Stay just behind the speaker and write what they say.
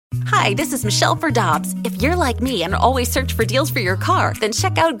Hi, this is Michelle for Dobbs. If you're like me and always search for deals for your car, then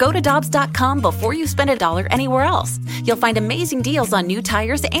check out gotodobbs.com before you spend $1 anywhere else. You'll find amazing deals on new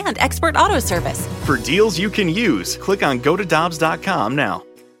tires and expert auto service. For deals you can use, click on gotodobbs.com now.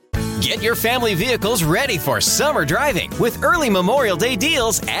 Get your family vehicles ready for summer driving with early Memorial Day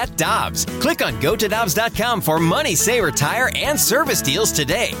deals at Dobbs. Click on gotodobbs.com for money saver tire and service deals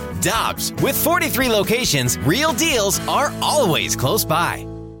today. Dobbs, with 43 locations, real deals are always close by.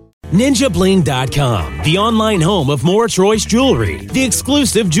 NinjaBling.com, the online home of Moritz Royce Jewelry, the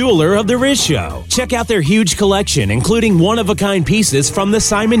exclusive jeweler of the Riz Show. Check out their huge collection, including one-of-a-kind pieces from the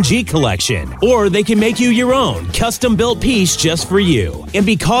Simon G collection. Or they can make you your own custom-built piece just for you. And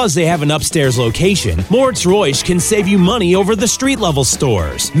because they have an upstairs location, Moritz Royce can save you money over the street-level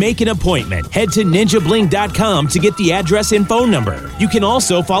stores. Make an appointment. Head to NinjaBling.com to get the address and phone number. You can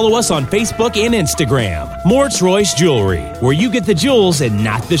also follow us on Facebook and Instagram. Moritz Royce Jewelry, where you get the jewels and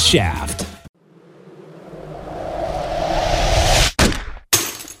not the shaft.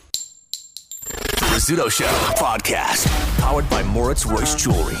 Rizzuto Show podcast, powered by Moritz Royce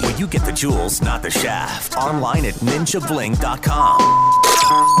Jewelry, where you get the jewels, not the shaft. Online at ninjabling.com.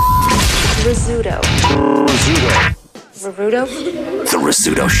 Rizzuto. The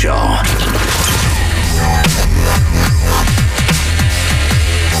Rizzuto Show.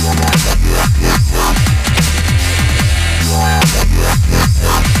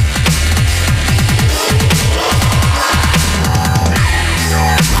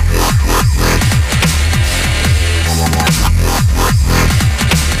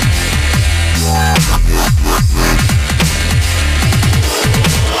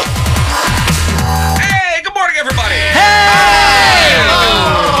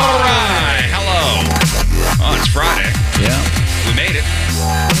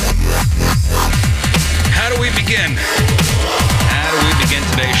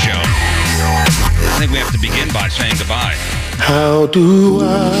 Saying goodbye. How do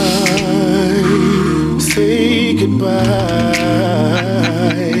I say goodbye?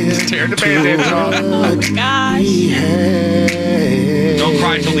 Just tearing the band-aids off. Oh, gosh. Don't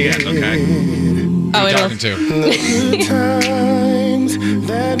cry till the end, okay? Oh, Who are you talking to? The times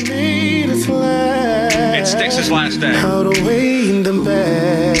that made us laugh. It's Styx's last day. Out away in the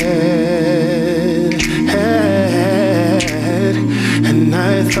bed. And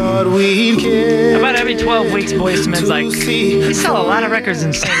I thought we'd get. About every 12 weeks, Boyz II Men's like, we sell a lot of records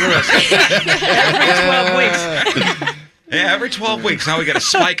in St. Louis. Every 12 weeks. Yeah, every 12 weeks. Now we get a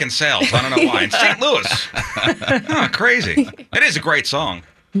spike in sales. I don't know why. In St. Louis. Oh, crazy. It is a great song,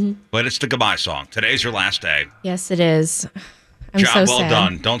 but it's the goodbye song. Today's your last day. Yes, it is. I'm Job so well sad.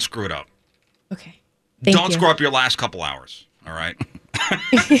 done. Don't screw it up. Okay. Don't screw up your last couple hours, all right?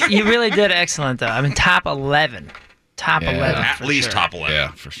 You really did excellent, though. I mean, top 11. Top 11. At least sure. top 11.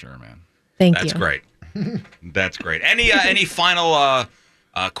 Yeah, for sure, man. Thank you. That's great. That's great. Any final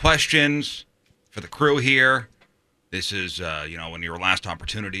questions for the crew here? This is one of your last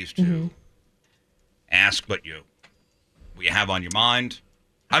opportunities to ask what you have on your mind.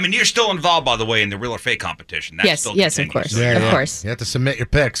 I mean, you're still involved, by the way, in the real or fake competition. That still yes, of continues. course, of course. You have to submit your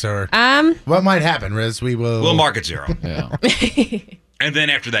picks, or what might happen, Riz? We'll mark it 0. Yeah. And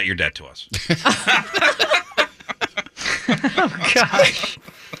then after that, you're dead to us. Oh, gosh.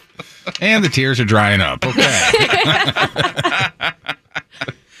 And the tears are drying up. Okay.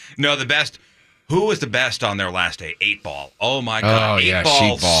 No, the best. Who was the best on their last day? 8-Ball. Oh, my God. Oh, yeah, 8-Ball she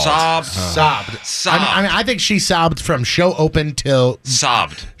balled. sobbed. I mean, I think she sobbed from show open till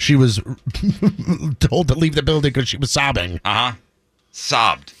sobbed. She was told to leave the building because she was sobbing.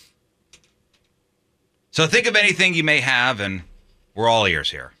 Sobbed. So think of anything you may have, and we're all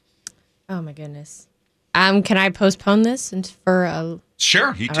ears here. Oh, my goodness. Can I postpone this for a...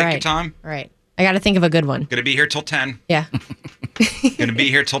 Sure, you take your time. All right. I got to think of a good one. Going to be here till 10. Yeah. Going to be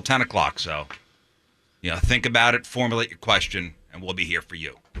here till 10 o'clock, so... think about it, formulate your question, and we'll be here for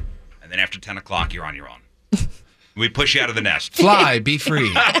you. And then after 10 o'clock, you're on your own. We push you out of the nest. Fly, be free.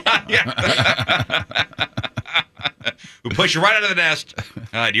 We push you right out of the nest.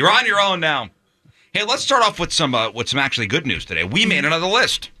 You're on your own now. Hey, let's start off with some actually good news today. We made another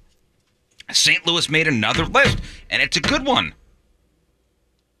list. St. Louis made another list, and it's a good one.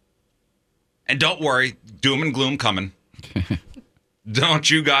 And don't worry, doom and gloom coming. Don't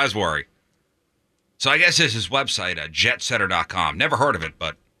you guys worry. So I guess this is website, jetsetter.com. Never heard of it,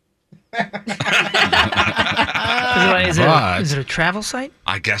 but... Is it a travel site?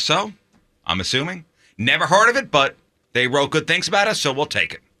 I guess so. I'm assuming. Never heard of it, but they wrote good things about us, so we'll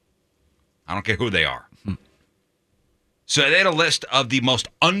take it. I don't care who they are. So they had a list of the most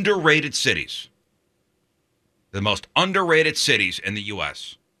underrated cities. The most underrated cities in the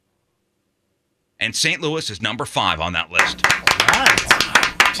U.S. And St. Louis is number 5 on that list.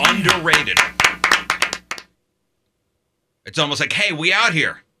 Underrated. It's almost like, hey, we out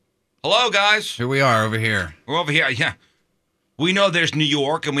here. Hello, guys. Here we are over here. We're over here. Yeah. We know there's New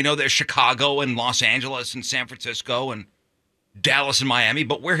York, and we know there's Chicago and Los Angeles and San Francisco and Dallas and Miami,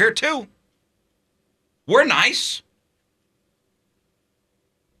 but we're here too. We're nice.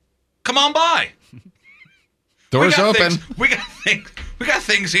 Come on by. Doors open. We got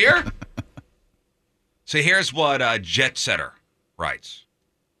things here. So here's what Jet Setter writes.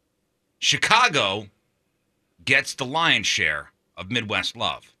 Chicago gets the lion's share of Midwest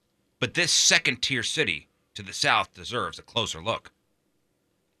love, but this second-tier city to the south deserves a closer look.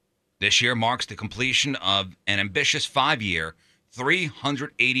 This year marks the completion of an ambitious 5-year,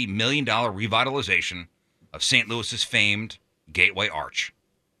 $380 million revitalization of St. Louis's famed Gateway Arch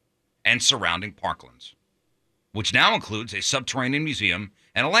and surrounding parklands, which now includes a subterranean museum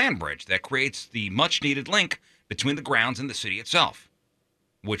and a land bridge that creates the much-needed link between the grounds and the city itself,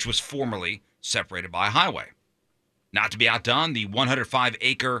 which was formerly separated by a highway. Not to be outdone, the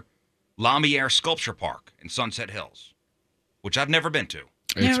 105-acre Lamiere Sculpture Park in Sunset Hills, which I've never been to.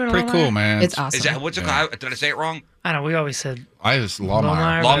 It's pretty cool, man. It's awesome. Is that what's it called? Did I say it wrong? I know. We always said I was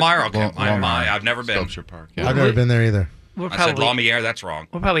Lawmire. Lawmire? Okay. Lawmire. I've never been. Sculpture Park. I've never been there either. we're I said probably Lamiere. That's wrong.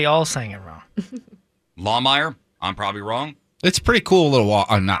 we're probably all saying it wrong. Lawmire? I'm probably wrong. It's a pretty cool little walk.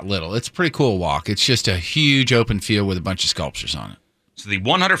 Not little. It's a pretty cool walk. It's just a huge open field with a bunch of sculptures on it. So the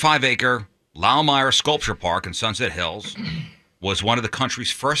 105-acre Lawmire Sculpture Park in Sunset Hills was one of the country's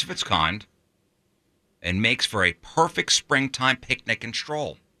first of its kind and makes for a perfect springtime picnic and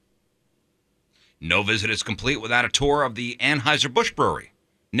stroll. No visit is complete without a tour of the Anheuser-Busch Brewery,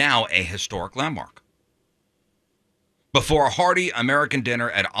 now a historic landmark. Before a hearty American dinner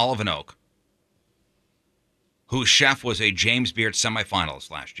at Olive and Oak, whose chef was a James Beard semifinalist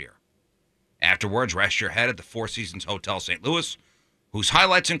last year. Afterwards, rest your head at the Four Seasons Hotel St. Louis, whose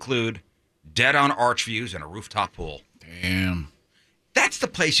highlights include dead-on arch views and a rooftop pool. Damn. That's the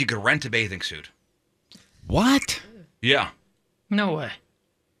place you could rent a bathing suit. What? Yeah, No way.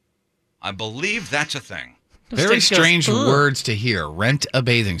 I believe that's a thing. Very This thing strange goes, "Ugh." words to hear. Rent a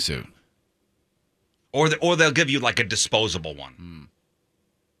bathing suit. Or they'll give you like a disposable one.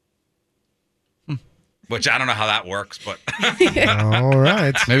 Which I don't know how that works, but All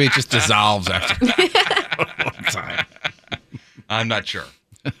right. Maybe it just dissolves after a long time. I'm not sure.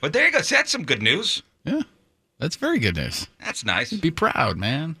 But there you go. See, that's some good news. Yeah, that's very good news. That's nice. Be proud,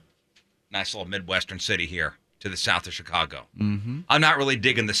 man. Nice little Midwestern city here to the south of Chicago. Mm-hmm. I'm not really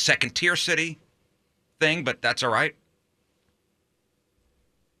digging the second-tier city thing, but that's all right.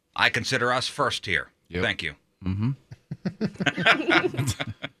 I consider us first tier. Yep. Thank you. Mm-hmm.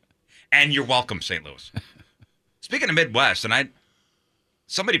 And you're welcome, St. Louis. Speaking of Midwest, and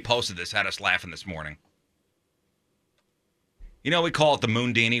somebody posted this, had us laughing this morning. You know, we call it the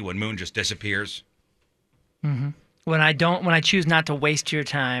Moondini when Moon just disappears. Mm-hmm. When I choose not to waste your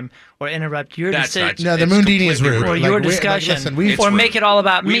time or interrupt your decision, No, the it's Moondini is completely rude. or rude. your Like, discussion, listen, we've- or It's make rude. it all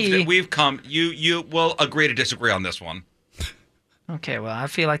about me. We've come. You will agree to disagree on this one. Okay, well, I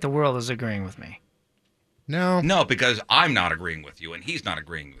feel like the world is agreeing with me. No, because I'm not agreeing with you, and he's not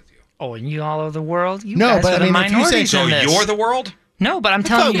agreeing with you. Oh, and you all over the world? You No, guys but are I the mean, if you minorities say- So in this. you're the world? No, but I'm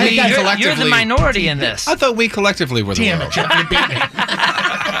telling you, thought we you're the collectively- minority in this. I thought we collectively were the Damn world. it, Jeff, you beat me.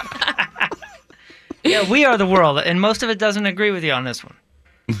 Yeah, we are the world, and most of it doesn't agree with you on this one.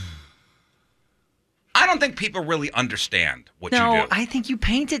 I don't think people really understand what you No, do. I think you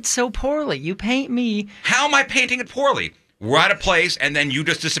paint it so poorly. You paint me. How am I painting it poorly? We're at a place, and then you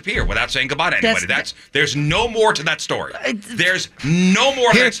just disappear without saying goodbye to anybody. There's no more to that story. There's no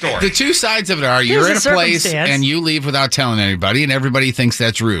more to that story. The two sides of it are you're in a Here's place circumstance. and you leave without telling anybody, and everybody thinks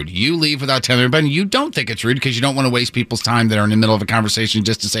that's rude. You leave without telling everybody, and you don't think it's rude because you don't want to waste people's time that are in the middle of a conversation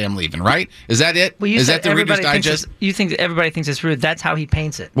just to say I'm leaving, right? Is that it? Well, you Is said that the Reader's everybody thinks Digest? you think that everybody thinks it's rude. That's how he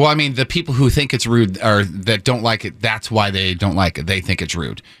paints it. Well, I mean, the people who think it's rude or that don't like it, that's why they don't like it. They think it's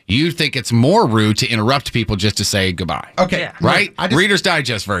rude. You think it's more rude to interrupt people just to say goodbye. Okay. Yeah. Right? I just, Reader's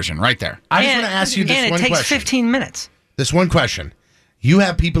Digest version, right there. I just want to ask you this and one it takes question. 15 minutes. This one question. You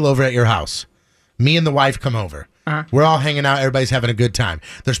have people over at your house. Me and the wife come over. Uh-huh. We're all hanging out. Everybody's having a good time.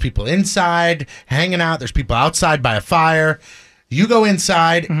 There's people inside hanging out. There's people outside by a fire. You go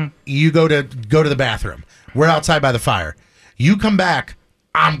inside. Mm-hmm. You go to the bathroom. We're outside by the fire. You come back.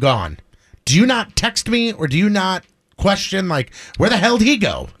 I'm gone. Do you not text me or do you not question like where the hell did he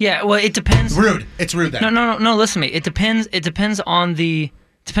go? Yeah, well, it depends. Rude. It's rude. Then. No. Listen to me. It depends. It depends on the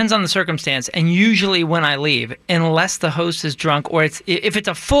Depends on the circumstance, and usually when I leave, unless the host is drunk or if it's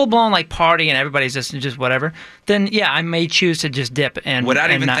a full blown like party and everybody's just whatever, then yeah, I may choose to just dip and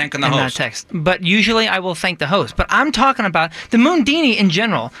without and even not, thanking the and host. Not text. But usually I will thank the host. But I'm talking about the Moondini in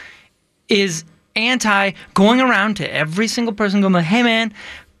general is anti going around to every single person going, hey man,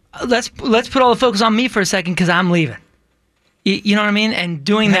 let's put all the focus on me for a second because I'm leaving. You know what I mean? And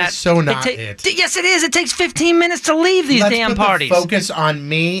doing That's that. so not it. Yes, it is. It takes 15 minutes to leave these Let's damn put parties. The focus on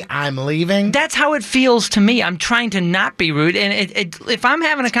me. I'm leaving. That's how it feels to me. I'm trying to not be rude. And if I'm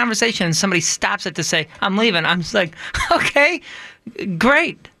having a conversation and somebody stops it to say, I'm leaving, I'm just like, okay,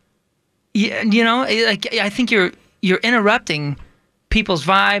 great. You know, I think you're interrupting people's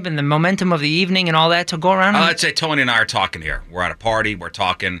vibe and the momentum of the evening and all that to go around. Let's say Tony and I are talking here. We're at a party. We're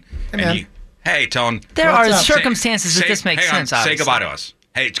talking. And you... Hey, Tone. There are circumstances that this makes sense, Say goodbye to us.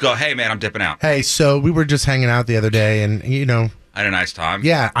 Hey, let's go. Hey, man, I'm dipping out. Hey, so we were just hanging out the other day, and I had a nice time.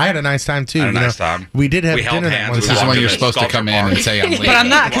 Yeah, I had a nice time too. I had a nice time. We did have we dinner held that hands. one This is when you're supposed to come in and say I'm leaving. But I'm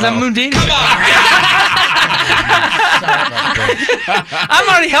not because I'm Moondini. Come on. I'm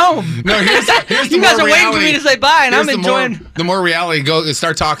already home. No, here's the you guys more are waiting for me to say bye, and I'm enjoying. The more reality, go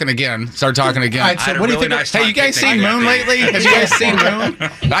start talking again. Start talking again. All right, so what do you think? Nice Hey, you guys seen Moon lately? Have you guys seen Moon?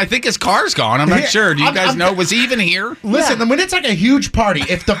 I think his car's gone. I'm not sure. Do you guys know? Was he even here? Listen, when it's like a huge party,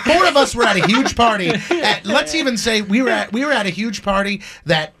 if the four of us were at a huge party, let's even say we were at a huge party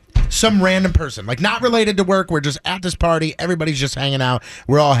that some random person, like not related to work, we're just at this party, everybody's just hanging out,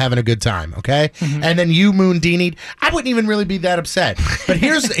 we're all having a good time, okay? Mm-hmm. And then you Moondini'd, I wouldn't even really be that upset. But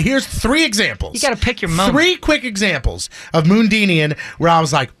here's 3 examples. You got to pick your moment. 3 quick examples of Moondinian where I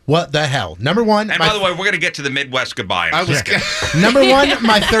was like, what the hell? Number 1. And by the way, we're going to get to the Midwest goodbye. Number 1,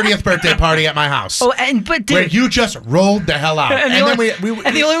 my 30th birthday party at my house. Oh, but where you just rolled the hell out. And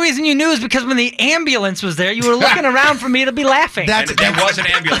the only reason you knew is because when the ambulance was there, you were looking around for me to be laughing. There was an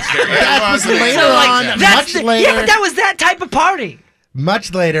ambulance there. That was later on, much later. Yeah, but that was that type of party.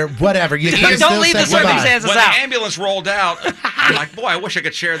 Much later, whatever. You don't still leave the said goodbye. circumstances when out. the ambulance rolled out, I'm like, boy, I wish I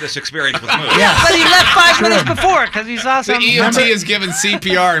could share this experience with Moon. Yeah. But he left 5 minutes before because he saw The something. EMT is giving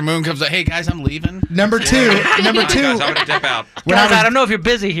CPR, and Moon comes like, "Hey guys, I'm leaving." Number 2. Guys, I'm going to dip out. Guys, I don't know if you're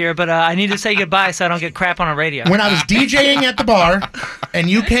busy here, but I need to say goodbye so I don't get crap on a radio. When I was DJing at the bar, and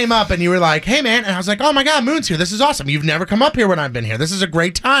you came up and you were like, "Hey man," and I was like, "Oh my God, Moon's here. This is awesome. You've never come up here when I've been here. This is a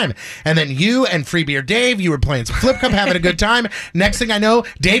great time." And then you and Free Beer Dave, you were playing some Flip Cup, having a good time. Next thing I know,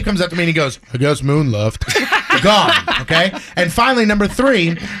 Dave comes up to me and he goes, "I guess Moon left." Gone. Okay. And finally, number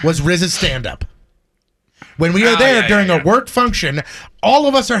 3 was Riz's stand-up. When we are there during a work function, all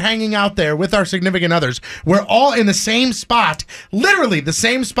of us are hanging out there with our significant others. We're all in the same spot, literally the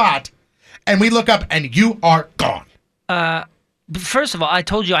same spot, and we look up and you are gone. First of all, I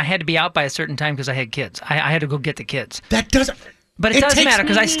told you I had to be out by a certain time because I had kids. I had to go get the kids. That doesn't... But it does matter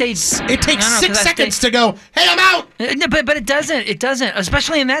because I stayed. It takes 6 seconds to go, "Hey, I'm out." But it doesn't. It doesn't.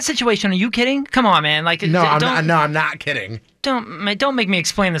 Especially in that situation. Are you kidding? Come on, man. Like no, I'm not kidding. Don't make me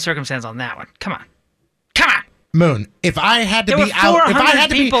explain the circumstance on that one. Come on. Moon, if I had to there be were out, if I had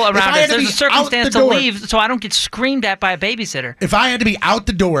to people be, around us, there's a circumstance to door, leave, so I don't get screamed at by a babysitter. If I had to be out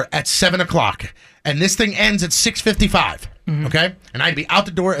the door at 7:00 and this thing ends at 6:55, okay, and I'd be out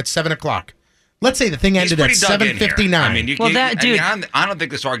the door at 7:00. Let's say the thing ended at 7:59. I mean, I don't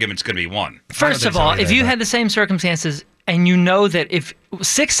think this argument's going to be won. First of all, if you had the same circumstances and you know that if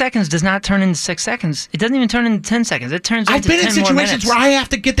 6 seconds does not turn into 6 seconds, it doesn't even turn into 10 seconds. It turns into 10 more minutes. I've been in situations where I have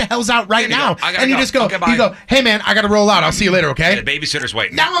to get the hells out right now, and you just go, you go, "Hey man, I got to roll out. I'll see you later, okay?" Yeah, the babysitter's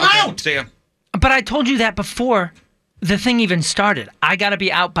waiting. Now I'm out. See ya. But I told you that before the thing even started. I got to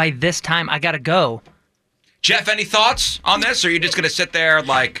be out by this time. I got to go. Jeff, any thoughts on this, or are you just going to sit there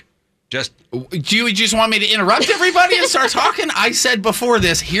like... Do you just want me to interrupt everybody and start talking? I said before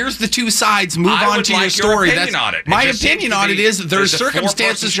this, here's the 2 sides. Move on to your story. My opinion on it is there's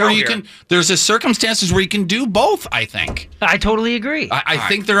circumstances where you can. There's a circumstances where you can do both. I think. I totally agree. I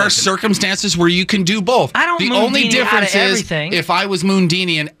think there are circumstances where you can do both. I don't. The only difference is if I was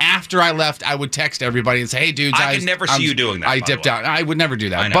Moondini and after I left, I would text everybody and say, "Hey, dudes, I can never see you doing that. I dipped out. I would never do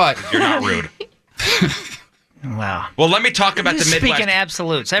that. I know, but you're not rude." Wow. Well, let me talk about the Midwest. Speaking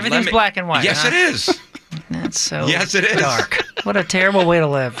absolutes. Everything's black and white. Yes, it is. That's so yes, it is. Dark. What a terrible way to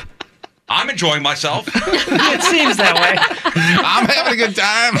live. I'm enjoying myself. It seems that way. I'm having a good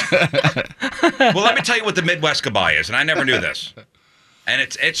time. Well, let me tell you what the Midwest goodbye is, and I never knew this. And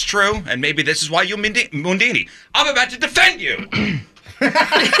it's true, and maybe this is why you Moondini. I'm about to defend you.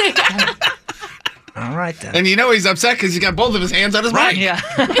 All right, then. And you know he's upset because he's got both of his hands on his mic.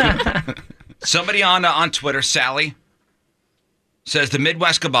 Yeah. Somebody on Twitter, Sally, says the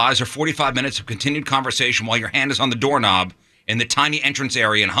Midwest goodbyes are 45 minutes of continued conversation while your hand is on the doorknob in the tiny entrance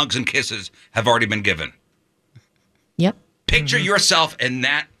area, and hugs and kisses have already been given. Yep. Picture yourself in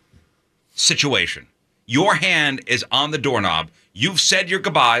that situation. Your hand is on the doorknob. You've said your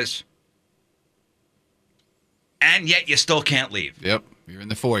goodbyes, and yet you still can't leave. Yep. You're in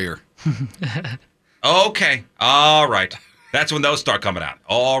the foyer. Okay. All right. That's when those start coming out.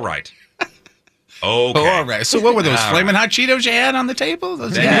 All right. Okay. All right. So what were those flaming hot Cheetos you had on the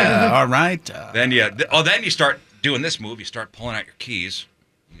table? Yeah. All right. Then you start doing this move. You start pulling out your keys.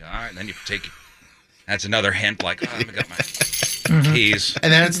 All right. And then you take. That's another hint. Like, let me get my keys.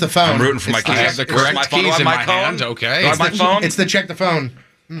 And then it's the phone. I'm rooting for my keys. I have the correct keys in my hand. Okay. Do I have my phone? It's the check the phone.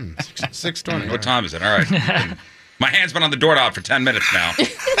 6:20. What time is it? All right. My hand's been on the doorknob for 10 minutes now. You're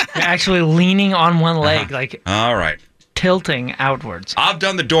actually leaning on one leg, like all right, tilting outwards. I've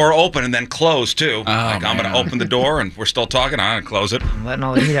done the door open and then close too. I'm going to open the door and we're still talking. I'm going to close it. I'm letting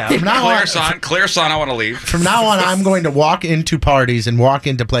all the heat out. Clear sign. I want to leave. From now on, I'm going to walk into parties and walk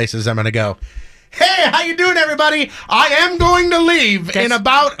into places. I'm going to go, hey, how you doing, everybody? I am going to leave in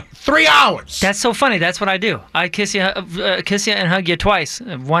about 3 hours. That's so funny. That's what I do. I kiss you and hug you twice.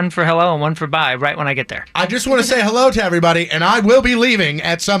 One for hello and one for bye right when I get there. I just want to say hello to everybody, and I will be leaving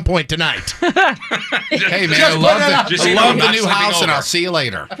at some point tonight. Hey, man, I love the new house, and I'll see you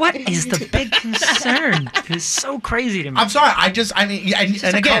later. What is the big concern? It's so crazy to me. I'm sorry. And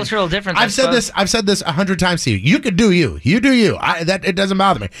again, cultural difference. I've said this 100 times to you. You could do you. You do you. It doesn't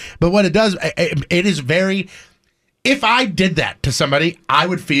bother me. But what it does, it is very. If I did that to somebody, I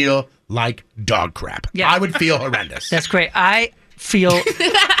would feel like dog crap. Yeah. I would feel horrendous. That's great. I feel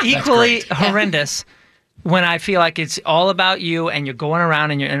equally horrendous when I feel like it's all about you and you're going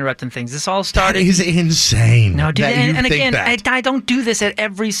around and you're interrupting things. This all started. That is insane. No, dude, and again, that. I don't do this at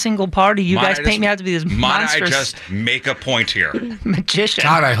every single party. You guys paint me out to be this monstrous. Might I just make a point here? Magician.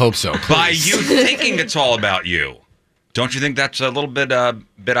 God, I hope so. Please. By you thinking it's all about you, don't you think that's a little bit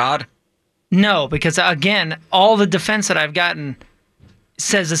odd? No, because again, all the defense that I've gotten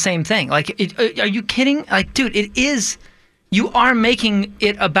says the same thing. Like, are you kidding? Like, dude, it is. You are making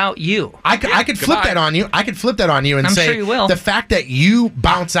it about you. I could flip that on you. I could flip that on you and I'm say sure you will. The fact that you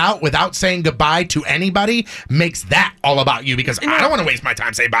bounce out without saying goodbye to anybody makes that all about you because I don't want to waste my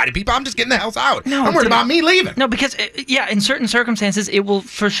time saying bye to people. I'm just getting the hell out. No, I'm worried about me leaving. No, because in certain circumstances, it will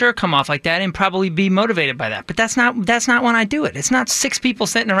for sure come off like that and probably be motivated by that. But that's not when I do it. It's not 6 people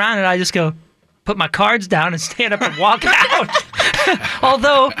sitting around and I just go, put my cards down and stand up and walk out.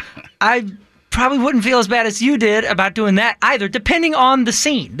 Although I probably wouldn't feel as bad as you did about doing that either, depending on the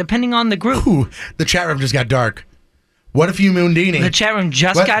scene, depending on the group. Ooh, the chat room just got dark. What if you Moondini? The chat room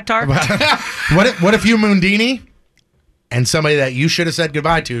got dark? What if you Moondini and somebody that you should have said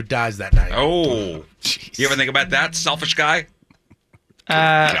goodbye to dies that night? Oh. Jeez. You ever think about that, selfish guy?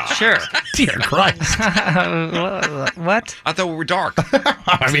 Sure. Dear Christ. What? I thought we were dark. I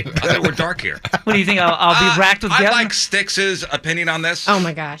thought we were dark here. What do you think? I'll be racked with guilt? I like Styx's opinion on this. Oh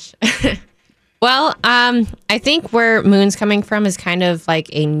my gosh. Well, I think where Moon's coming from is kind of like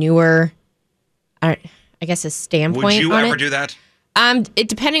a newer, I guess, a standpoint. Would you on ever it. do that?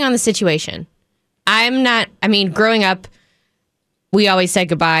 Depending on the situation. Growing up, we always said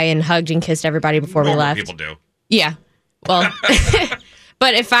goodbye and hugged and kissed everybody before we left. People do. Yeah. Well,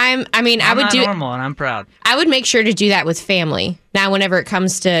 but if I would do normal, and I'm proud. I would make sure to do that with family. Now, whenever it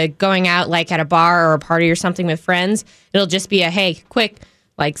comes to going out, like at a bar or a party or something with friends, it'll just be a hey, quick,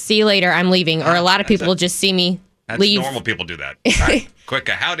 like see you later, I'm leaving. Or a lot of people will just see me leave. Normal people do that. Right. Quick,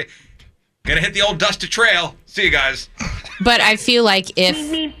 howdy. Gonna hit the old dusty trail. See you guys. But I feel like if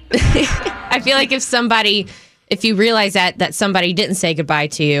if you realize that somebody didn't say goodbye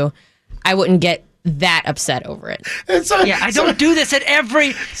to you, I wouldn't get that upset over it. I don't do this at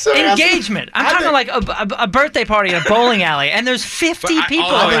every engagement. I'm talking like a birthday party at a bowling alley, and there's 50 people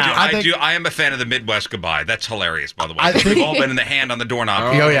around. I am a fan of the Midwest goodbye. That's hilarious, by the way. We've all been in the hand on the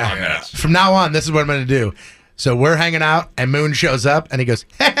doorknob. Oh, yeah. From now on, this is what I'm going to do. So we're hanging out, and Moon shows up, and he goes,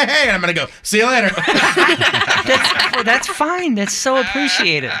 hey, and I'm going to go, see you later. That's fine. That's so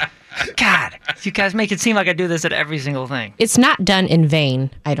appreciated. God, you guys make it seem like I do this at every single thing. It's not done in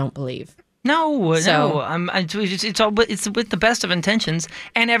vain, I don't believe. No. It's with the best of intentions,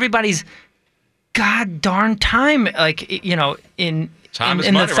 and everybody's god darn time, like in time is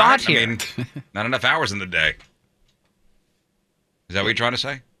in money, the thought right? here. I mean, not enough hours in the day. Is that what you're trying to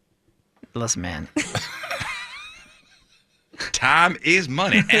say? Listen, man. Time is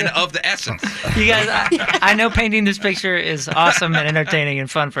money, and of the essence. You guys, I know painting this picture is awesome and entertaining and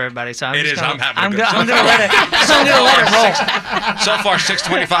fun for everybody. So I'm going to let it roll. So far,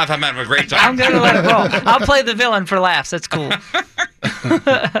 6:25. I'm having a great time. I'm going to let it roll. I'll play the villain for laughs. That's cool.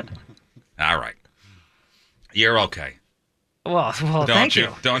 All right, you're okay. Well, thank you.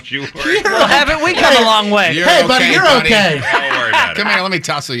 Don't you worry. Well, haven't we come a long way? Hey, buddy, you're okay. Don't worry about it. Come here, let me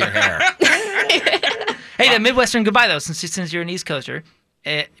tussle your hair. Hey, the Midwestern goodbye though. Since you're an East Coaster,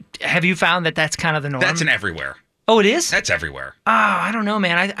 have you found that that's kind of the norm? That's everywhere. Oh, it is? That's everywhere. Oh, I don't know,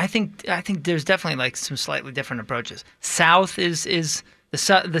 man. I think there's definitely like some slightly different approaches. South is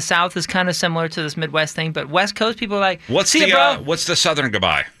the South is kind of similar to this Midwest thing, but West Coast people are like, what's the Southern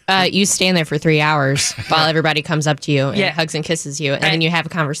goodbye? You stand there for 3 hours while everybody comes up to you and hugs and kisses you, and then you have a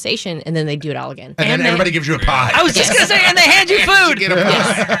conversation, and then they do it all again. And then everybody gives you a pie. I was just gonna say, and they hand you food. Get a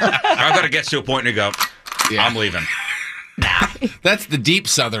pie. I thought it gets to a point and you go, I'm leaving. That's the deep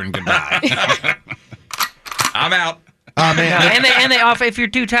Southern goodbye. I'm out. Oh man! And they offer, if you're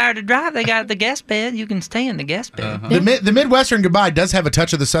too tired to drive, they got the guest bed. You can stay in the guest bed. Uh-huh. The Midwestern goodbye does have a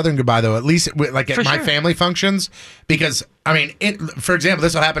touch of the Southern goodbye, though. At least like at my family functions, because I mean, for example,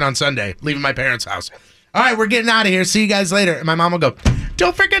 this will happen on Sunday. Leaving my parents' house. All right, we're getting out of here. See you guys later. And my mom will go,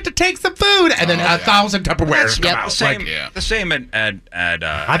 "Don't forget to take some food," and then 1,000 Tupperwares come out. The same at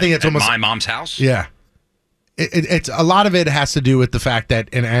I think it's almost my mom's house. Yeah. It's a lot of it has to do with the fact that,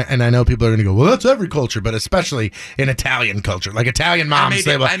 and I know people are going to go, well, that's every culture, but especially in Italian culture, like Italian moms.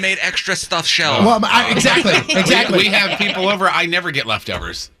 I made extra stuffed shell. Well, exactly. We have people over. I never get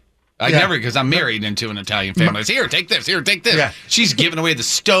leftovers. I never, because I'm married into an Italian family. It's, here, take this. Here, take this. Yeah. She's giving away the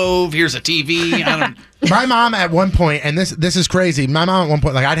stove. Here's a TV. My mom at one point, and this is crazy. My mom at one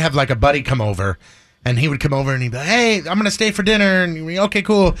point, like I'd have like a buddy come over. And he would come over and he'd be like, hey, I'm going to stay for dinner. And we'd be, okay,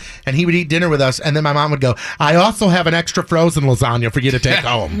 cool. And he would eat dinner with us. And then my mom would go, I also have an extra frozen lasagna for you to take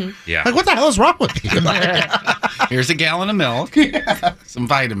home. Yeah. Like, what the hell is wrong with you? Here's a gallon of milk, some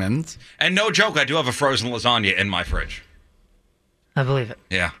vitamins. And no joke, I do have a frozen lasagna in my fridge. I believe it.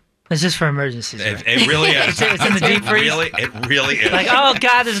 Yeah. It's just for emergencies. Right? It really is. It's in the deep freeze. It really is. Like, oh,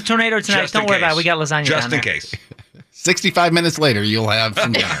 God, there's a tornado tonight. Don't worry about it. We got lasagna just down in there. case. 65 minutes later, you'll have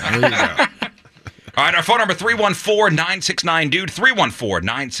some dinner. There you go. All right, our phone number 314-969-DUDE,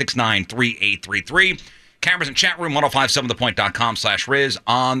 314-969-3833. Cameras in chat room, 1057thepoint.com/Riz,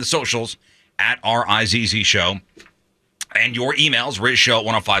 on the socials at RIZZ Show. And your emails,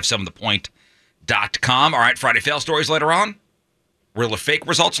 rizshow@1057thepoint.com. All right, Friday fail stories later on. Real or fake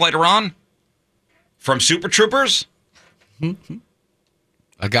results later on. From Super Troopers.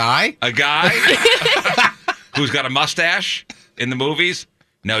 A guy who's got a mustache in the movies.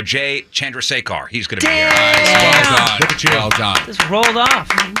 No, Chandrasekhar. He's going to be here. Well done. Look at you. Well done. Just rolled off.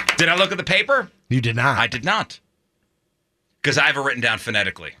 Did I look at the paper? You did not. I did not. Because I have it written down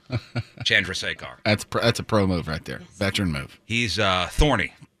phonetically. Chandrasekhar. That's a pro move right there. Veteran move. He's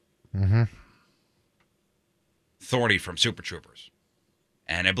Thorny. Mm-hmm. Thorny from Super Troopers.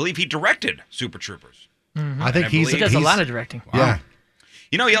 And I believe he directed Super Troopers. Mm-hmm. I think he does a lot of directing. Wow. Yeah.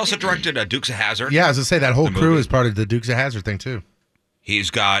 You know, he also directed Dukes of Hazzard. Yeah, I was going to say, that whole crew is part of the Dukes of Hazzard thing, too.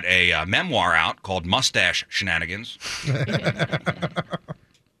 He's got a memoir out called Mustache Shenanigans.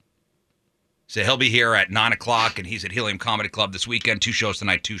 So he'll be here at 9 o'clock, and he's at Helium Comedy Club this weekend. 2 shows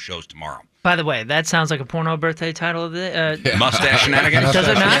tonight, 2 shows tomorrow. By the way, that sounds like a porno birthday title of the Mustache Shenanigans. Does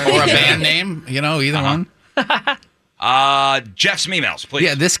it not? Or a band name, either one. Jeff, some emails, please.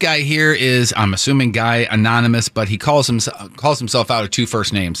 Yeah, this guy here is, I'm assuming guy anonymous, but he calls himself out of 2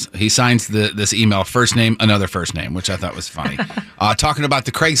 first names. He signs this email, first name, another first name, which I thought was funny. Talking about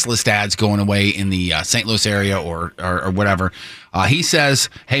the Craigslist ads going away in the St. Louis area or whatever. He says,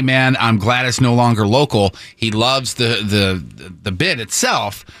 hey man, I'm glad it's no longer local. He loves the bid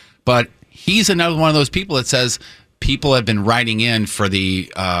itself, but he's another one of those people that says, people have been writing in for the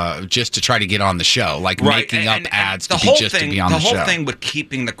just to try to get on the show, like making up ads to be on the show. The whole thing with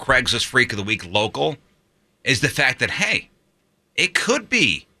keeping the Craigslist Freak of the Week local is the fact that, hey, it could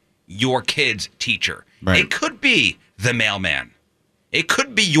be your kid's teacher. Right. It could be the mailman. It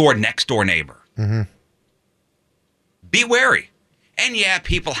could be your next door neighbor. Mm-hmm. Be wary. And yeah,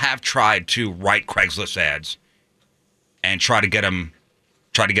 people have tried to write Craigslist ads and try to get them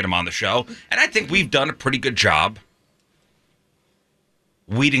on the show. And I think we've done a pretty good job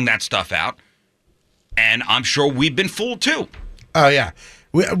weeding that stuff out, and I'm sure we've been fooled too. Oh yeah,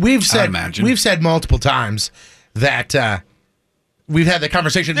 we've said multiple times that we've had the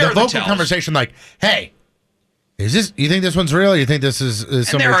conversation, the vocal conversation, like, "Hey, is this? You think this one's real? You think this is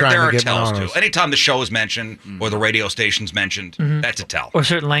somebody trying to get on us?" Anytime the show is mentioned or the radio station's mentioned, that's a tell. Or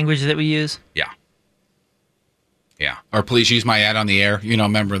certain language that we use. Yeah. Yeah. Or please use my ad on the air.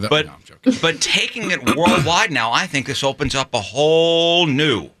 Remember that. But, no, I'm joking. But taking it worldwide now, I think this opens up a whole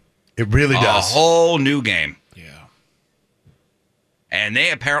new. It really does. A whole new game. Yeah. And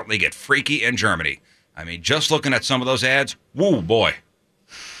they apparently get freaky in Germany. I mean, just looking at some of those ads, whoa, boy.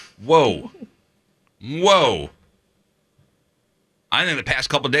 Whoa. Whoa. I think the past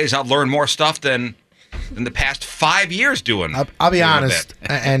couple of days I've learned more stuff than the past 5 years doing. I'll be honest,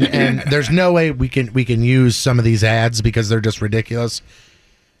 and there's no way we can use some of these ads because they're just ridiculous.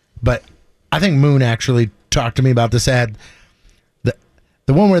 But I think Moon actually talked to me about this ad,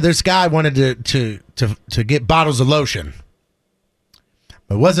 the one where this guy wanted to get bottles of lotion.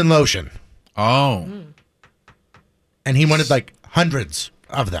 It wasn't lotion. Oh. And he wanted like hundreds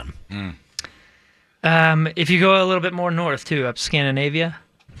of them. If you go a little bit more north too, up Scandinavia.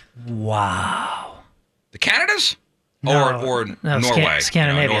 Wow. The Canadas? No, or no, Norway?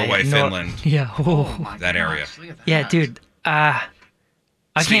 Scandinavia. Norway, Finland. Yeah. Oh. That area. Yeah, dude. I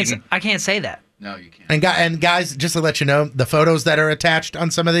can't say that. No, you can't. And guys, just to let you know, the photos that are attached on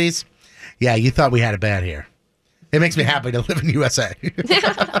some of these, yeah, you thought we had it bad here. It makes me happy to live in USA.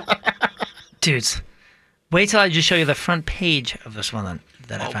 Dudes, wait till I just show you the front page of this one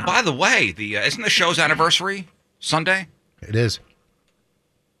that I found. By the way, isn't the show's anniversary Sunday? It is.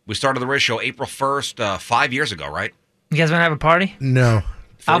 We started the radio show April 1st, 5 years ago, right? You guys want to have a party? No.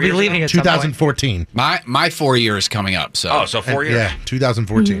 I'll be leaving at 2014. My 4 years coming up. So 4 years. Yeah,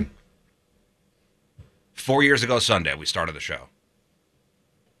 2014. Mm-hmm. 4 years ago Sunday, we started the show.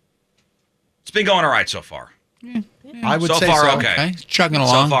 It's been going all right so far. Yeah. I would so say far so. Okay. Chugging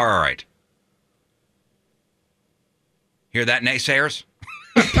along. So far, all right. Hear that, naysayers?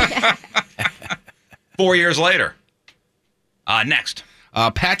 4 years later. Next.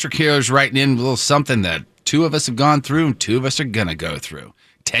 Patrick here is writing in a little something that two of us have gone through and two of us are going to go through.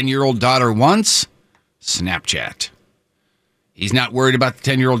 10-year-old daughter once, Snapchat. He's not worried about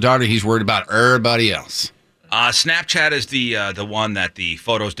the 10-year-old daughter. He's worried about everybody else. Snapchat is the one that the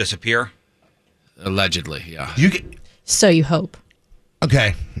photos disappear? Allegedly, yeah. So you hope.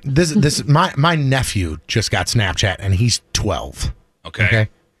 Okay. This my nephew just got Snapchat and he's 12. Okay.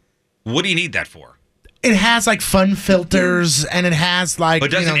 What do you need that for? It has like fun filters and it has like. But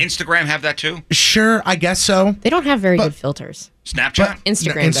doesn't Instagram have that too? Sure, I guess so. They don't have very good filters. Snapchat?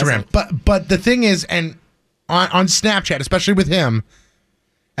 Instagram doesn't. But the thing is, and on Snapchat, especially with him,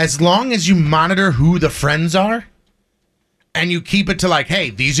 as long as you monitor who the friends are, and you keep it to like,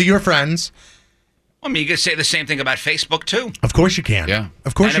 hey, these are your friends. I mean, you could say the same thing about Facebook too. Of course you can. Yeah.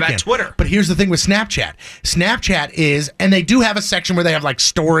 Of course and you about can. Twitter. But here's the thing with Snapchat. Snapchat is, and they do have a section where they have like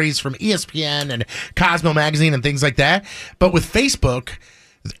stories from ESPN and Cosmo Magazine and things like that. But with Facebook,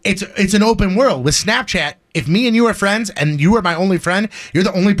 it's an open world. With Snapchat, if me and you are friends and you are my only friend, you're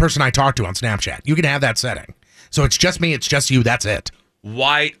the only person I talk to on Snapchat. You can have that setting. So it's just me, it's just you, that's it.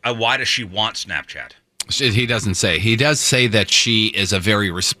 Why does she want Snapchat? He doesn't say. He does say that she is a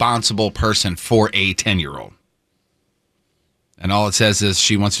very responsible person for a 10-year-old. And all it says is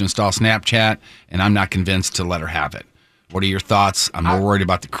she wants to install Snapchat, and I'm not convinced to let her have it. What are your thoughts? I'm more worried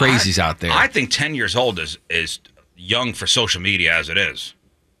about the crazies out there. I think 10 years old is young for social media as it is.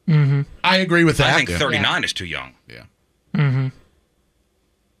 Mm-hmm. I agree with that. I think 39 is too young. Yeah. Mm-hmm.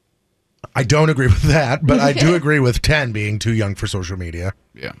 I don't agree with that, but I do agree with 10 being too young for social media.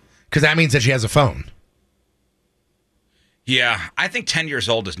 Yeah. Because that means that she has a phone. Yeah, I think 10 years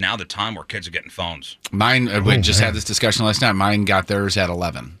old is now the time where kids are getting phones. Mine, we just had this discussion last night. Mine got theirs at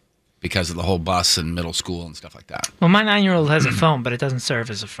 11 because of the whole bus and middle school and stuff like that. Well, my 9-year-old has a phone, but it doesn't serve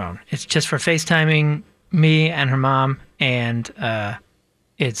as a phone. It's just for FaceTiming me and her mom, and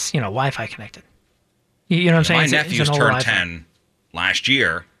it's, Wi-Fi connected. You know what I'm saying? My nephews turned Wi-Fi. 10 last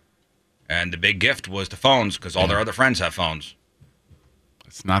year, and the big gift was the phones because all their other friends have phones.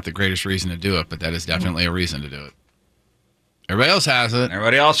 It's not the greatest reason to do it, but that is definitely a reason to do it. Everybody else has it.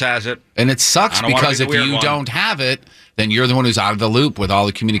 Everybody else has it. And it sucks because if you don't have it, then you're the one who's out of the loop with all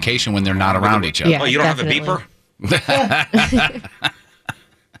the communication when they're not around each other. Yeah, you don't definitely. have a beeper?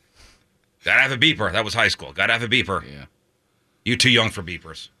 Gotta have a beeper. That was high school. Gotta have a beeper. Yeah. You too young for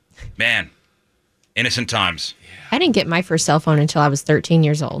beepers. Man, innocent times. I didn't get my first cell phone until I was 13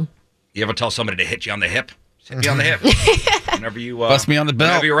 years old. You ever tell somebody to hit you on the hip? Hit me on the hip. Whenever you bust me on the belt.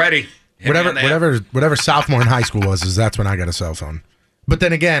 Whenever you're ready. Whatever sophomore in high school was, that's when I got a cell phone. But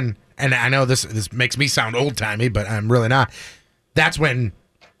then again, and I know this makes me sound old timey, but I'm really not. That's when,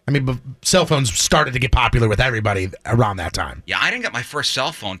 cell phones started to get popular with everybody around that time. Yeah, I didn't get my first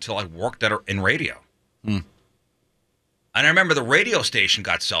cell phone until I worked in radio. And I remember the radio station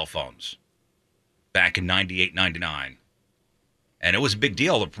got cell phones back in 98, 99. And it was a big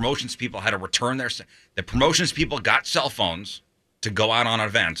deal. The promotions people had to return the promotions people got cell phones to go out on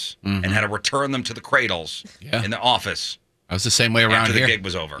events and had to return them to the cradles in the office. I was the same way around after here. the gig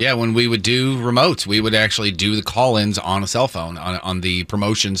was over. Yeah, when we would do remotes, we would actually do the call-ins on a cell phone, on the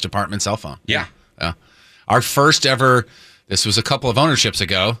promotions department cell phone. Yeah. Our first ever, this was a couple of ownerships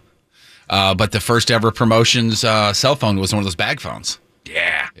ago, But the first ever promotions cell phone was one of those bag phones.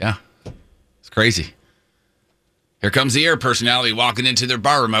 Yeah. Yeah. It's crazy. Here comes the Air personality walking into their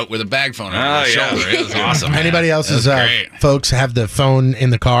bar remote with a bag phone on their shoulder. It was awesome. Anybody else's folks have the phone in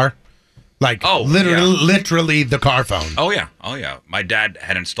the car? Like, literally the car phone. Oh, yeah. My dad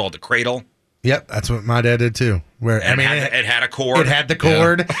had installed the cradle. Yep, that's what my dad did too. Where it had a cord. It had the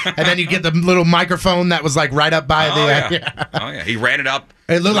cord, and then you get the little microphone that was like right up by the. Oh yeah, he ran it up.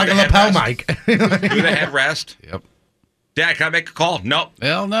 It looked like a lapel mic. Do the headrest. Yep. Dad, can I make a call? Nope.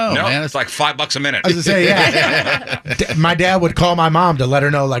 Hell no, man. It's like $5 a minute. I was gonna say, my dad would call my mom to let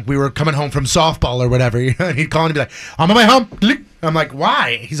her know like we were coming home from softball or whatever. He'd call and be like, "I'm on my way home." I'm like,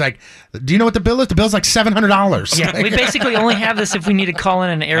 "Why?" He's like, "Do you know what the bill is? The bill's like $700." Yeah, we basically only have this if we need to call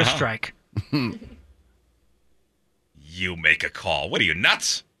in an airstrike. You make a call. What are you,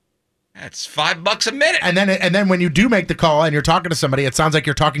 nuts? That's $5 a minute. And then when you do make the call and you're talking to somebody, it sounds like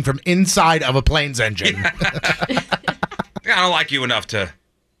you're talking from inside of a plane's engine. I don't like you enough to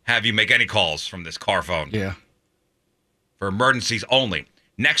have you make any calls from this car phone. Yeah. For emergencies only.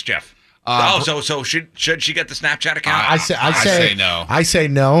 Next, Jeff. So should she get the Snapchat account? I say no. I say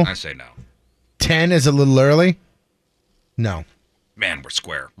no. I say no. 10 is a little early. No. Man, we're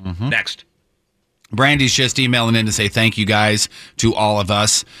square. Next. Brandy's just emailing in to say thank you guys to all of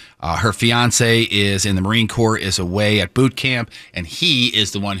us. Her fiance is in the Marine Corps, is away at boot camp, and he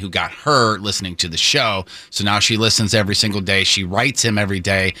is the one who got her listening to the show. So now she listens every single day. She writes him every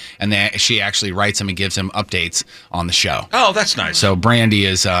day, and then she actually writes him and gives him updates on the show. Oh, that's nice. So Brandy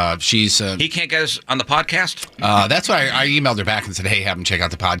is, she's... he can't get us on the podcast? That's why I emailed her back and said, hey, have him check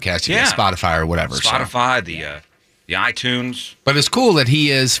out the podcast. You get Spotify or whatever. Spotify, the iTunes. But it's cool that he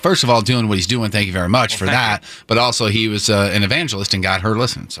is, first of all, doing what he's doing. Thank you very much for that. But also, he was an evangelist and got her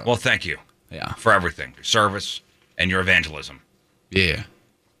listening. So. Well, thank you. Yeah. For everything. Your service and your evangelism. Yeah.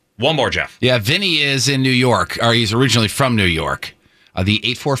 One more, Jeff. Yeah, Vinny is in New York, or he's originally from New York. The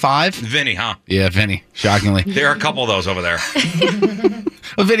 845? Vinny, huh? Yeah, Vinny, shockingly. There are a couple of those over there.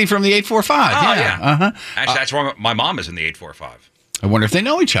 Well, Vinny from the 845. Oh, yeah. Uh-huh. Actually, that's where my mom is in the 845. I wonder if they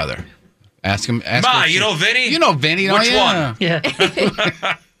know each other. Ask him. Ma, you know Vinny? You know Vinny. Which one? Yeah.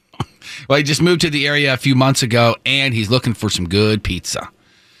 Well, he just moved to the area a few months ago, and he's looking for some good pizza.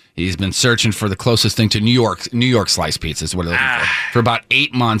 He's been searching for the closest thing to New York slice pizza is what he's looking for about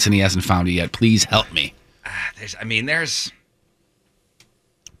 8 months, and he hasn't found it yet. Please help me. There's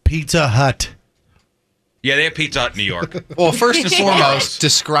Pizza Hut. Yeah, they have Pizza Hut in New York. Well, first and foremost,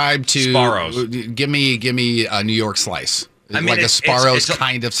 describe to Sparrows. Give me a New York slice. Like a it's Sparrows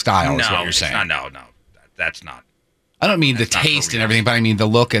kind of style is what you're saying. No, that's not. I don't mean the taste and everything, but I mean the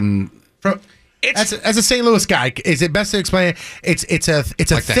look and. As a St. Louis guy, is it best to explain? It's a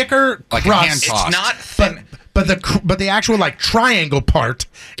like thicker like crust. It's not thin, but the actual like triangle part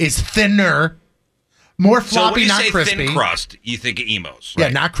is thinner, more floppy, not crispy. So when you say thin crust, you think of Emos, right?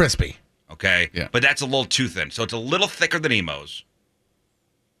 Yeah, not crispy. Okay, yeah, but that's a little too thin. So it's a little thicker than Emos.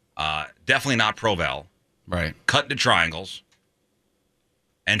 Definitely not Provel. Right. Cut into triangles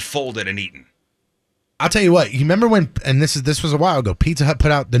and folded and eaten. I'll tell you what. You remember when? And this was a while ago. Pizza Hut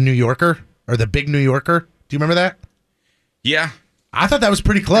put out the New Yorker or the Big New Yorker. Do you remember that? Yeah. I thought that was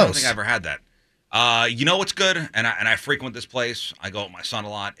pretty close. I don't think I ever had that. You know what's good? And I frequent this place. I go with my son a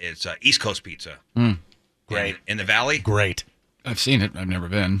lot. It's East Coast Pizza. Great. In the Valley. Great. I've seen it. I've never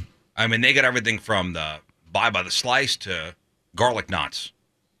been. I mean, they got everything from the buy by the slice to garlic knots.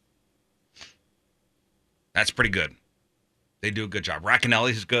 That's pretty good. They do a good job.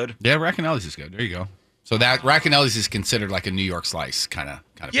 Raccanelli's is good. Yeah, Raccanelli's is good. There you go. So that Raccanelli's is considered like a New York slice kind of.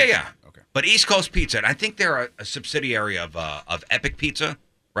 Yeah, pizza. yeah. Okay. But East Coast Pizza, and I think they're a subsidiary of Epic Pizza,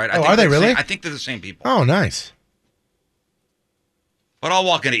 right? I Oh, think are they they're the really? same- I think they're the same people. Oh, nice. But I'll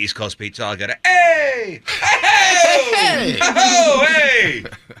walk into East Coast Pizza. I'll get a hey, hey, oh, hey,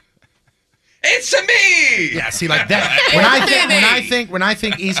 it's a me. Yeah, see, like that. When I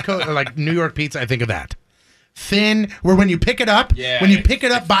think East Coast or like New York pizza, I think of that. Thin, where when you pick it up,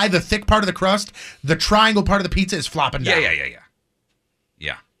 by the thick part of the crust, the triangle part of the pizza is flopping down.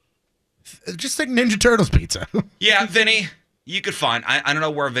 Yeah. Just like Ninja Turtles pizza. Yeah, Vinny, you could find. I don't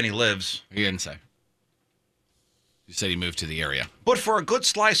know where Vinny lives. He didn't say. You said he moved to the area. But for a good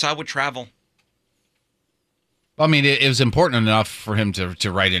slice, I would travel. Well, I mean, it was important enough for him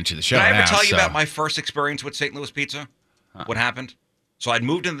to write into the show. Did I ever tell you about my first experience with St. Louis Pizza? What happened? So I'd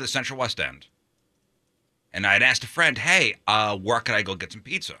moved into the Central West End. And I'd asked a friend, hey, where could I go get some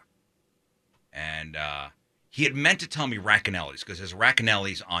pizza? And he had meant to tell me Raccanelli's, because there's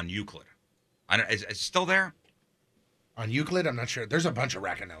Raccanelli's on Euclid. Is it still there? On Euclid? I'm not sure. There's a bunch of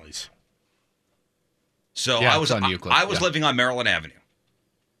Raccanelli's. So Yeah, I was on Euclid. I was living on Maryland Avenue.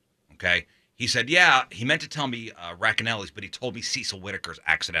 Okay. He said, yeah, he meant to tell me Racanelli's, but he told me Cecil Whitaker's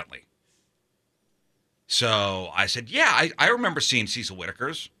accidentally. So I said, yeah, I remember seeing Cecil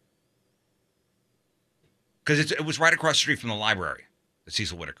Whitaker's. Because it was right across the street from the library, the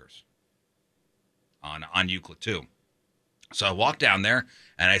Cecil Whitaker's. On Euclid, too. So I walked down there,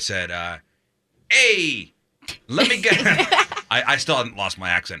 and I said, hey, let me get... I still haven't lost my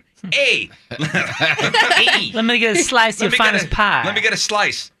accent. Hey! Let me get a slice of your finest pie. Let me get a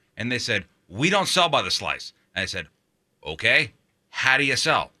slice. And they said, we don't sell by the slice. And I said, okay, how do you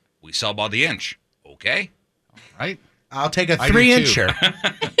sell? We sell by the inch. Okay. All right. I'll take a 3-incher.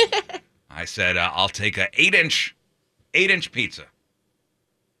 I said, I'll take a 8-inch pizza.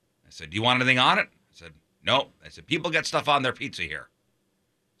 I said, do you want anything on it? I said, no. I said, people get stuff on their pizza here.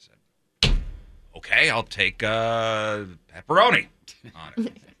 I said, okay, I'll take pepperoni on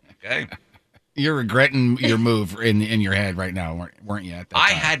it. Okay. You're regretting your move in your head right now, weren't you? At that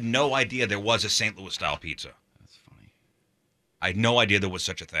time? had no idea there was a St. Louis style pizza. That's funny. I had no idea there was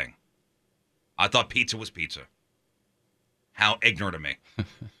such a thing. I thought pizza was pizza. How ignorant of me.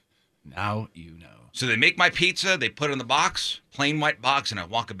 Now you know. So they make my pizza, they put it in the box, plain white box, and I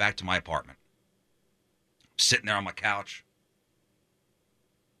walk it back to my apartment. I'm sitting there on my couch,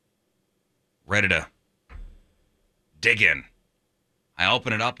 ready to dig in. I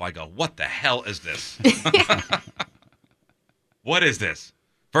open it up, I go, what the hell is this? What is this?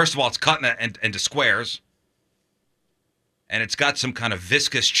 First of all, it's cut into squares, and it's got some kind of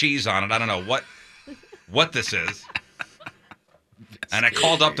viscous cheese on it. I don't know what this is. And I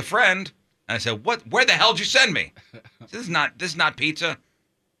called up the friend, and I said, where the hell did you send me? Said, this is not pizza.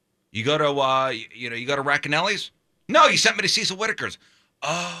 You go to you go to Racanelli's? No, you sent me to Cecil Whitaker's.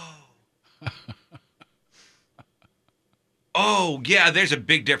 Oh. Oh, yeah, there's a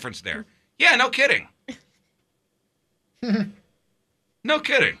big difference there. Yeah, no kidding. No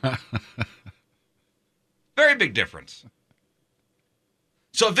kidding. Very big difference.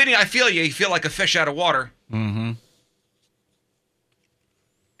 So, Vinny, I feel you. You feel like a fish out of water. Mm-hmm.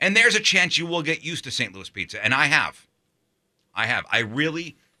 And there's a chance you will get used to St. Louis pizza. And I have. I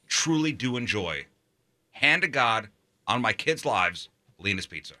really, truly do enjoy, hand to God, on my kids' lives, Lena's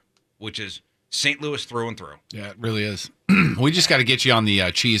Pizza, which is St. Louis through and through. Yeah, it really is. We just got to get you on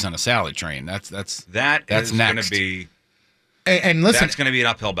the cheese on a salad train. That's going to be... And listen, that's going to be an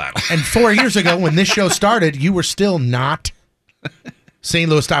uphill battle. And 4 years ago, when this show started, you were still not St.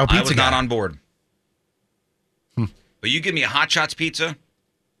 Louis style pizza. I was not on board. But you give me a Hot Shots pizza,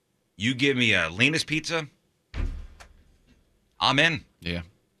 you give me a Lena's Pizza, I'm in. Yeah,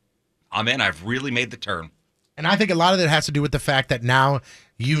 I'm in. I've really made the turn. And I think a lot of it has to do with the fact that now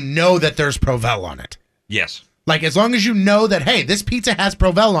you know that there's Provel on it. Yes. Like, as long as you know that, hey, this pizza has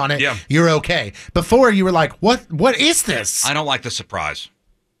Provel on it, yeah, you're okay. Before, you were like, what is this? I don't like the surprise.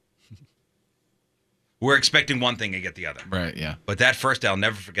 We're expecting one thing and get the other. Right, yeah. But that first day, I'll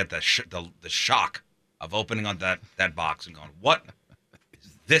never forget the shock of opening on that box and going, what is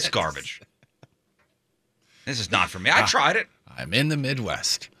this garbage? This is not for me. I tried it. I'm in the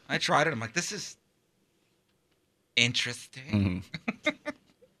Midwest. I tried it. I'm like, this is interesting.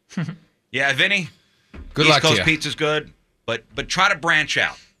 Mm-hmm. Yeah, Vinny. Good East luck Coast to you. pizza's good, but try to branch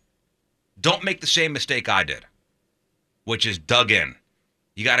out. Don't make the same mistake I did, which is dug in.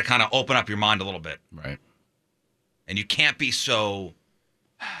 You got to kind of open up your mind a little bit. Right. And you can't be so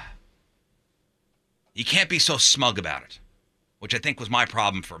smug about it, which I think was my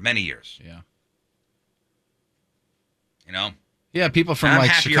problem for many years. Yeah. You know? Yeah, people from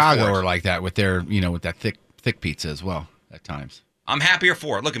like Chicago are like that with their, with that thick pizza as well at times. I'm happier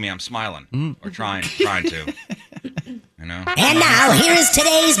for it. Look at me, I'm smiling. Or trying to. You know? And now, here is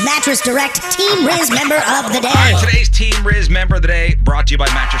today's Mattress Direct Team Riz member of the day. All right, today's Team Riz member of the day, brought to you by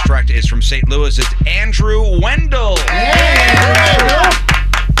Mattress Direct, is from St. Louis. It's Andrew Wendell. Hey!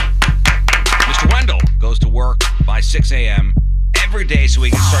 Mr. Wendell goes to work by 6 a.m. every day so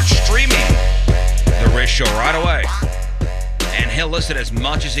he can start streaming the Riz Show right away. And he'll listen as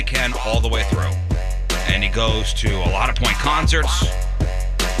much as he can all the way through. And he goes to a lot of point concerts.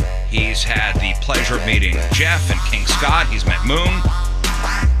 He's had the pleasure of meeting Jeff and King Scott. He's met Moon.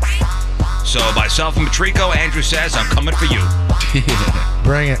 So myself and Matrico, Andrew says, I'm coming for you.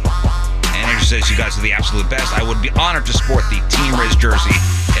 Bring it. And Andrew says, you guys are the absolute best. I would be honored to sport the Team Riz jersey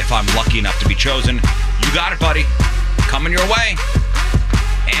if I'm lucky enough to be chosen. You got it, buddy. Coming your way.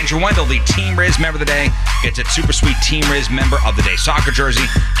 Andrew Wendell, the Team Riz member of the day, gets a super sweet Team Riz member of the day soccer jersey.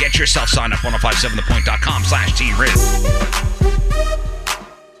 Get yourself signed up, 1057thepoint.com/Team Riz.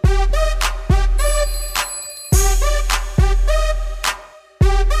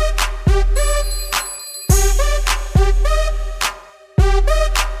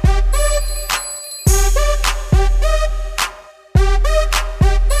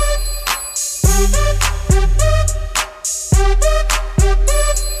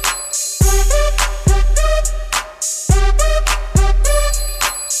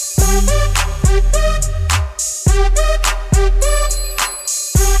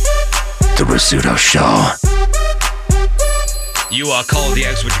 Rizzuto Show. You color the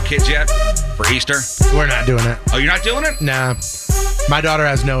eggs with your kids yet for Easter? We're not doing it. Oh, you're not doing it? Nah. My daughter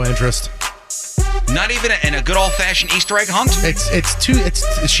has no interest. Not even in a good old-fashioned Easter egg hunt?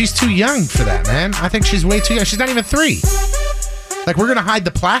 She's too young for that, man. I think she's way too young. She's not even 3. Like, we're gonna hide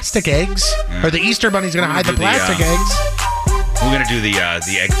the plastic eggs, or the Easter Bunny's gonna hide the plastic eggs. We're gonna do the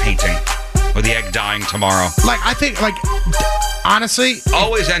egg painting or the egg dyeing tomorrow. Like, I think, honestly,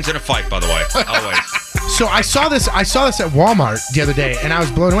 always ends in a fight. By the way, always. So I saw this at Walmart the other day, and I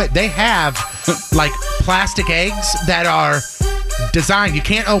was blown away. They have like plastic eggs that are designed. You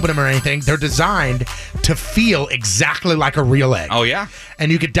can't open them or anything. They're designed to feel exactly like a real egg. Oh yeah.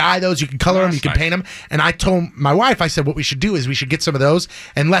 And you could dye those. You can color them. You can paint them. And I told my wife, I said, what we should do is we should get some of those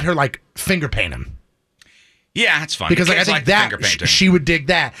and let her like finger paint them. Yeah, that's fun. Because I think that she would dig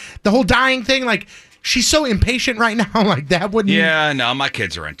that. The whole dyeing thing, like she's so impatient right now. Like that wouldn't. Yeah, no, my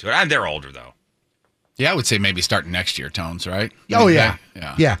kids are into it. They're older though. Yeah, I would say maybe starting next year, Tones, right? Oh, yeah.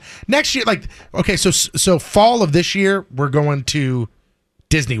 Next year, like, okay, so fall of this year, we're going to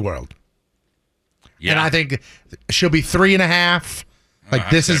Disney World. Yeah. And I think she'll be 3.5. Like,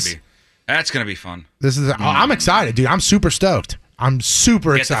 that's going to be fun. I'm excited, dude. I'm super stoked. I'm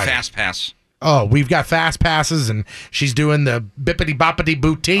super excited. Get the Fast Pass. Oh, we've got Fast Passes, and she's doing the Bippity Boppity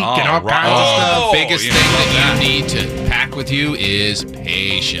Boutique and all kinds of stuff. The biggest thing that you need to pack with you is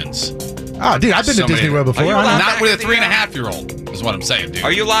patience. Oh, dude, I've been to Disney World before. Not with a 3.5-year-old, is what I'm saying, dude.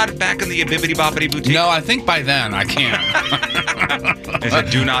 Are you allowed back in the Bibbidi Boppity Boutique? No, I think by then I can. Is it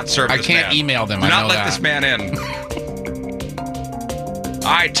do not serve I this can't man? email them. Do I not know let that. this man in.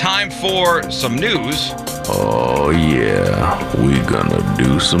 All right, time for some news. Oh, yeah. We're gonna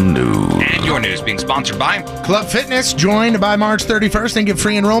do some news. And your news being sponsored by Club Fitness, joined by March 31st and get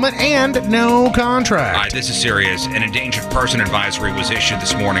free enrollment and no contract. All right, this is serious. An endangered person advisory was issued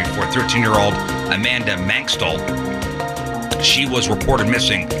this morning for 13-year-old Amanda Mankstel. She was reported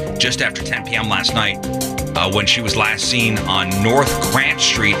missing just after 10 p.m. last night when she was last seen on North Grant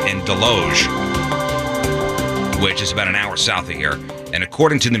Street in Deloge, which is about an hour south of here. And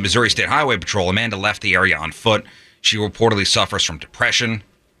according to the Missouri State Highway Patrol, Amanda left the area on foot. She reportedly suffers from depression.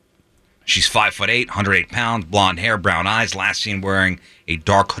 She's 5'8", 108 pounds, blonde hair, brown eyes, last seen wearing a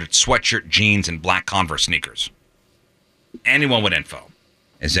dark hooded sweatshirt, jeans, and black Converse sneakers. Anyone with info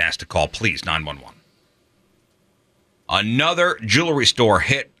is asked to call, please, 911. Another jewelry store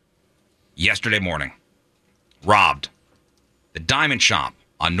hit yesterday morning. Robbed. The Diamond Shop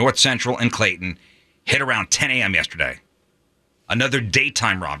on North Central in Clayton hit around 10 a.m. yesterday. Another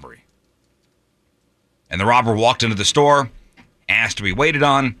daytime robbery. And the robber walked into the store, asked to be waited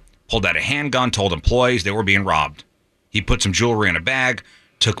on, pulled out a handgun, told employees they were being robbed. He put some jewelry in a bag,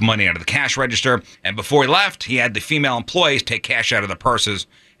 took money out of the cash register, and before he left, he had the female employees take cash out of the purses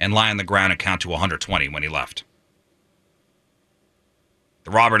and lie on the ground and count to 120 when he left.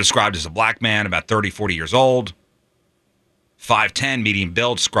 The robber, described as a black man, about 30, 40 years old, 5'10", medium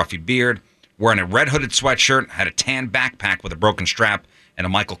build, scruffy beard, wearing a red hooded sweatshirt, had a tan backpack with a broken strap and a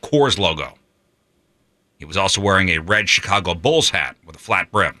Michael Kors logo. He was also wearing a red Chicago Bulls hat with a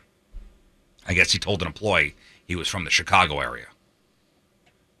flat brim. I guess he told an employee he was from the Chicago area.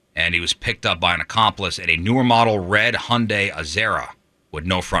 And he was picked up by an accomplice at a newer model red Hyundai Azera with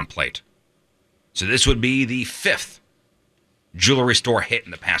no front plate. So this would be the 5th jewelry store hit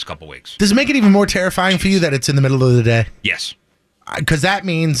in the past couple weeks. Does it make it even more terrifying for you that it's in the middle of the day? Yes. Because that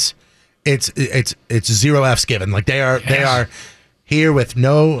means it's zero F's given. Like they are here with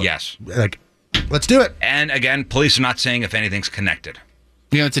no. Yes. Like, let's do it. And again, police are not saying if anything's connected.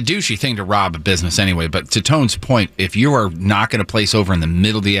 You know, it's a douchey thing to rob a business anyway, but to Tone's point, if you are knocking a place over in the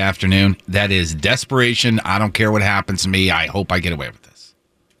middle of the afternoon, that is desperation. I don't care what happens to me. I hope I get away with this.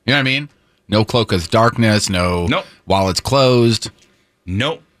 You know what I mean? No cloak of darkness, nope. While it's closed.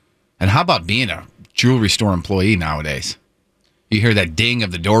 Nope. And how about being a jewelry store employee nowadays? You hear that ding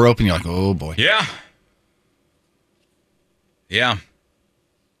of the door open, you're like, oh boy. Yeah. Yeah.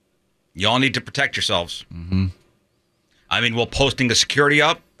 Y'all need to protect yourselves. Mm-hmm. I mean, will posting a security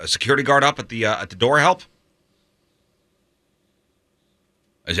guard up at the door help?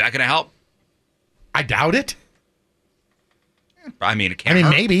 Is that going to help? I doubt it. I mean, it can't hurt.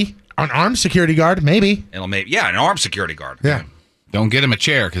 Maybe. An armed security guard, maybe. An armed security guard. Yeah. Don't get him a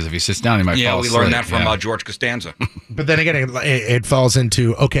chair, because if he sits down, he might fall asleep. Yeah, we learned that from George Costanza. But then again, it falls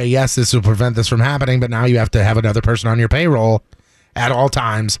into, okay, yes, this will prevent this from happening, but now you have to have another person on your payroll at all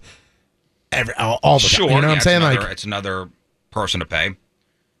times, all the time. You know what I'm saying? It's another person to pay.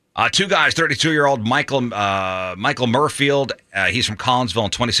 2 guys, 32-year-old Michael Murfield, he's from Collinsville,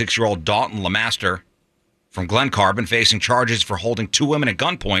 and 26-year-old Dalton Lemaster from Glen Carbon, facing charges for holding 2 women at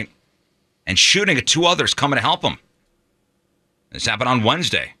gunpoint and shooting at 2 others coming to help him. This happened on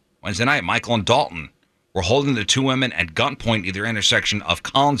Wednesday night. Michael and Dalton were holding the 2 women at gunpoint near the intersection of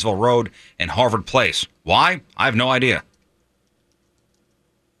Collinsville Road and Harvard Place. Why? I have no idea.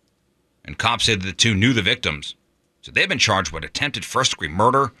 And cops said the 2 knew the victims. So they've been charged with attempted first-degree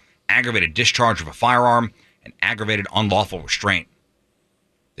murder, aggravated discharge of a firearm, and aggravated unlawful restraint.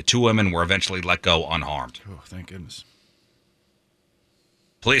 The 2 women were eventually let go unharmed. Oh, thank goodness.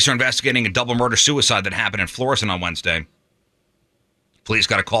 Police are investigating a double murder-suicide that happened in Florissant on Wednesday. Police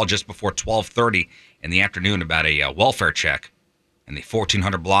got a call just before 12:30 in the afternoon about a welfare check in the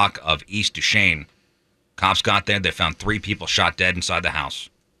 1400 block of East Duchesne. Cops got there. They found 3 people shot dead inside the house.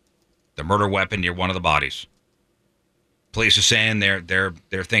 The murder weapon near one of the bodies. Police are saying they're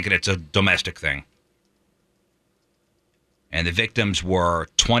thinking it's a domestic thing. And the victims were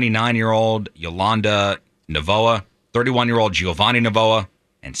 29-year-old Yolanda Navoa, 31-year-old Giovanni Navoa,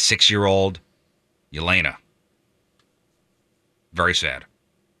 and 6-year-old Yelena. Very sad.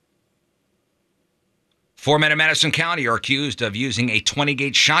 4 men in Madison County are accused of using a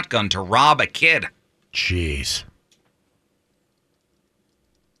 20-gauge shotgun to rob a kid. Jeez.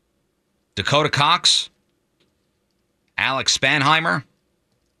 Dakota Cox, Alex Spanheimer,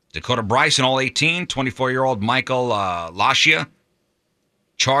 Dakota Bryson, all 18, 24-year-old Michael Lashia,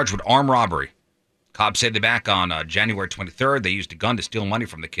 charged with armed robbery. Cops said they back on January 23rd. They used a gun to steal money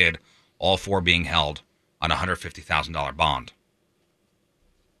from the kid, all 4 being held on a $150,000 bond.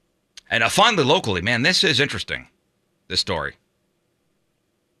 And finally, locally, man, this is interesting, this story.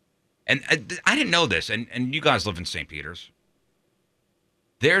 And I didn't know this, and you guys live in St. Peters.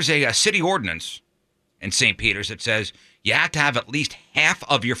 There's a city ordinance in St. Peters that says you have to have at least half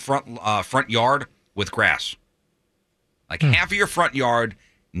of your front yard with grass. Like half of your front yard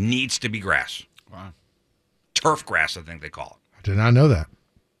needs to be grass. Wow. Turf grass, I think they call it. I did not know that.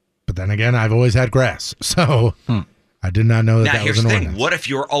 But then again, I've always had grass. So I did not know that was an ordinance. Now, here's the thing. What if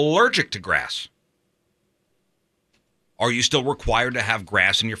you're allergic to grass? Are you still required to have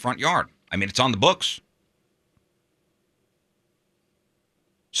grass in your front yard? I mean, it's on the books.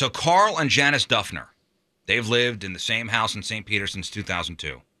 So Carl and Janice Duffner, they've lived in the same house in St. Peter since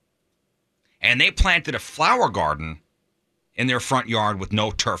 2002. And they planted a flower garden in their front yard with no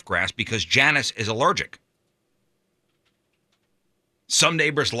turf grass because Janice is allergic. Some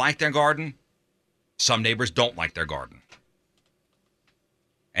neighbors like their garden. Some neighbors don't like their garden.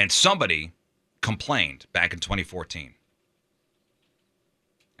 And somebody complained back in 2014.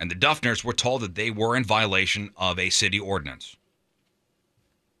 And the Duffners were told that they were in violation of a city ordinance.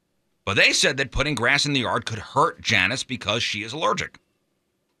 But they said that putting grass in the yard could hurt Janice because she is allergic.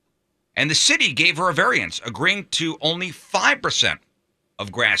 And the city gave her a variance, agreeing to only 5%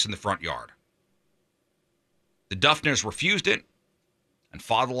 of grass in the front yard. The Duffners refused it and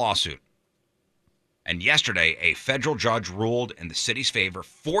filed a lawsuit. And yesterday, a federal judge ruled in the city's favor,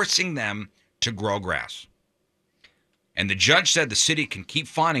 forcing them to grow grass. And the judge said the city can keep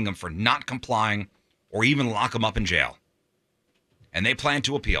fining them for not complying or even lock them up in jail. And they plan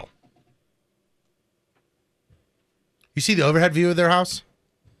to appeal. You see the overhead view of their house?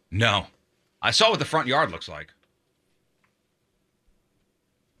 No. I saw what the front yard looks like.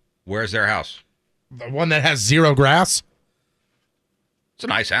 Where's their house? The one that has zero grass? It's a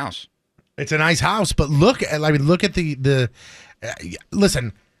nice house. It's a nice house, but look at the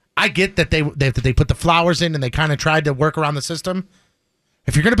listen, I get that they put the flowers in and they kind of tried to work around the system.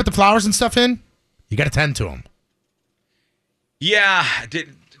 If you're going to put the flowers and stuff in, you got to tend to them. Yeah,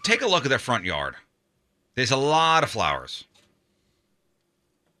 take a look at their front yard. There's a lot of flowers.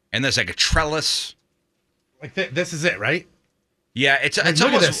 And there's like a trellis. Like this is it, right? Yeah, it's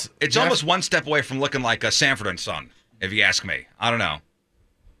almost one step away from looking like a Sanford & Son, if you ask me. I don't know.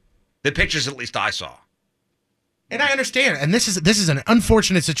 The pictures at least I saw. And I understand. And this is an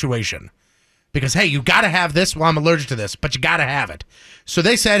unfortunate situation. Because, hey, you got to have this. Well, I'm allergic to this, but you got to have it. So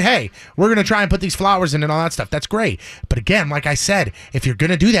they said, hey, we're going to try and put these flowers in and all that stuff. That's great. But again, like I said, if you're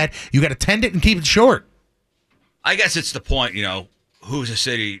going to do that, you got to tend it and keep it short. I guess it's the point, who's a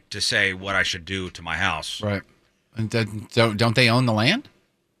city to say what I should do to my house? Right. And don't they own the land?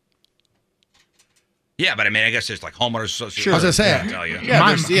 Yeah, but I mean, I guess there's like homeowners associations. Sure. I was going to say. Tell you.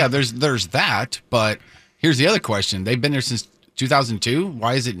 Yeah, there's that. But here's the other question. They've been there since 2002.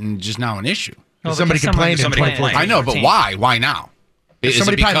 Why is it just now an issue? Well, somebody complained in 2014. I know, but why? Why now? Is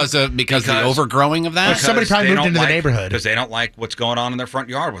it because of the overgrowing of that? Somebody probably moved into the neighborhood. Because they don't like what's going on in their front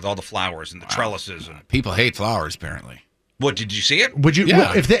yard with all the flowers and the trellises. And people hate flowers, apparently. What, did you see it? Would you?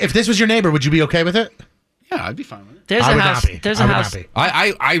 Yeah. If this was your neighbor, would you be okay with it? Yeah, I'd be fine with it. There's a house. There's a house.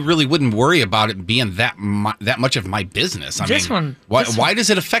 I really wouldn't worry about it being that much of my business. Why does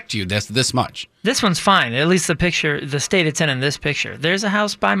it affect you this much? This one's fine. At least the state it's in this picture. There's a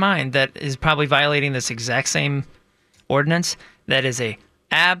house by mine that is probably violating this exact same ordinance. That is a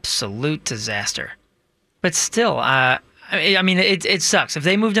absolute disaster. But still, I mean, it sucks. If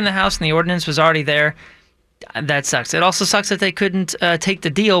they moved in the house and the ordinance was already there, that sucks. It also sucks that they couldn't take the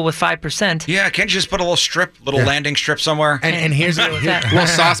deal with 5%. Yeah, can't you just put a little landing strip somewhere? And here's a little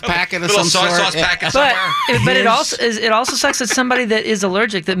sauce packet of some sort. Sauce packet somewhere. But it also sucks that somebody that is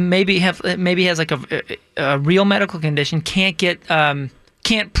allergic, that maybe has like a real medical condition,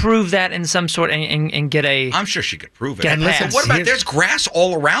 can't prove that in some sort and get a. I'm sure she could prove it. And listen, what about there's grass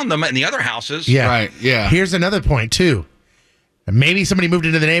all around them in the other houses? Yeah, right. Yeah. Here's another point too. Maybe somebody moved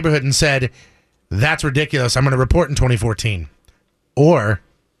into the neighborhood and said, "That's ridiculous. I'm going to report in 2014," or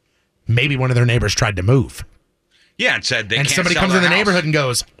maybe one of their neighbors tried to move. Yeah, and said they can't somebody sell comes their in the house. neighborhood and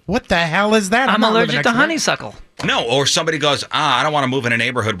goes, "What the hell is that? I'm allergic to honeysuckle." No, or somebody goes, I don't want to move in a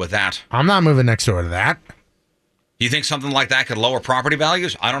neighborhood with that. I'm not moving next door to that. You think something like that could lower property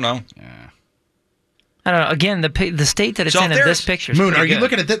values? I don't know. Yeah. I don't know. Again, the state that it's in this picture. Moon, are you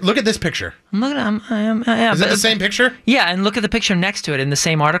looking at look at this picture? I'm looking at. Is it the same picture? Yeah, and look at the picture next to it in the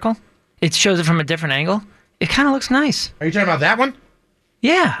same article. It shows it from a different angle. It kind of looks nice. Are you talking about that one?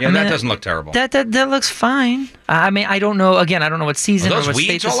 Yeah. Yeah, that doesn't look terrible. That looks fine. I mean, I don't know. Again, I don't know what season. Are those or what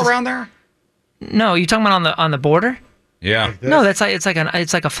weeds state all around there? No, you talking about on the border? Yeah. No, it's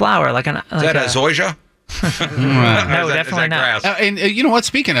like a flower, like an. Is that a zoysia? No, definitely not. And you know what?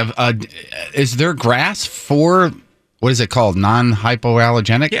 Speaking of, is there grass for what is it called?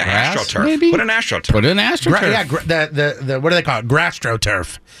 Non-hypoallergenic grass? AstroTurf. Maybe Put an AstroTurf. Put an AstroTurf. The what do they call it?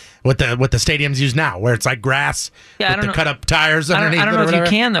 GrasstroTurf. What the stadiums use now, where it's like grass with the cut up tires underneath. I don't know if you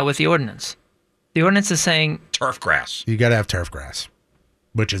can though with the ordinance. The ordinance is saying turf grass. You got to have turf grass,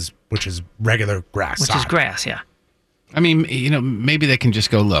 which is regular grass. Which is grass, yeah. I mean, maybe they can just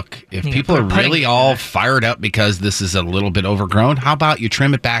go, look, if people are really all fired up because this is a little bit overgrown, how about you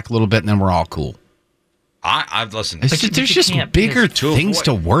trim it back a little bit and then we're all cool? I've listened. There's just bigger things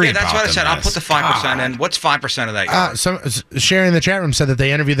to worry about. Yeah, that's what I said. I'll put the 5% in. What's 5% of that yard? Sherry in the chat room said that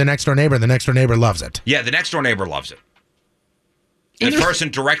they interviewed the next door neighbor, and the next door neighbor loves it. Yeah, the next door neighbor loves it. The person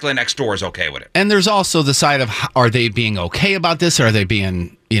directly next door is okay with it. And there's also the side of, are they being okay about this? Or are they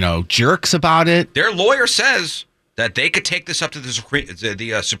being, jerks about it? Their lawyer says that they could take this up to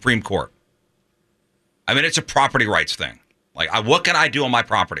the Supreme Court. I mean, it's a property rights thing. Like, what can I do on my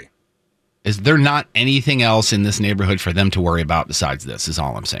property? Is there not anything else in this neighborhood for them to worry about besides this, is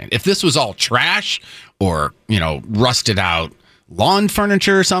all I'm saying. If this was all trash or, rusted out lawn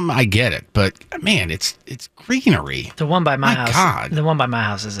furniture or something, I get it. But, man, it's greenery. The one by my house. God. The one by my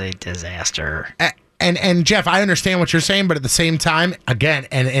house is a disaster. And Jeff, I understand what you're saying, but at the same time, again,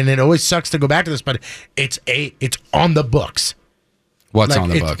 and it always sucks to go back to this, but it's on the books. What's on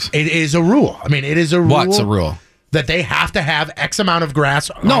the books? It is a rule. I mean, it is a rule. What's a rule? That they have to have X amount of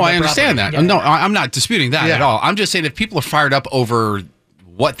grass. No, I understand that. Yeah. No, I'm not disputing that at all. I'm just saying if people are fired up over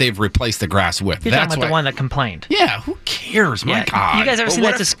what they've replaced the grass with. You're talking about the one that complained. Yeah, who cares? My God. You guys ever seen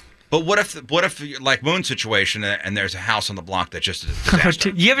that? But what if like Moon's situation and there's a house on the block that just is a disaster?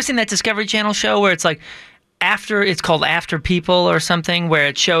 You ever seen that Discovery Channel show where it's like it's called After People or something, where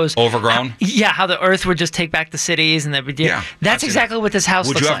it shows overgrown? How the earth would just take back the cities and that's exactly what this house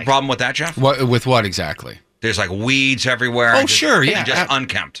looks like. Would you have a problem with that, Jeff? With what exactly? There's like weeds everywhere. Oh, sure, yeah. And just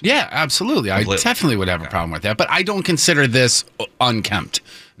unkempt. Yeah, absolutely. I definitely would have a problem with that. But I don't consider this unkempt.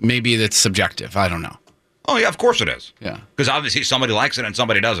 Maybe that's subjective. I don't know. Oh, yeah, of course it is. Yeah. Because obviously somebody likes it and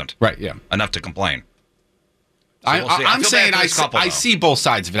somebody doesn't. Right, yeah. Enough to complain. So I'm saying I see both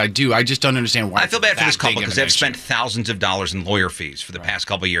sides of it. I do. I just don't understand why. I feel bad for this couple because they've spent thousands of dollars in lawyer fees for the past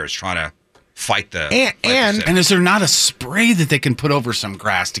couple of years trying to fight the and is there not a spray that they can put over some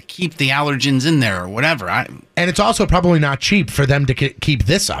grass to keep the allergens in there or whatever? And it's also probably not cheap for them to keep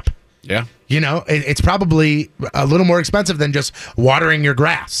this up. Yeah. It's probably a little more expensive than just watering your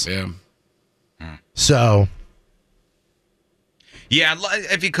grass. Yeah. So. Yeah,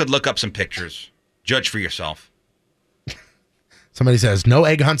 if you could look up some pictures, judge for yourself. Somebody says, no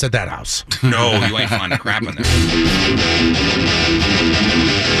egg hunts at that house. No, you ain't finding crap in there.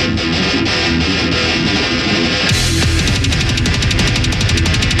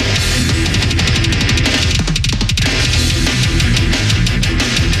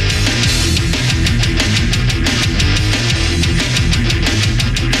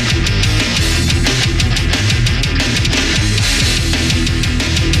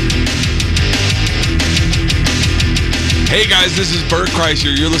 Hey guys, this is Bert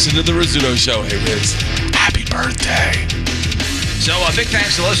Kreischer. You're listening to The Rizzuto Show. Hey Riz, I birthday. So big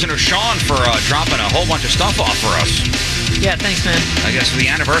thanks to listener Sean for dropping a whole bunch of stuff off for us. Yeah, thanks, man. I guess for the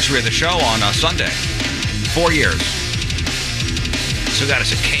anniversary of the show on Sunday. 4 years. So got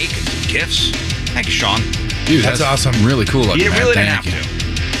us a cake and some gifts. Thank you, Sean. Dude, that's awesome. Really cool. You really didn't have to.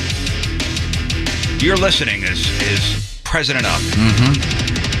 Your listening is President up.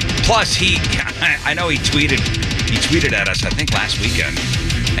 Plus, I know he tweeted at us, I think last weekend,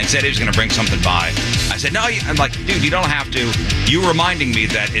 and said he was going to bring something by. I said, no, I'm like, dude, you don't have to. You reminding me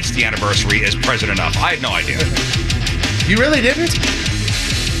that it's the anniversary is President up. I had no idea. You really didn't?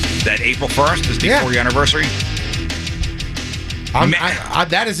 That April 1st is the 4-year anniversary?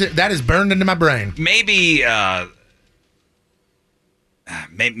 That is burned into my brain. Maybe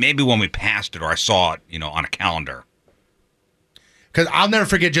when we passed it or I saw it, on a calendar. Because I'll never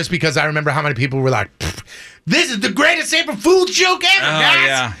forget, just because I remember how many people were like, this is the greatest April Fool's joke ever,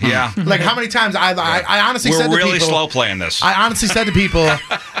 guys. Yeah. Like how many times I honestly said to people. We're really slow playing this. I honestly said to people,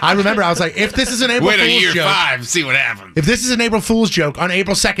 I remember I was like, if this is an April Fool's joke. Wait a year 5, see what happens. If this is an April Fool's joke, on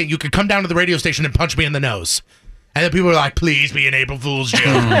April 2nd, you could come down to the radio station and punch me in the nose. And then people were like, please be an April Fool's joke.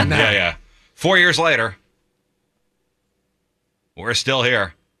 Yeah. 4 years later, we're still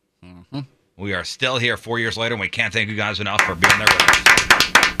here. We are still here 4 years later, and we can't thank you guys enough for being there with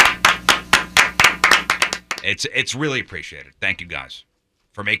us. It's really appreciated. Thank you guys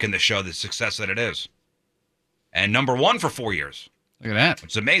for making the show the success that it is. And number 1 for 4 years. Look at that.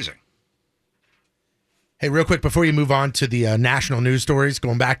 It's amazing. Hey, real quick, before you move on to the national news stories,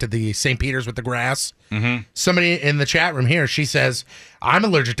 going back to the St. Peter's with the grass, somebody in the chat room here, she says, I'm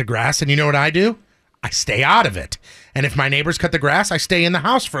allergic to grass, and you know what I do? I stay out of it. And if my neighbors cut the grass, I stay in the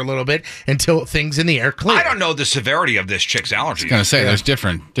house for a little bit until things in the air clear. I don't know the severity of this chick's allergies. I was going to say, there's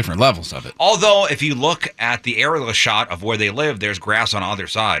different levels of it. Although, if you look at the aerial shot of where they live, there's grass on either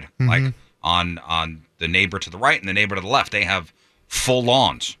side. Like on the neighbor to the right and the neighbor to the left. They have full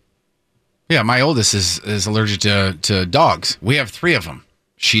lawns. Yeah, my oldest is allergic to dogs. We have 3 of them.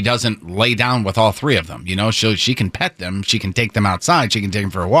 She doesn't lay down with all 3 of them. She can pet them. She can take them outside. She can take them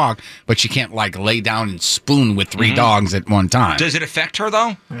for a walk, but she can't lay down and spoon with 3 dogs at one time. Does it affect her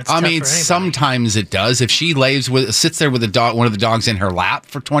though? Sometimes it does. If she sits there with one of the dogs in her lap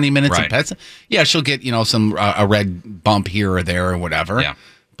for 20 minutes and pets it, yeah, she'll get some a red bump here or there or whatever. Yeah,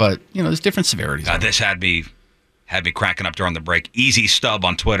 but there's different severities. This had me cracking up during the break. Easy Stub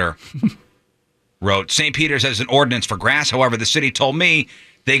on Twitter wrote, St. Peter's has an ordinance for grass. However, the city told me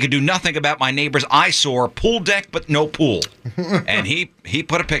they could do nothing about my neighbor's eyesore pool deck, but no pool. And he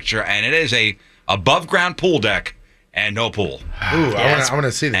put a picture, and it is a above ground pool deck and no pool. Ooh, I want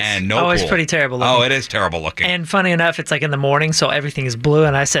to see this. And no pool. It's pretty terrible looking. Oh, it is terrible looking. And funny enough, it's like in the morning, so everything is blue.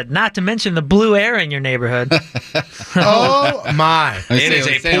 And I said, not to mention the blue air in your neighborhood. Oh my! It is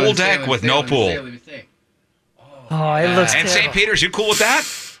a pool deck with no pool. Oh, it looks. And St. Peter's, you cool with that?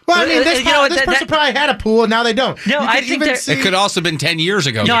 Well, I mean, this person probably had a pool, and now they don't. No, I think it could also have been 10 years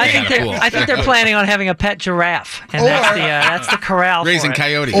ago. No, I think they're planning on having a pet giraffe, and that's the corral. Raising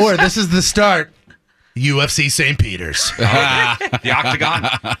coyotes. Or this is the start. UFC St. Peter's. The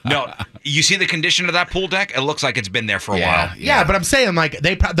Octagon. No, you see the condition of that pool deck? It looks like it's been there for a while. Yeah, but I'm saying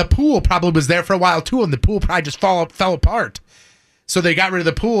the pool probably was there for a while too, and the pool probably just fell apart. So they got rid of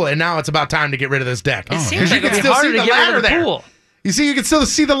the pool, and now it's about time to get rid of this deck. It seems like it'd be harder to get rid of the pool. You see, you can still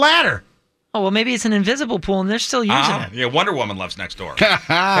see the ladder. Oh, well, maybe it's an invisible pool, and they're still using it. Yeah, Wonder Woman lives next door.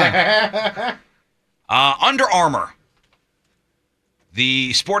 Under Armour,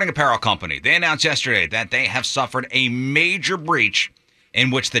 the sporting apparel company, they announced yesterday that they have suffered a major breach in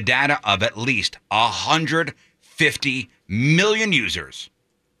which the data of at least 150 million users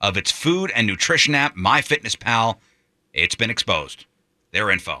of its food and nutrition app, MyFitnessPal, it's been exposed. Their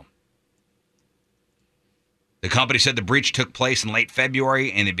info. The company said the breach took place in late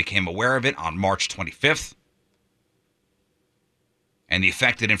February, and they became aware of it on March 25th. And the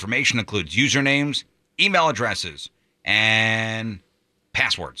affected information includes usernames, email addresses, and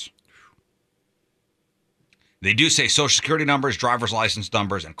passwords. They do say social security numbers, driver's license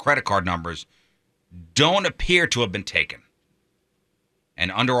numbers, and credit card numbers don't appear to have been taken.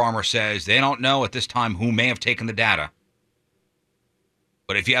 And Under Armour says they don't know at this time who may have taken the data.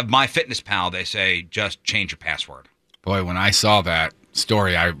 But if you have MyFitnessPal, they say just change your password. Boy, when I saw that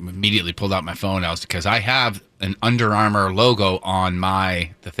story, I immediately pulled out my phone because I have an Under Armour logo on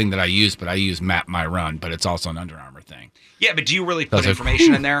the thing that I use, but I use Map My Run, but it's also an Under Armour thing. Yeah, but do you really put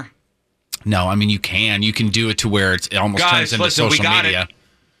information in there? No, I mean you can do it to where it almost turns into social media.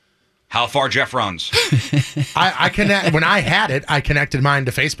 How far Jeff runs. I connect when I had it. I connected mine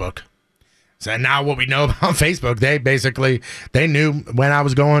to Facebook. So now what we know about Facebook, they knew when I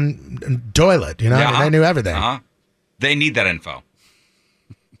was going toilet, they knew everything. They need that info.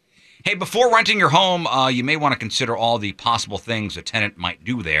 Hey, before renting your home, you may want to consider all the possible things a tenant might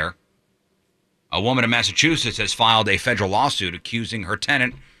do there. A woman in Massachusetts has filed a federal lawsuit accusing her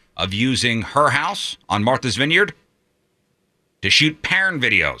tenant of using her house on Martha's Vineyard to shoot porn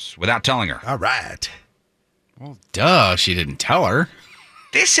videos without telling her. All right. Well, duh, she didn't tell her.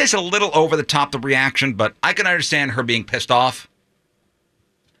 This is a little over the top, the reaction, but I can understand her being pissed off.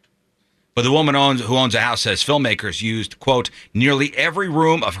 But the woman who owns a house says filmmakers used, quote, nearly every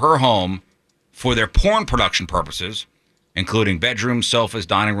room of her home for their porn production purposes, including bedrooms, sofas,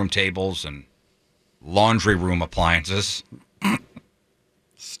 dining room tables, and laundry room appliances.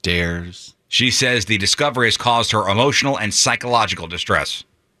 Stairs. She says the discovery has caused her emotional and psychological distress.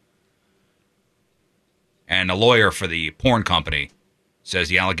 And a lawyer for the porn company says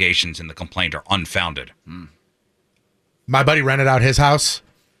the allegations in the complaint are unfounded. My buddy rented out his house,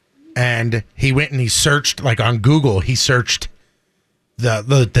 and he went and he searched, like on Google, he searched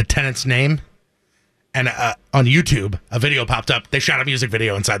the tenant's name, and on YouTube, a video popped up. They shot a music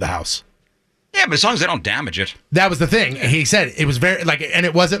video inside the house. Yeah, but as long as they don't damage it. That was the thing. He said it was very, and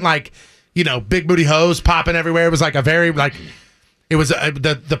it wasn't like, big booty hose popping everywhere. It was like a very, it was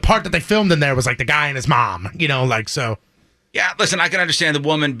the part that they filmed in there was like the guy and his mom, so. Yeah, listen, I can understand the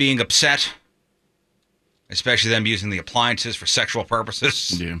woman being upset, especially them using the appliances for sexual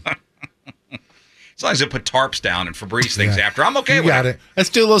purposes. Yeah. As long as they put tarps down and Febreze things after, I'm okay with it. Let's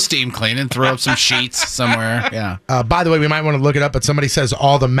do a little steam cleaning, throw up some sheets somewhere. Yeah. By the way, we might want to look it up, but somebody says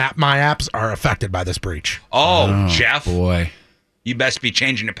all the Map My apps are affected by this breach. Oh, Jeff. Boy. You best be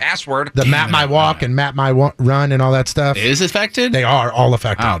changing the password. The Map My Walk and Map My Run and all that stuff. Is affected? They are all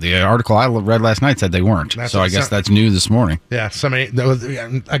affected. Oh, the article I read last night said they weren't. So I guess that's new this morning. Yeah, somebody,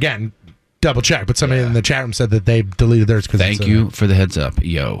 again, double check, but somebody in the chat room said that they deleted theirs. Thank you for the heads up.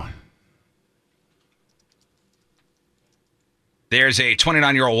 Yo. There's a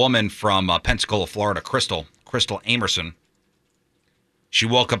 29-year-old woman from Pensacola, Florida, Crystal Amerson. She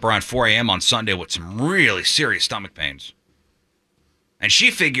woke up around 4 a.m. on Sunday with some really serious stomach pains. And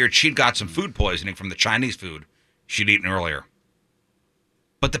she figured she'd got some food poisoning from the Chinese food she'd eaten earlier.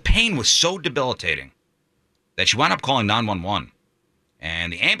 But the pain was so debilitating that she wound up calling 911.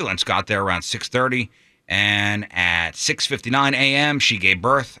 And the ambulance got there around 6:30. And at 6:59 a.m., she gave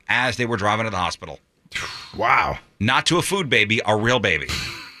birth as they were driving to the hospital. Wow. Not to a food baby, a real baby.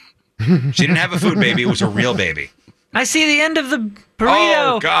 She didn't have a food baby. It was a real baby. I see the end of the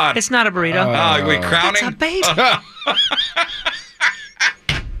burrito. Oh, God. It's not a burrito. Oh, wait, crowning? It's a baby.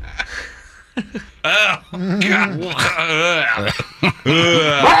 Oh, God.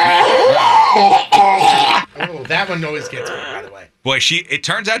 Oh, that one always gets me, by the way. Boy, it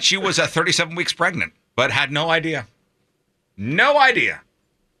turns out she was 37 weeks pregnant, but had no idea. No idea.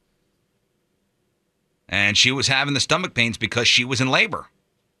 And she was having the stomach pains because she was in labor.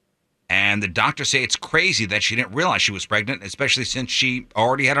 And the doctors say it's crazy that she didn't realize she was pregnant, especially since she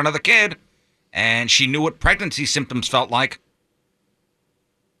already had another kid, and she knew what pregnancy symptoms felt like.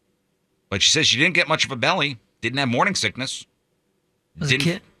 But she says she didn't get much of a belly, didn't have morning sickness. Was the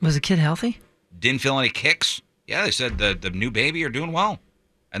kid healthy? Didn't feel any kicks. Yeah, they said the new baby are doing well,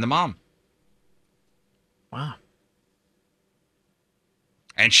 and the mom. Wow.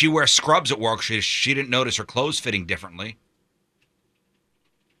 And she wears scrubs at work. She didn't notice her clothes fitting differently.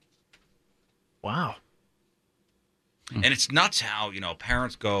 Wow. And it's nuts how,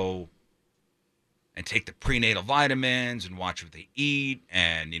 parents go and take the prenatal vitamins and watch what they eat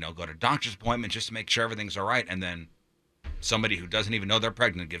and, go to doctor's appointments just to make sure everything's all right. And then somebody who doesn't even know they're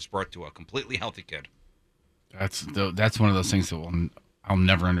pregnant gives birth to a completely healthy kid. That's one of those things that I'll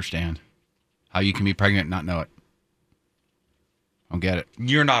never understand. How you can be pregnant and not know it. I don't get it.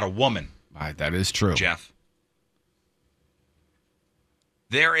 You're not a woman. That is true. Jeff.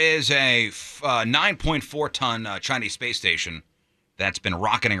 There is a 9.4-ton Chinese space station that's been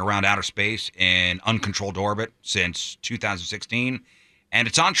rocketing around outer space in uncontrolled orbit since 2016, and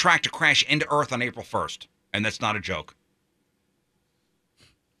it's on track to crash into Earth on April 1st, and that's not a joke.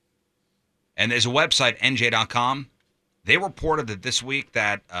 And there's a website, NJ.com. They reported that this week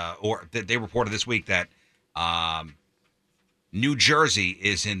that New Jersey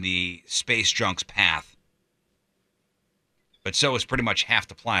is in the space junk's path. But so is pretty much half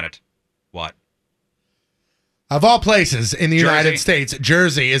the planet. What? Of all places in the Jersey? United States,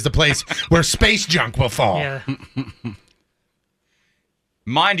 Jersey is the place where space junk will fall. Yeah.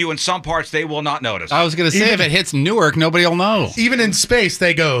 Mind you, in some parts, they will not notice. I was going to say, if it hits Newark, nobody will know. Even in space,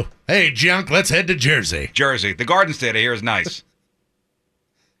 they go, hey, junk, let's head to Jersey. Jersey. The Garden State, I hear, is nice.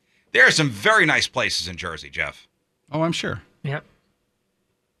 There are some very nice places in Jersey, Jeff. Oh, I'm sure. Yep.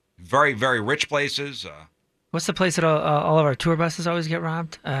 Very, very rich places. What's the place that all of our tour buses always get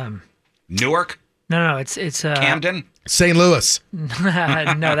robbed? Newark? No, it's Camden? St. Louis.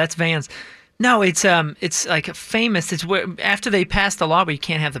 No, that's Vans. No, it's like famous. It's where after they passed the law where you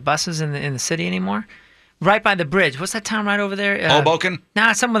can't have the buses in the city anymore. Right by the bridge. What's that town right over there? Hoboken?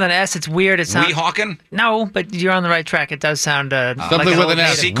 Nah, something with an S. It's weird. It sounds. Weehawken? No, but you're on the right track. It does sound something like with an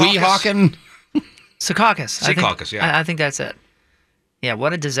S. Weehawken? Secaucus. Secaucus, yeah. I think that's it. Yeah,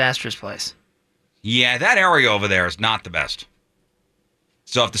 what a disastrous place. Yeah, that area over there is not the best.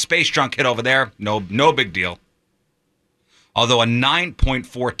 So if the space junk hit over there, no big deal. Although a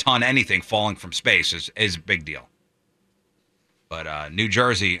 9.4 ton anything falling from space is a big deal. But New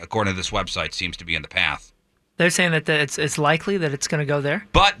Jersey, according to this website, seems to be in the path. They're saying that it's likely that it's going to go there?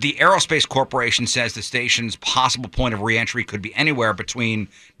 But the Aerospace Corporation says the station's possible point of reentry could be anywhere between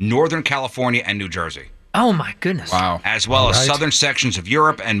Northern California and New Jersey. Oh, my goodness. Wow. As well as southern sections of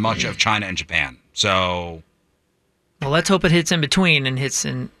Europe and much of China and Japan. So... Well, let's hope it hits in between and hits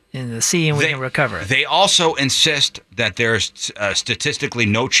in the sea and we can recover it. They also insist that there's statistically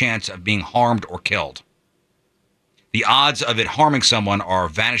no chance of being harmed or killed. The odds of it harming someone are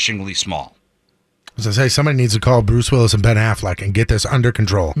vanishingly small. As I say, somebody needs to call Bruce Willis and Ben Affleck and get this under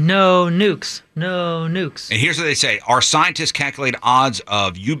control. No nukes. No nukes. And here's what they say. Our scientists calculate odds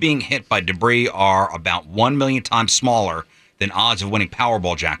of you being hit by debris are about 1 million times smaller than odds of winning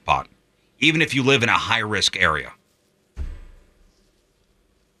Powerball jackpot, even if you live in a high-risk area.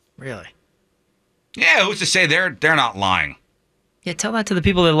 Really? Yeah, who's to say they're not lying? Yeah, tell that to the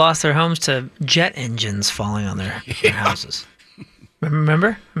people that lost their homes to jet engines falling on their houses.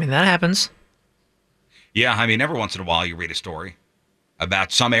 Remember? I mean, that happens. Yeah, I mean, every once in a while you read a story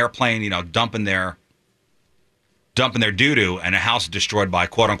about some airplane, dumping their doo-doo and a house destroyed by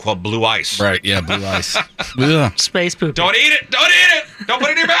quote-unquote blue ice. Right, yeah, blue ice. Space poop. Don't eat it! Don't eat it! Don't put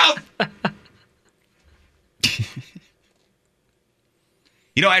it in your mouth!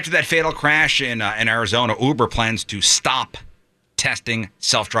 After that fatal crash in Arizona, Uber plans to stop testing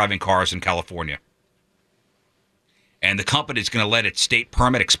self-driving cars in California. And the company is going to let its state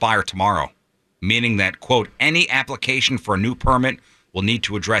permit expire tomorrow, meaning that, quote, any application for a new permit will need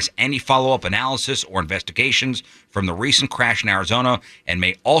to address any follow-up analysis or investigations from the recent crash in Arizona and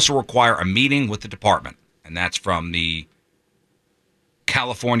may also require a meeting with the department. And that's from the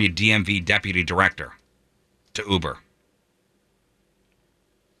California DMV deputy director to Uber.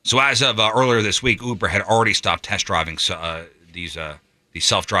 So as of earlier this week, Uber had already stopped test driving these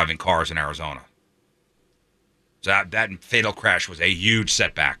self-driving cars in Arizona. So that fatal crash was a huge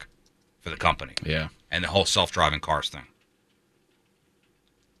setback for the company. Yeah. And the whole self-driving cars thing.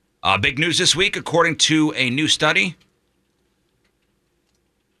 Big news this week, according to a new study.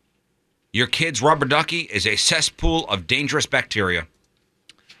 Your kid's rubber ducky is a cesspool of dangerous bacteria.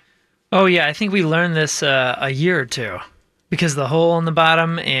 Oh, yeah. I think we learned this a year or two. Because of the hole in the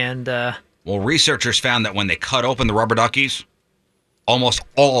bottom and... Well, researchers found that when they cut open the rubber duckies, almost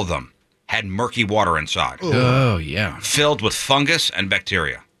all of them had murky water inside. Oh, yeah. Filled with fungus and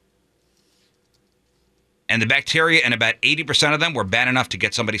bacteria. And the bacteria in about 80% of them were bad enough to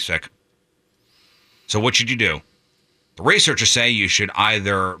get somebody sick. So what should you do? The researchers say you should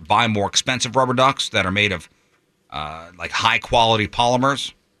either buy more expensive rubber ducks that are made of like high-quality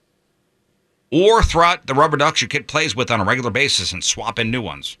polymers, or throw out the rubber ducks your kid plays with on a regular basis and swap in new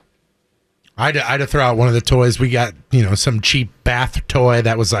ones. I had to throw out one of the toys. We got, some cheap bath toy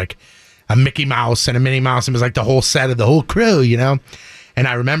that was like a Mickey Mouse and a Minnie Mouse. And it was like the whole set of the whole crew, And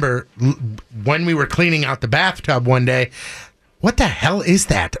I remember when we were cleaning out the bathtub one day, what the hell is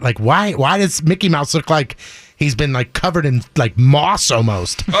that? Like, why does Mickey Mouse look like he's been like covered in like moss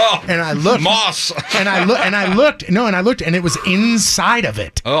almost? Oh, and I looked moss. and I looked, and it was inside of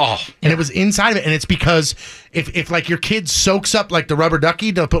it. Oh, and it was inside of it, and it's because if like your kid soaks up like the rubber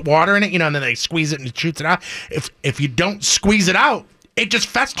ducky to put water in it, and then they squeeze it and it shoots it out. If you don't squeeze it out, it just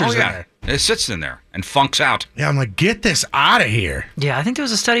festers in there. It sits in there and funks out. Yeah, I'm like, get this out of here. Yeah, I think there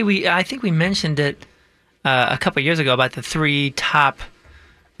was a study I think we mentioned it a couple of years ago about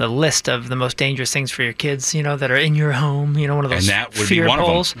the list of the most dangerous things for your kids, that are in your home, one of those and that would fear be one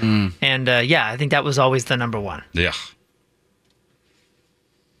polls. Of them. And I think that was always the number one. Yeah.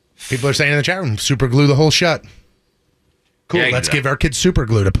 People are saying in the chat room, super glue the hole shut. Cool, Yeah, let's give our kids super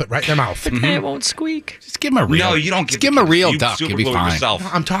glue to put right in their mouth. It won't squeak. Just give them a real. No, you don't just give them a real duck. You'll be fine. Yourself.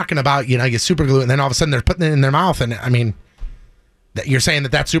 I'm talking about, you super glue, and then all of a sudden they're putting it in their mouth, and I mean, you're saying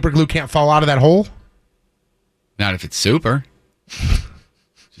that super glue can't fall out of that hole? Not if it's super.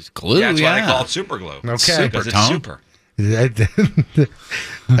 Just glue, Yeah, that's why they call it super glue. Okay. Super, it's super.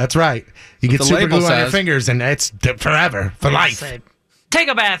 That's right. You get the super label glue on your says. fingers, and it's forever, for life. Say, take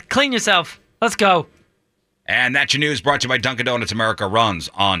a bath, clean yourself. Let's go. And that's your news brought to you by Dunkin' Donuts. America runs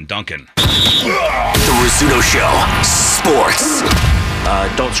on Dunkin'. The Rizzuto Show. Sports.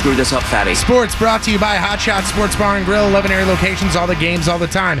 Don't screw this up, fatty. Sports brought to you by Hot Shot Sports Bar and Grill, 11 area locations, all the games, all the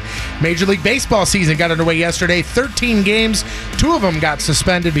time. Major League Baseball season got underway yesterday. 13 games. 2 of them got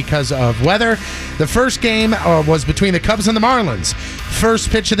suspended because of weather. The first game was between the Cubs and the Marlins. First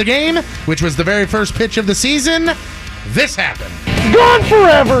pitch of the game, which was the very first pitch of the season, this happened. Gone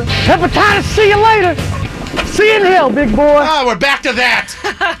forever. Hepatitis, see you later. See you in hell, big boy. Oh, we're back to that.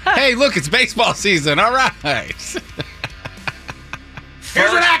 Hey, look, it's baseball season. All right.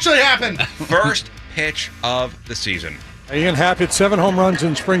 Here's what actually happened. First pitch of the season. Ian Happ hit 7 home runs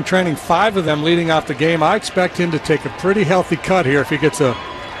in spring training, 5 of them leading off the game. I expect him to take a pretty healthy cut here if he gets a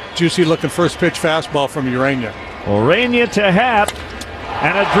juicy-looking first pitch fastball from Urania. Urania to Happ.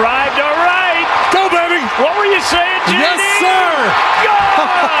 And a drive to right. Go, baby! What were you saying, JD? Yes, sir! Good!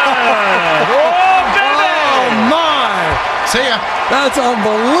 Oh, baby! Oh, my! See ya. That's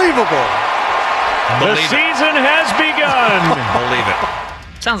unbelievable. The season has begun. Believe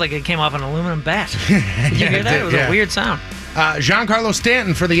it. Sounds like it came off an aluminum bat. Did you hear that? It was a weird sound. Giancarlo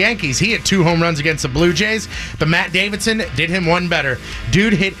Stanton for the Yankees. He hit 2 home runs against the Blue Jays, but Matt Davidson did him one better.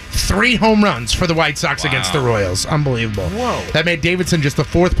 Dude hit 3 home runs for the White Sox against the Royals. Unbelievable. Whoa. That made Davidson just the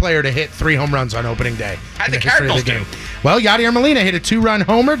 4th player to hit 3 home runs on opening day. How'd the Cardinals do? Well, Yadier Molina hit a 2-run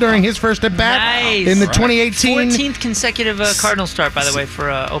homer during his first at bat in the 2018. 14th consecutive Cardinal start, by the way, for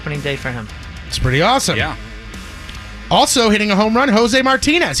opening day for him. It's pretty awesome. Yeah. Also hitting a home run, Jose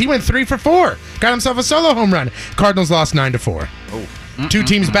Martinez. He went 3 for 4. Got himself a solo home run. Cardinals lost 9-4. Oh. 2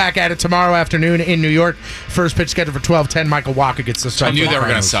 teams back at it tomorrow afternoon in New York. First pitch scheduled for 12:10. Michael Walker gets the start. I knew they were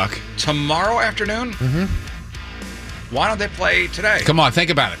going to suck. Tomorrow afternoon? Mm-hmm. Why don't they play today? Come on, think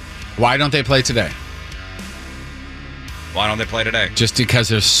about it. Why don't they play today? Why don't they play today? Just because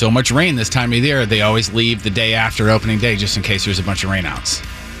there's so much rain this time of year, they always leave the day after opening day just in case there's a bunch of rainouts.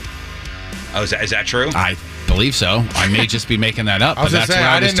 Oh, is that true? I believe so. I may just be making that up, but that's what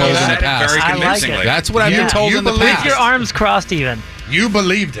I was didn't know told in the that. past. Very convincingly. like it. That's what I've been told in the With past. your arms crossed even. You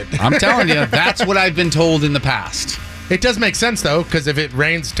believed it. I'm telling you, that's what I've been told in the past. It does make sense, though, because if it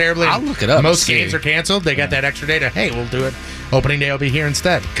rains terribly, I'll look it up most and see. games are canceled. They got that extra day to, hey, we'll do it. Opening day will be here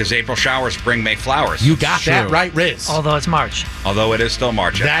instead. Because April showers bring May flowers. You got that right, Riz. Although it's March. Although it is still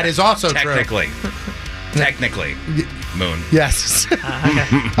March. That is also technically. true. Technically. Moon. Yes.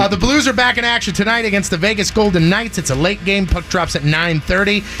 The Blues are back in action tonight against the Vegas Golden Knights. It's a late game. Puck drops at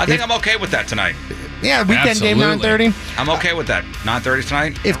 9:30. I think I'm okay with that tonight. Yeah, weekend game 9:30. I'm okay with that. 9:30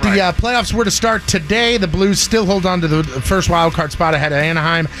 tonight. If the playoffs were to start today, the Blues still hold on to the first wild card spot ahead of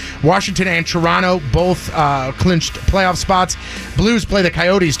Anaheim. Washington and Toronto both clinched playoff spots. Blues play the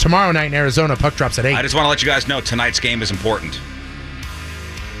Coyotes tomorrow night in Arizona. Puck drops at 8. I just want to let you guys know tonight's game is important.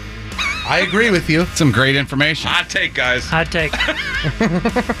 I agree with you. Some great information. Hot take, guys. Hot take.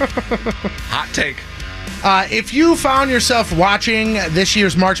 Hot take. If you found yourself watching this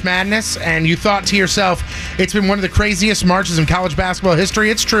year's March Madness and you thought to yourself, it's been one of the craziest marches in college basketball history,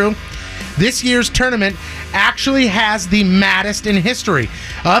 it's true. This year's tournament actually has the maddest in history.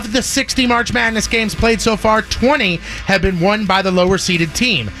 Of the 60 March Madness games played so far, 20 have been won by the lower seeded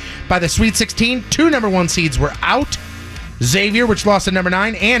team. By the Sweet 16, 2 number 1 seeds were out. Xavier, which lost to number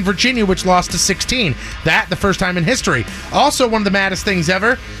 9, and Virginia, which lost to 16. That, the first time in history. Also, one of the maddest things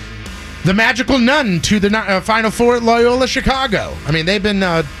ever, the magical nun to the Final Four at Loyola Chicago. I mean, they've been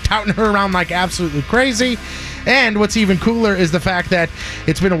touting her around like absolutely crazy. And what's even cooler is the fact that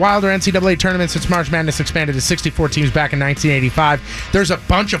it's been a wilder NCAA tournament since March Madness expanded to 64 teams back in 1985. There's a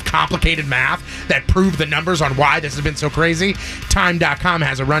bunch of complicated math that prove the numbers on why this has been so crazy. Time.com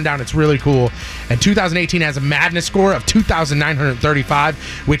has a rundown. It's really cool. And 2018 has a madness score of 2,935,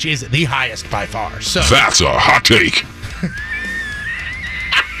 which is the highest by far. So that's a hot take.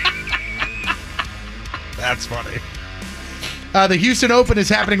 That's funny. The Houston Open is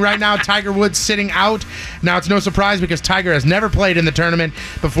happening right now. Tiger Woods sitting out. Now, it's no surprise because Tiger has never played in the tournament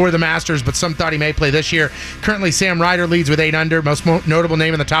before the Masters, but some thought he may play this year. Currently, Sam Ryder leads with 8 under. Most notable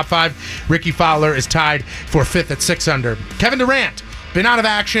name in the top 5, Ricky Fowler, is tied for 5th at 6 under. Kevin Durant, been out of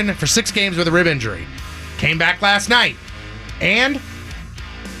action for 6 games with a rib injury. Came back last night and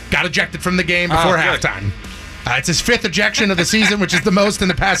got ejected from the game before halftime. It's his 5th ejection of the season, which is the most in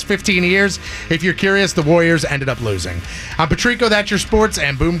the past 15 years. If you're curious, the Warriors ended up losing. I'm Patrico, that's your sports,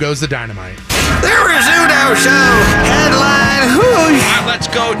 and boom goes the dynamite. The Rizzuto Show headline. All right, let's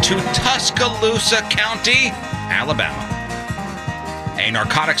go to Tuscaloosa County, Alabama. A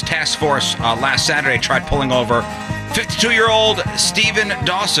narcotics task force last Saturday tried pulling over 52-year-old Stephen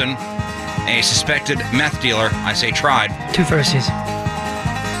Dawson, a suspected meth dealer, I say tried. 2 firsties.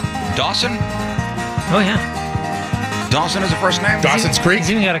 Dawson? Oh, yeah. Dawson is a first name? Dawson's Creek?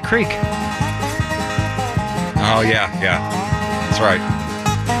 He's even got a creek. Oh, yeah.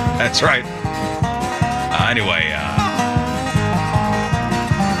 That's right. Anyway,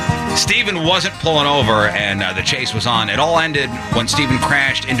 Stephen wasn't pulling over, and the chase was on. It all ended when Stephen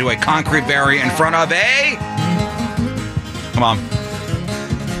crashed into a concrete barrier in front of a... Come on.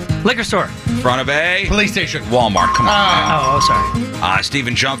 Liquor store. In front of a... Police station. Walmart. Come on. Sorry.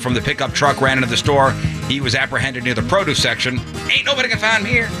 Stephen jumped from the pickup truck, ran into the store. He was apprehended near the produce section. Ain't nobody can find me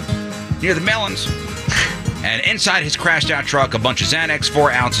here. Near the melons. And inside his crashed-out truck, a bunch of Xanax,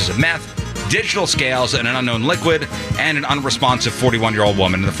 4 ounces of meth, digital scales, and an unknown liquid, and an unresponsive 41-year-old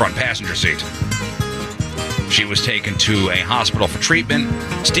woman in the front passenger seat. She was taken to a hospital for treatment.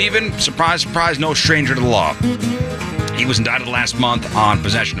 Stephen, surprise, surprise, no stranger to the law. He was indicted last month on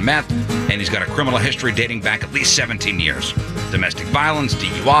possession of meth, and he's got a criminal history dating back at least 17 years. Domestic violence,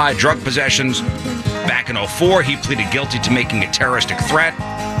 DUI, drug possessions. Back in 2004, he pleaded guilty to making a terroristic threat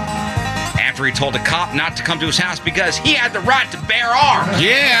after he told a cop not to come to his house because he had the right to bear arms.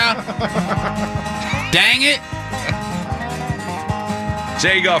 Yeah. Dang it. So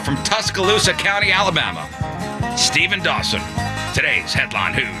there you go, from Tuscaloosa County, Alabama. Stephen Dawson. Today's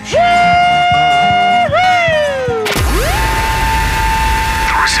Headline Who's. The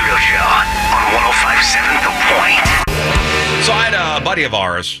Roosevelt Show on 105.7 The Point. So I had a buddy of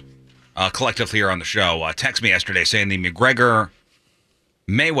ours, collectively here on the show, text me yesterday saying the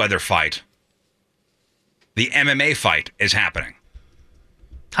McGregor-Mayweather fight, the MMA fight, is happening.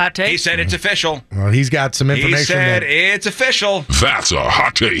 Hot take? He said it's official. Well, he's got some information. He said it's official. That's a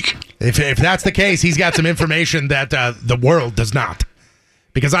hot take. If that's the case, he's got some information that the world does not.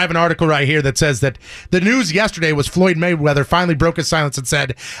 Because I have an article right here that says that the news yesterday was Floyd Mayweather finally broke his silence and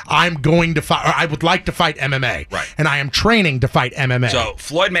said, I'm going to fight, or I would like to fight MMA. Right. And I am training to fight MMA. So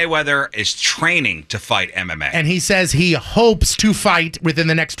Floyd Mayweather is training to fight MMA. And he says he hopes to fight within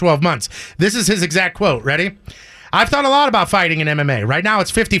the next 12 months. This is his exact quote. Ready? I've thought a lot about fighting in MMA. Right now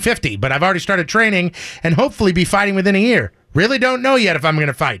it's 50-50, but I've already started training and hopefully be fighting within a year. Really don't know yet if I'm going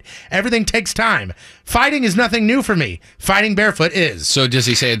to fight. Everything takes time. Fighting is nothing new for me. Fighting barefoot is. So does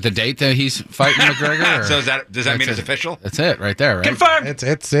he say the date that he's fighting McGregor? So does that mean it's official? That's it right there, right? Confirmed.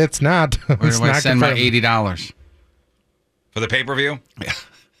 It's not. Where It's do I not send my confirmed. $80? For the pay-per-view?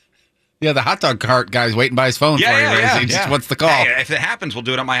 Yeah, the hot dog cart guy's waiting by his phone for you. He just wants the call. Hey, if it happens, we'll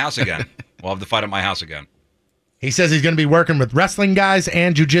do it at my house again. We'll have the fight at my house again. He says he's going to be working with wrestling guys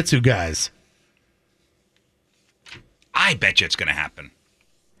and jiu-jitsu guys. I bet you it's going to happen.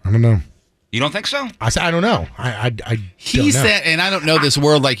 I don't know. You don't think so? I don't know. I don't He's know. that, and I don't know this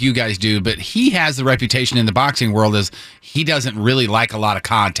world like you guys do, but he has the reputation in the boxing world as he doesn't really like a lot of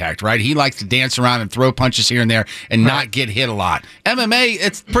contact, right? He likes to dance around and throw punches here and there and not get hit a lot. MMA,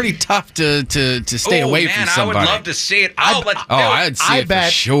 it's pretty tough to stay away from somebody. I would love to see it. I'd see it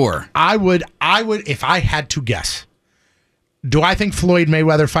for sure. I would, if I had to guess. Do I think Floyd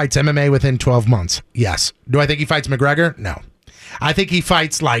Mayweather fights MMA within 12 months? Yes. Do I think he fights McGregor? No. I think he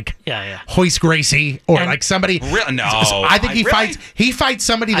fights like Hoist Gracie or like somebody. Really? No. I think he fights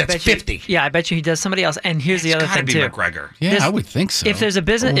somebody that's 50. Yeah, I bet you he does somebody else. And here's the other thing be too. McGregor. Yeah, I would think so. If there's a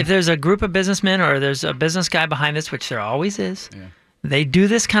business, if there's a group of businessmen or there's a business guy behind this, which there always is, they do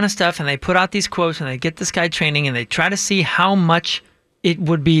this kind of stuff and they put out these quotes and they get this guy training and they try to see how much it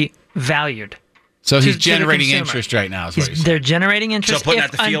would be valued. So he's generating interest right now. Is what you're saying. They're generating interest. So putting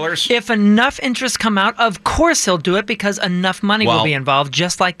out the feelers? If enough interest come out, of course he'll do it because enough money will be involved,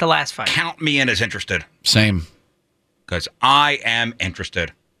 just like the last fight. Count me in as interested. Same. Because I am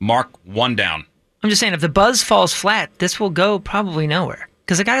interested. Mark one down. I'm just saying, if the buzz falls flat, this will go probably nowhere.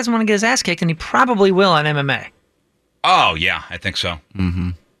 Because the guy doesn't want to get his ass kicked, and he probably will on MMA. Oh, yeah, I think so. Mm-hmm.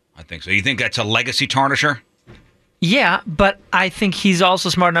 I think so. You think that's a legacy tarnisher? Yeah, but I think he's also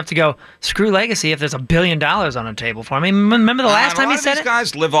smart enough to go, screw legacy if there's $1 billion on the table for him. I mean, remember the last time he said these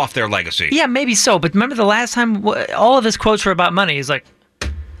guys live off their legacy. Yeah, maybe so. But remember the last time all of his quotes were about money. He's like,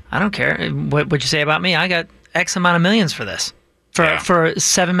 I don't care. What'd you say about me? I got X amount of millions for this. For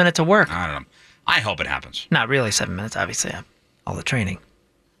 7 minutes of work. I don't know. I hope it happens. Not really 7 minutes, obviously. All the training.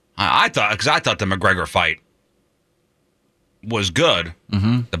 I thought the McGregor fight was good.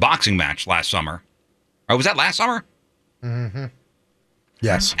 Mm-hmm. The boxing match last summer. Or was that last summer? Mm-hmm.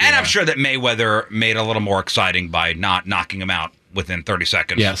 Yes. And I'm sure that Mayweather made it a little more exciting by not knocking him out within 30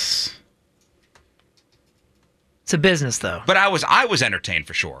 seconds. Yes. It's a business, though. But I was entertained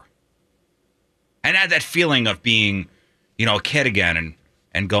for sure. And I had that feeling of being, a kid again and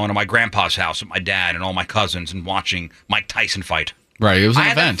and going to my grandpa's house with my dad and all my cousins and watching Mike Tyson fight. Right, it was an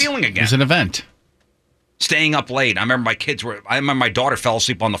I event. had that feeling again. It was an event. Staying up late. I remember my daughter fell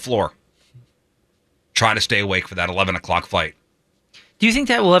asleep on the floor. Trying to stay awake for that 11 o'clock fight. Do you think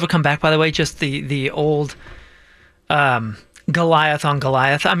that will ever come back, by the way, just the old Goliath on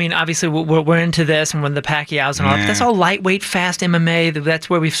Goliath? I mean, obviously, we're into this, and when the Pacquiaos and all that, that's all lightweight, fast MMA. That's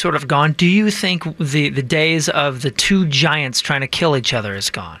where we've sort of gone. Do you think the days of the two giants trying to kill each other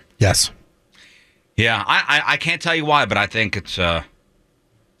is gone? Yes. Yeah, I can't tell you why, but I think it's a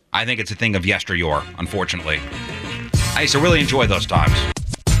thing of yesteryear, unfortunately. I used to really enjoy those times.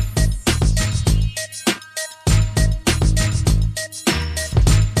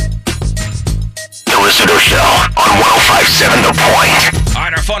 The Rizzuto Show on 105.7 The Point. All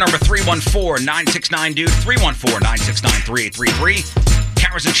right, our phone number 314-969-DUDE, 314-969-3833.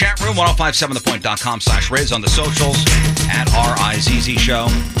 Cameras in chat room, 1057thepoint.com/Riz on the socials, at RIZZ Show.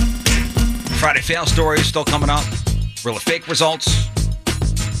 Friday fail stories still coming up. Real or fake results.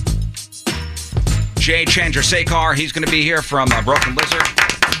 Jay Chandrasekhar, he's going to be here from Broken Lizard.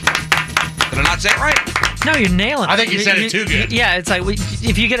 Did I not say it right? No, you're nailing it. I think you said it too good. Yeah, it's like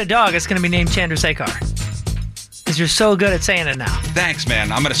if you get a dog, it's going to be named Chandrasekhar. Because you're so good at saying it now. Thanks,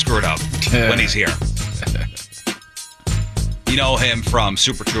 man. I'm going to screw it up when he's here. You know him from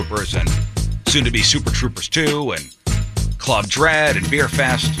Super Troopers and soon to be Super Troopers 2 and Club Dread and Beer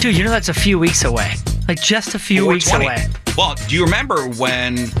Fest. Dude, you know that's a few weeks away. Like just a few weeks away. Well, do you remember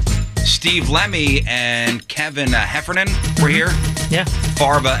when Steve Lemmy and Kevin Heffernan were here? Yeah.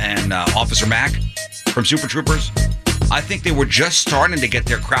 Farva and Officer Mac from Super Troopers. I think they were just starting to get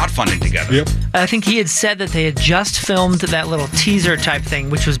their crowdfunding together. Yep. I think he had said that they had just filmed that little teaser type thing,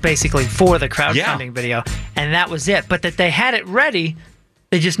 which was basically for the crowdfunding video, and that was it. But that they had it ready,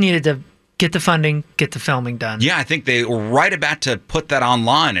 they just needed to get the funding, get the filming done. Yeah, I think they were right about to put that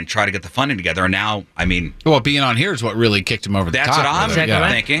online and try to get the funding together. And now, I mean... Well, being on here is what really kicked him over the top. That's what I'm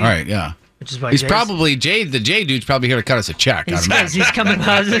thinking. Right, yeah. Which is why he's probably, the J dude's probably here to cut us a check. He's coming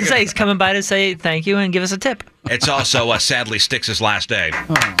by. I was going to say, he's coming by to say thank you and give us a tip. It's also, sadly, Styx's last day.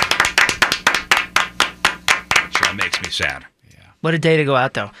 Oh. Sure makes me sad. Yeah. What a day to go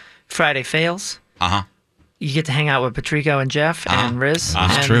out, though. Friday fails. Uh-huh. You get to hang out with Patrico and Jeff and Riz.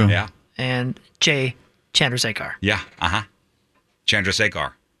 That's true. Yeah. And Jay Chandrasekhar. Yeah,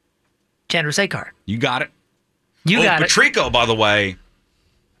 Chandrasekhar. Chandrasekhar. You got it. You got Patrico, by the way,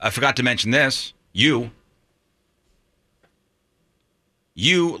 I forgot to mention this. You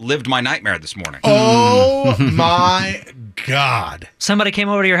lived my nightmare this morning. Oh, my God. Somebody came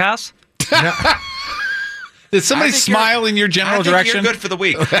over to your house? No. Did somebody smile in your general direction? You're good for the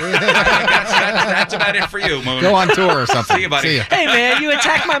week. That's about it for you, Moon. Go on tour or something. See you, buddy. Hey, man, you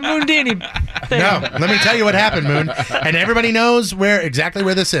attacked my Moondini thing. No, let me tell you what happened, Moon. And everybody knows exactly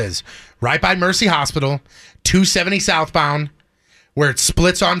where this is. Right by Mercy Hospital, 270 southbound, where it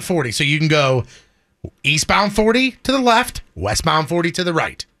splits on 40. So you can go eastbound 40 to the left, westbound 40 to the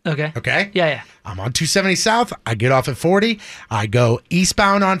right. Okay. Okay? Yeah. I'm on 270 south. I get off at 40. I go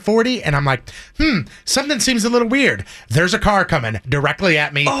eastbound on 40, and I'm like, something seems a little weird. There's a car coming directly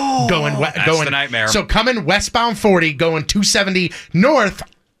at me. Going the nightmare. So coming westbound 40, going 270 north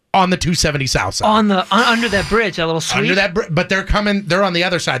on the 270 south side. Under that bridge, that little sweep. Under that but they're on the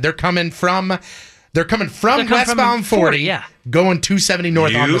other side. They're coming from westbound 40, yeah. Going 270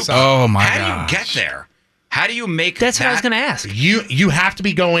 north on the side. Oh, my God. How do you get there? How do you make That's what I was going to ask. You have to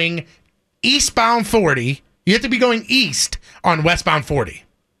be going eastbound 40. You have to be going east on westbound 40.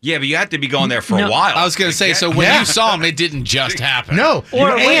 Yeah, but you have to be going there for a while. I was going to say, so when you saw him, it didn't just happen. No.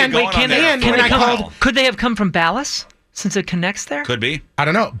 Could they have come from Ballas since it connects there? Could be. I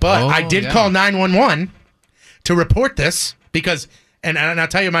don't know. But I did call 911 to report this because... And I'll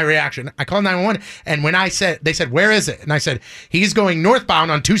tell you my reaction. I called 911, and when they said, where is it? And I said, he's going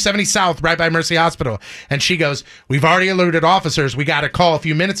northbound on 270 South, right by Mercy Hospital. And she goes, we've already alerted officers. We got a call a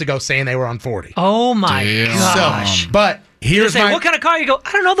few minutes ago saying they were on 40. Oh, my gosh. But here's my... what kind of car? You go,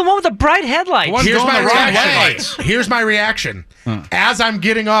 I don't know, the one with the bright headlights. Here's my reaction. Here's my reaction. As I'm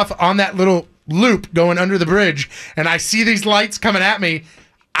getting off on that little loop going under the bridge, and I see these lights coming at me,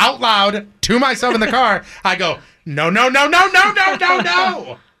 out loud to myself in the car, I go... No. And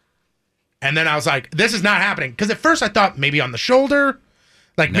then I was like, this is not happening. Because at first I thought maybe on the shoulder.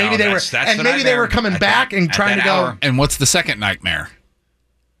 Like maybe they were coming back and trying to go. And what's the second nightmare?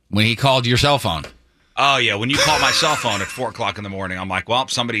 When he called your cell phone. Oh, yeah. When you call my cell phone at 4 o'clock in the morning, I'm like, well,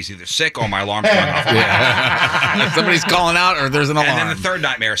 somebody's either sick or my alarm's going off. Somebody's calling out or there's an alarm. And then the third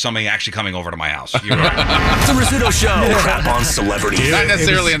nightmare is somebody actually coming over to my house. You're right. The Rizzuto Show. Crap on celebrities. Not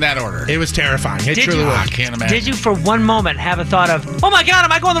necessarily in that order. It was terrifying. It truly was. I can't imagine. Did you for one moment have a thought of, oh my God,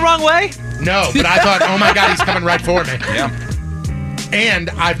 am I going the wrong way? No, but I thought, oh my God, he's coming right for me. Yeah. And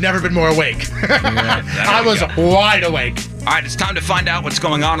I've never been more awake. I was wide awake. All right, it's time to find out what's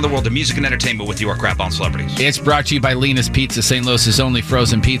going on in the world of music and entertainment with your Crap on Celebrities. It's brought to you by Lena's Pizza, St. Louis's only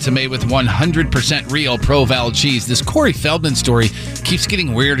frozen pizza made with 100% real Proval cheese. This Corey Feldman story keeps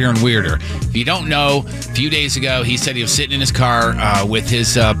getting weirder and weirder. If you don't know, a few days ago, he said he was sitting in his car with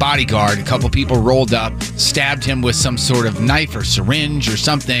his bodyguard. A couple people rolled up, stabbed him with some sort of knife or syringe or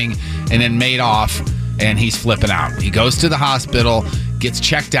something, and then made off, and he's flipping out. He goes to the hospital, gets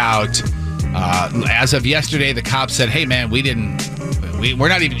checked out. As of yesterday, the cops said, "Hey, man, we're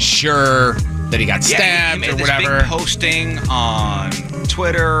not even sure that he got stabbed he made or whatever." This big posting on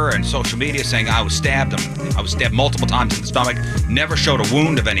Twitter and social media saying I was stabbed. I was stabbed multiple times in the stomach. Never showed a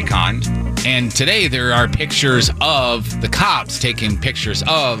wound of any kind. And today there are pictures of the cops taking pictures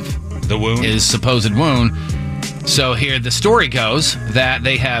of the wound, his supposed wound. So here the story goes that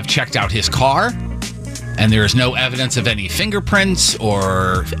they have checked out his car. And there is no evidence of any fingerprints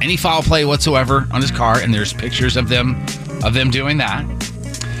or any foul play whatsoever on his car. And there's pictures of them doing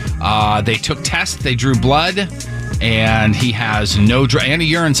that. They took tests. They drew blood. And he has and a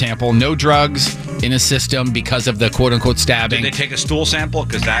urine sample, no drugs in his system because of the quote-unquote stabbing. Did they take a stool sample?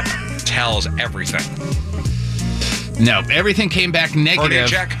 Because that tells everything. No, everything came back negative.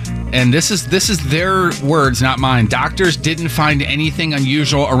 Check. And this is their words, not mine. Doctors didn't find anything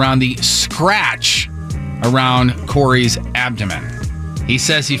unusual around the scratch around Corey's abdomen. He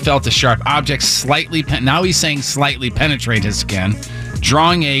says he felt a sharp object slightly penetrate his skin,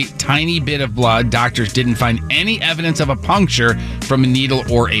 drawing a tiny bit of blood. Doctors didn't find any evidence of a puncture from a needle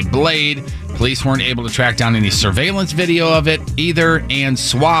or a blade. Police weren't able to track down any surveillance video of it either, and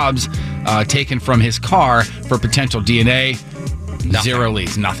swabs taken from his car for potential DNA. Nothing. 0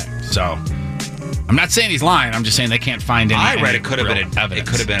 leads, nothing. So I'm not saying he's lying. I'm just saying they can't find any. I read it could have been evidence.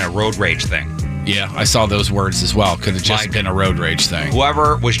 It could have been a road rage thing. Yeah, I saw those words as well. Could have just been a road rage thing.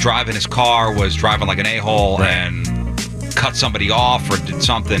 Whoever was driving his car was driving like an a-hole and cut somebody off or did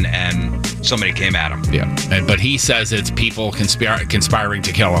something, and somebody came at him. Yeah, but he says it's people conspiring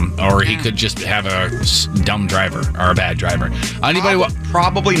to kill him, or he could just have a dumb driver or a bad driver. Anybody?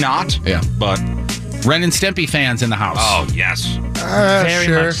 Probably not. Yeah, but Ren and Stimpy fans in the house. Oh yes, very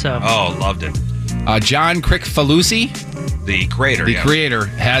much so. Oh, loved it. John Crickfalusi, the creator,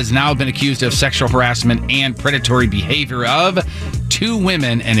 has now been accused of sexual harassment and predatory behavior of 2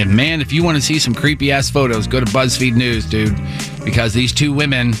 women. And if you want to see some creepy ass photos, go to BuzzFeed News, dude, because these 2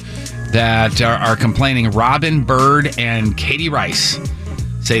 women that are complaining, Robin Bird and Katie Rice,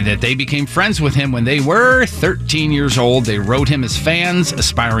 say that they became friends with him when they were 13 years old. They wrote him as fans,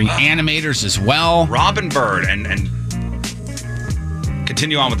 aspiring animators as well. Robin Bird, and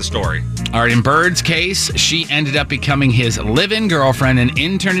continue on with the story. All right, in Bird's case, she ended up becoming his live-in girlfriend and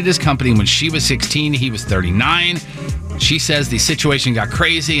interned at his company when she was 16. He was 39. She says the situation got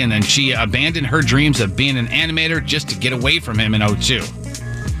crazy, and then she abandoned her dreams of being an animator just to get away from him in 2002.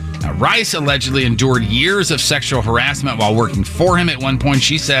 Now, Rice allegedly endured years of sexual harassment while working for him. At one point,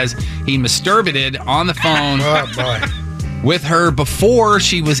 she says he masturbated on the phone with her before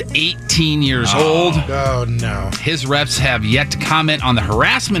she was 18 years old. Oh, no. His reps have yet to comment on the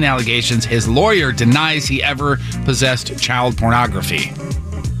harassment allegations. His lawyer denies he ever possessed child pornography.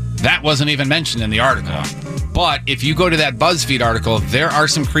 That wasn't even mentioned in the article. But if you go to that BuzzFeed article, there are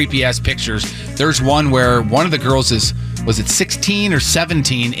some creepy-ass pictures. There's one where one of the girls was it 16 or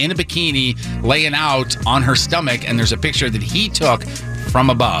 17, in a bikini, laying out on her stomach, and there's a picture that he took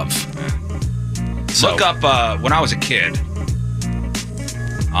from above. Look up, when I was a kid,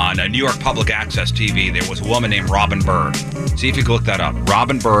 on New York Public Access TV, there was a woman named Robin Bird. See if you can look that up.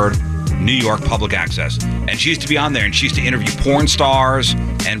 Robin Bird, New York Public Access. And she used to be on there, and she used to interview porn stars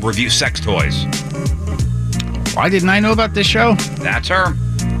and review sex toys. Why didn't I know about this show? That's her.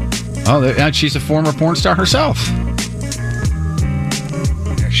 Oh, she's a former porn star herself.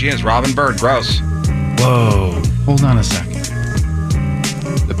 There she is, Robin Bird. Gross. Whoa. Hold on a second.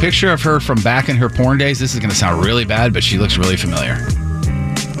 The picture of her from back in her porn days, this is going to sound really bad, but she looks really familiar.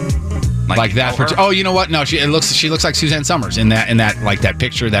 Like that picture. Oh, you know what? No, she looks like Suzanne Summers in that like that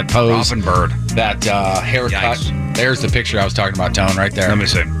picture, that pose. Robin Bird. That haircut. Yikes. There's the picture I was talking about, Tone, right there. Let me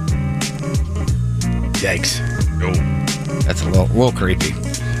see. Yikes. Oh. That's a little creepy.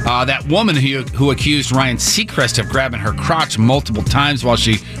 That woman who accused Ryan Seacrest of grabbing her crotch multiple times while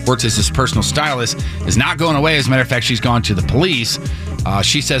she works as his personal stylist is not going away. As a matter of fact, she's gone to the police.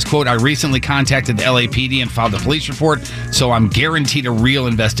 She says, quote, I recently contacted the LAPD and filed a police report, so I'm guaranteed a real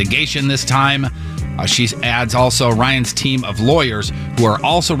investigation this time. She adds also Ryan's team of lawyers who are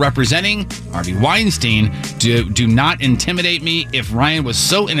also representing Harvey Weinstein do not intimidate me. If Ryan was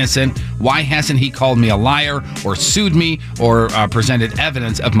so innocent, why hasn't he called me a liar or sued me or presented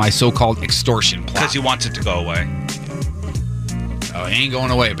evidence of my so-called extortion plot? Because he wants it to go away. Oh, it ain't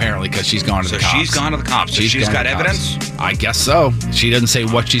going away, apparently, because she's gone to the cops. So she's gone to the cops. So she's got evidence? I guess so. She doesn't say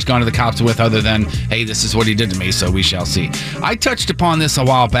what she's gone to the cops with other than, hey, this is what he did to me, so we shall see. I touched upon this a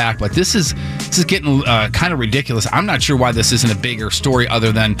while back, but this is getting kind of ridiculous. I'm not sure why this isn't a bigger story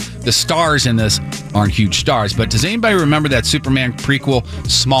other than the stars in this aren't huge stars. But does anybody remember that Superman prequel,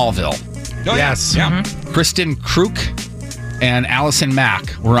 Smallville? Oh, yes. Yeah. Mm-hmm. Kristen Kruk and Allison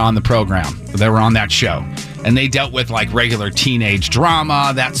Mack were on the program. They were on that show. And they dealt with like regular teenage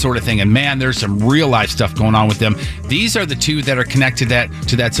drama, that sort of thing. And man, there's some real life stuff going on with them. These are the two that are connected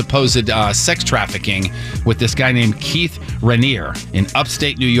to that supposed sex trafficking with this guy named Keith Raniere in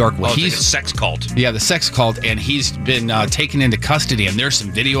upstate New York. Where he's a sex cult. Yeah, the sex cult. And he's been taken into custody. And there's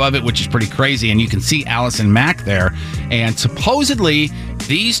some video of it, which is pretty crazy. And you can see Allison Mack there. And supposedly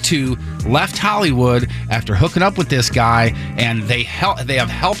these two left Hollywood after hooking up with this guy. And they have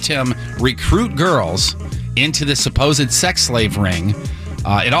helped him recruit girls into this supposed sex slave ring.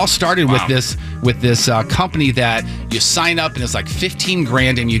 It all started with this company that you sign up and it's like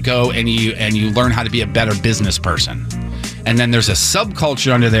 $15,000 and you go and you learn how to be a better business person. And then there's a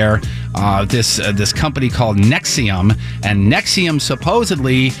subculture under there, this company called Nexium, and Nexium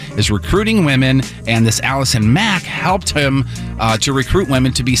supposedly is recruiting women, and this Allison Mack helped him to recruit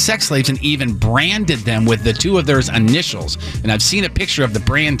women to be sex slaves and even branded them with the two of their initials. And I've seen a picture of the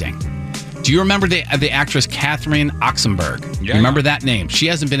branding. Do you remember the actress Catherine Oxenberg? Yeah. You remember that name? She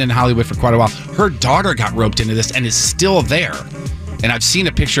hasn't been in Hollywood for quite a while. Her daughter got roped into this and is still there. And I've seen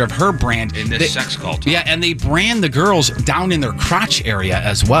a picture of her brand. In this sex cult. Yeah, and they brand the girls down in their crotch area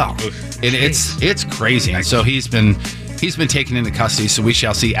as well. It's crazy. And so he's been taken into custody, so we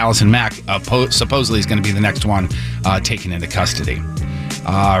shall see. Allison Mack supposedly is going to be the next one taken into custody.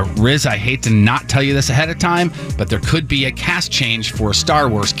 Riz, I hate to not tell you this ahead of time, but there could be a cast change for a Star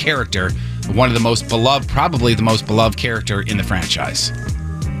Wars character, one of the most beloved, probably the most beloved character in the franchise.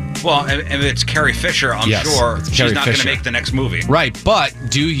 Well, if it's Carrie Fisher, I'm sure she's not going to make the next movie. Right, but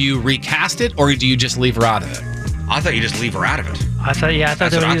do you recast it or do you just leave her out of it? I thought you just leave her out of it. I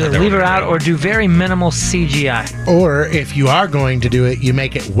thought they would either leave her out or do very minimal CGI. Or if you are going to do it, you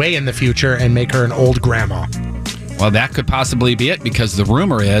make it way in the future and make her an old grandma. Well, that could possibly be it because the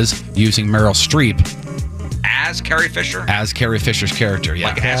rumor is using Meryl Streep as Carrie Fisher? As Carrie Fisher's character, yeah.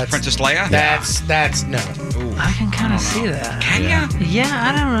 Like as Princess Leia? That's no. Ooh, I can kind of see that. Can you?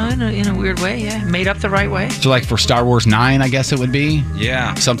 Yeah, I don't know, in a weird way, yeah. Made up the right way. So like for Star Wars 9, I guess it would be?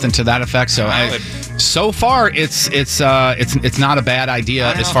 Yeah. Something to that effect. So so far, it's not a bad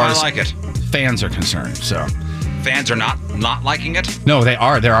idea as far as fans are concerned, so... Fans are not liking it? No, they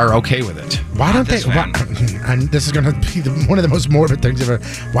are. They are okay with it. Why don't they? And this is going to be one of the most morbid things ever.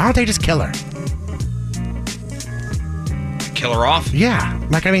 Why don't they just kill her? Kill her off? Yeah.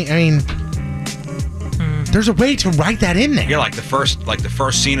 Like I mean, there's a way to write that in there. Yeah, like the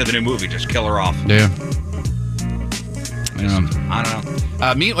first scene of the new movie, just kill her off. Yeah. I don't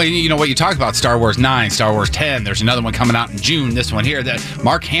know. Meanwhile, you know what you talk about, Star Wars 9, Star Wars 10. There's another one coming out in June. This one here, that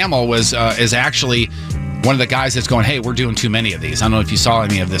Mark Hamill is actually one of the guys that's going, hey, we're doing too many of these. I don't know if you saw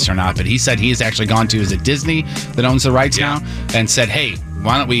any of this or not, but he said he's actually gone to, is it Disney that owns the rights now? And said, hey,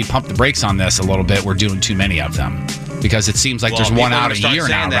 why don't we pump the brakes on this a little bit? We're doing too many of them. Because it seems like there's one out a year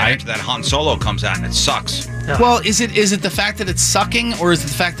now, right? That Han Solo comes out and it sucks. Well, is it the fact that it's sucking, or is it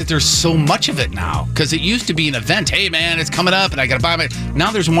the fact that there's so much of it now? Because it used to be an event. Hey, man, it's coming up, and I got to buy it.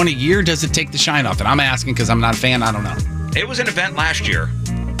 Now there's one a year. Does it take the shine off? And I'm asking because I'm not a fan. I don't know. It was an event last year.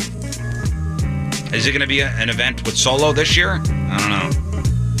 Is it going to be an event with Solo this year? I don't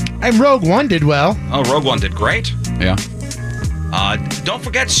know. And Rogue One did well. Oh, Rogue One did great. Yeah. Don't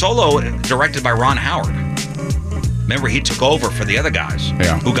forget, Solo, directed by Ron Howard. Remember, he took over for the other guys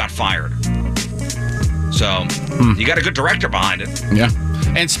who got fired. So, you got a good director behind it. Yeah.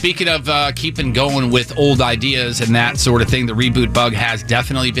 And speaking of keeping going with old ideas and that sort of thing, the reboot bug has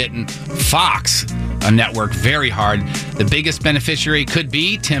definitely bitten Fox. a network very hard. The biggest beneficiary could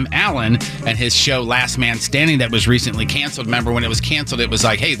be Tim Allen and his show Last Man Standing that was recently canceled. Remember when it was canceled, it was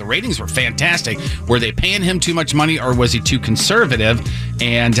like, hey, the ratings were fantastic. Were they paying him too much money or was he too conservative?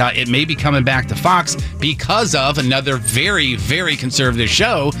 And it may be coming back to Fox because of another very, very conservative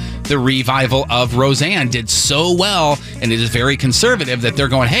show. The revival of Roseanne did so well, and it is very conservative that they're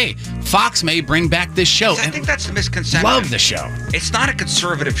going, hey, Fox may bring back this show. I think that's the misconception. Love the show. It's not a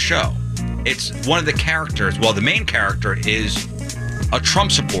conservative show. It's one of the characters. Well, the main character is a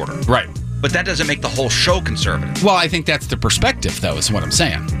Trump supporter. Right. But that doesn't make the whole show conservative. Well, I think that's the perspective, though, is what I'm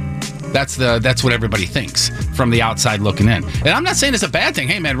saying. That's what everybody thinks from the outside looking in. And I'm not saying it's a bad thing.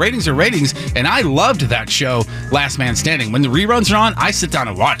 Hey, man, ratings are ratings. And I loved that show, Last Man Standing. When the reruns are on, I sit down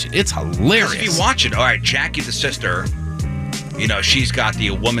and watch it. It's hilarious. If you watch it, all right, Jackie the sister, she's got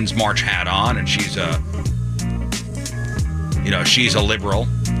the Women's March hat on, and she's she's a liberal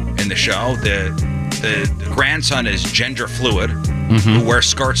in the show. The grandson is gender fluid, who wears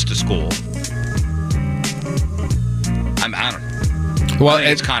skirts to school. I don't know. Well,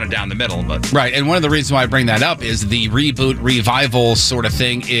 it's kind of down the middle, but right. And one of the reasons why I bring that up is the reboot revival sort of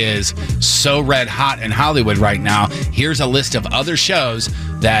thing is so red hot in Hollywood right now. Here's a list of other shows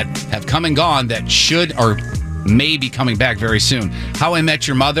that have come and gone that should or may be coming back very soon. How I Met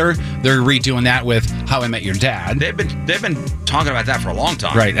Your Mother, they're redoing that with How I Met Your Dad. They've been talking about that for a long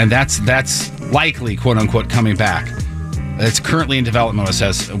time. Right, and that's likely, quote unquote, coming back. It's currently in development,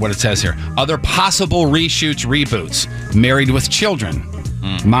 what it says here. Other possible reshoots, reboots. Married with Children.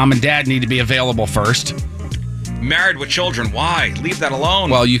 Mom and Dad need to be available first. Married with Children, why? Leave that alone.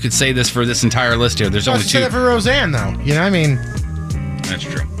 Well, you could say this for this entire list here. There's only two. Say that for Roseanne, though. That's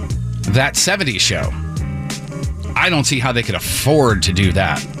true. That 70s show. I don't see how they could afford to do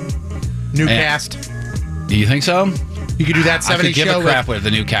that. New cast. Do you think so? You could do that 70s show. I could give a crap with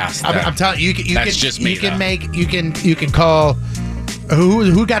the new cast. I'm telling you, that's just me. You can call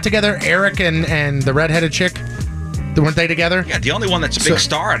who got together? Eric and the redheaded chick. Weren't they together? Yeah, the only one that's a big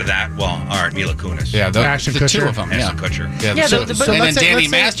star out of that. Well, all right, Mila Kunis. Yeah, the Kutcher. Two of them. Ashton Kutcher. Yeah, and then Danny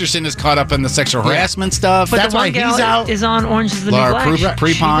Masterson is caught up in the sexual harassment stuff. But that's the why one he's out. Is on Orange is the Laura New Black.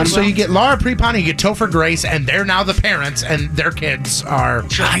 Prepon. So you get Laura Prepon and you get Topher Grace, and they're now the parents, and their kids are.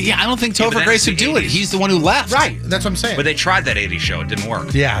 Yeah, I don't think Topher Grace would do it. He's the one who left. Right, that's what I'm saying. But they tried that 80s show. It didn't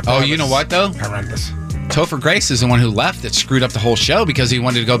work. Yeah. Oh, you know what, though? Horrendous. Topher Grace is the one who left that screwed up the whole show because he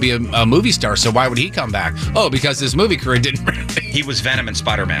wanted to go be a movie star. So why would he come back? Oh, because his movie career didn't really. He was Venom and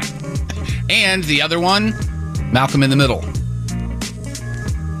Spider-Man. And the other one, Malcolm in the Middle.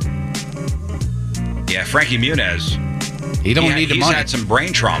 Yeah, Frankie Muniz. He don't need the money. He's had some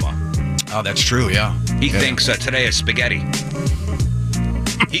brain trauma. Oh, that's true, yeah. He thinks today is spaghetti.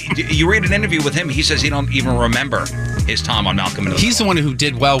 You read an interview with him, he says he don't even remember his time on Malcolm in the Middle. He's the one who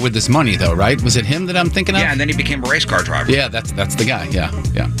did well with this money, though, right? Was it him that I'm thinking of? Yeah, and then he became a race car driver. Yeah, that's the guy. Yeah.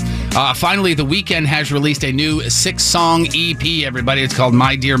 Finally, The Weeknd has released a new 6-song EP, everybody. It's called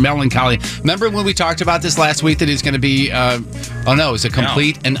My Dear Melancholy. Remember when we talked about this last week that he's going to be, it's a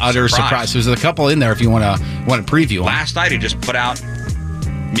complete and utter surprise. There's a couple in there if you want to preview. Last night he just put out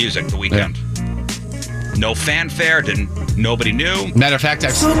music, The Weeknd. Yeah. No fanfare, nobody knew. Matter of fact, I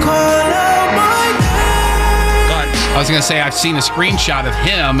was going to say I've seen a screenshot of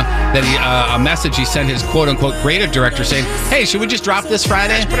him that a message he sent his quote unquote creative director saying, "Hey, should we just drop this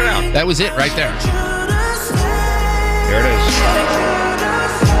Friday?" Let's put it out. That was it right there. There it is.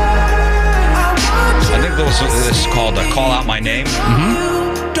 I think this is called "Call Out My Name."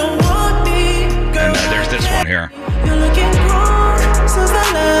 And there's this one here.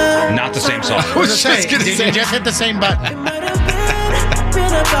 Not the same song. I was just going to say, you just hit the same button. All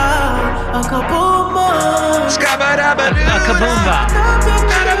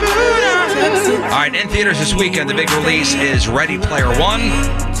right, in theaters this weekend, the big release is Ready Player One.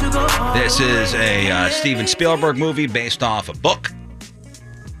 This is a Steven Spielberg movie based off a book.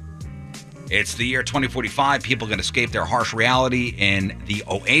 It's the year 2045. People can escape their harsh reality in the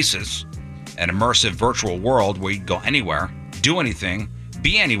Oasis, an immersive virtual world where you can go anywhere, do anything,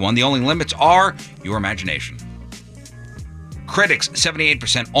 be anyone. The only limits are your imagination. Critics,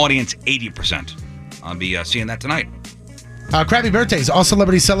 78%. Audience, 80%. I'll be seeing that tonight. Crappy birthdays. All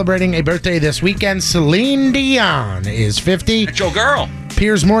celebrities celebrating a birthday this weekend. Celine Dion is 50. That's your girl.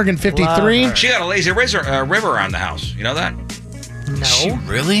 Piers Morgan, 53. She got a lazy river around the house. You know that? No. She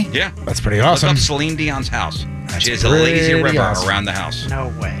really? Yeah. That's pretty awesome. Look up Celine Dion's house. She has a lazy river around the house.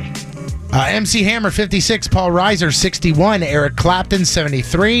 No way. MC Hammer, 56. Paul Reiser, 61. Eric Clapton,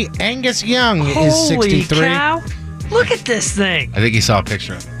 73. Angus Young is 63. Holy cow. Look at this thing. I think he saw a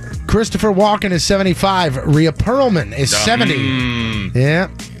picture of it. Christopher Walken is 75. Rhea Perlman is 70. Yeah.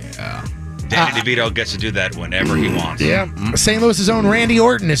 Danny DeVito gets to do that whenever he wants. Yeah. St. Louis's own Randy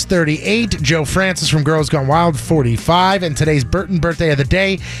Orton is 38. Joe Francis from Girls Gone Wild, 45. And today's Burton birthday of the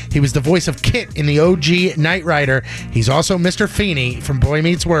day. He was the voice of Kit in the OG Knight Rider. He's also Mr. Feeney from Boy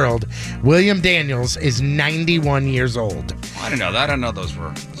Meets World. William Daniels is 91 years old. I didn't know that. I didn't know those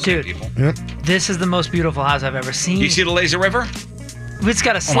were people. Yep. This is the most beautiful house I've ever seen. You see the lazy river? It's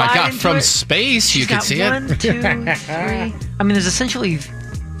got a slide. Oh my God! into From it. space, you It's can got see one, it. 2, 3. I mean, there's essentially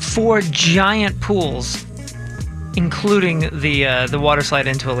 4 giant pools, including the water slide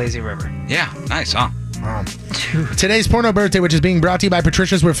into a lazy river. Yeah, nice, huh? Today's porno birthday, which is being brought to you by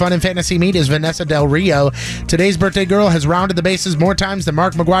Patricia's Where Fun and Fantasy Meet, is Vanessa Del Rio. Today's birthday girl has rounded the bases more times than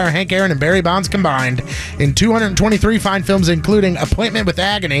Mark McGuire, Hank Aaron, and Barry Bonds combined in 223 fine films, including Appointment with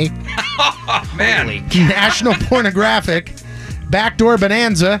Agony, Man. National Pornographic, Backdoor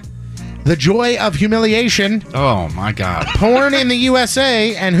Bonanza, The Joy of Humiliation, Oh my God! Porn in the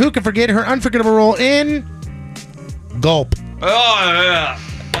USA, and who can forget her unforgettable role in Gulp. Oh, yeah.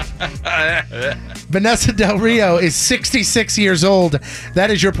 Vanessa Del Rio is 66 years old. That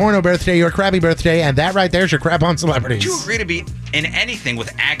is your porno birthday, your crabby birthday, and that right there is your crab on celebrities. Would you agree to be in anything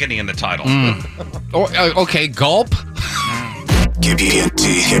with agony in the title? Okay, Gulp.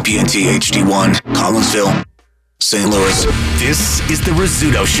 KPNT HD1, Collinsville, St. Louis. This is the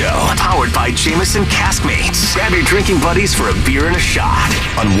Rizzuto Show, powered by Jameson Caskmates. Grab your drinking buddies for a beer and a shot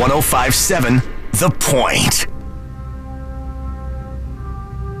on 105.7 The Point.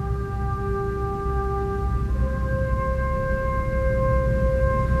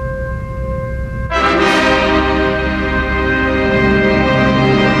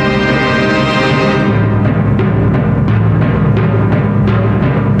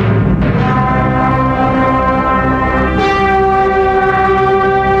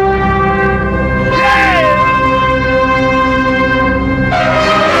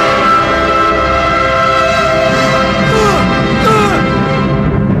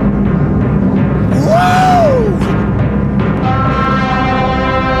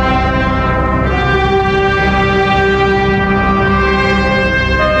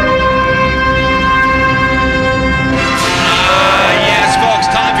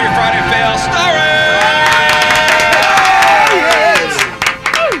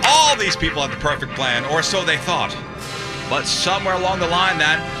 Or so they thought. But somewhere along the line,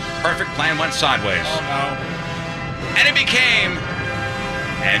 that perfect plan went sideways. Oh, no. And it became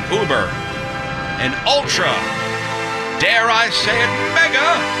an uber, an ultra, dare I say it,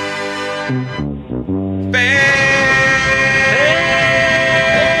 mega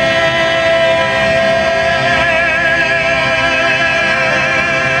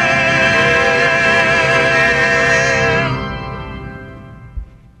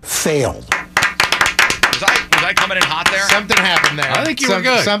failed. Was I coming in hot there? Something happened there. I think you were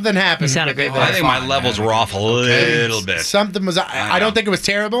good. Something happened. You sounded great. I think my levels were off a little bit. Something was. I don't think it was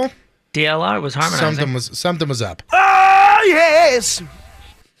terrible. DLR was harmonizing. Something was up. Oh, yes.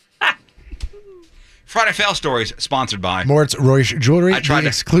 Friday Fail Stories, sponsored by Moritz Royce Jewelry, the to-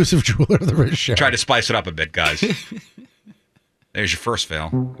 exclusive jeweler of the Riz Show. Try to spice it up a bit, guys. There's your first fail.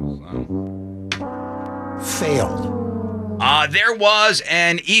 Failed. There was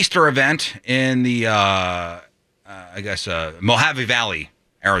an Easter event in the, Mojave Valley,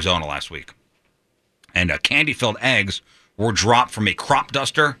 Arizona last week. And candy-filled eggs were dropped from a crop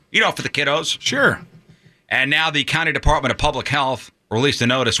duster, for the kiddos. Sure. And now the County Department of Public Health released a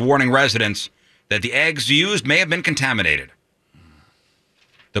notice warning residents that the eggs used may have been contaminated.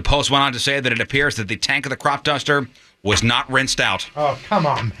 The Post went on to say that it appears that the tank of the crop duster was not rinsed out. Oh, come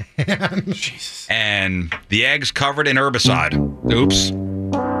on, man. Jesus. And the eggs covered in herbicide. Oops.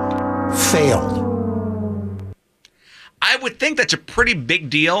 Failed. I would think that's a pretty big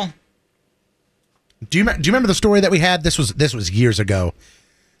deal. Do you remember the story that we had? This was years ago,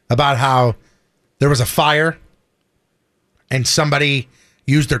 about how there was a fire and somebody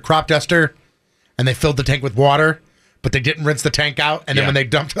used their crop duster and they filled the tank with water, but they didn't rinse the tank out, and then when they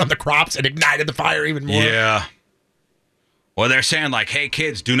dumped it on the crops, it ignited the fire even more. Yeah. Well, they're saying, hey,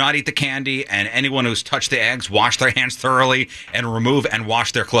 kids, do not eat the candy, and anyone who's touched the eggs, wash their hands thoroughly and remove and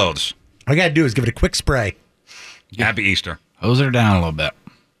wash their clothes. All you got to do is give it a quick spray. Happy Easter. Hose her down a little bit.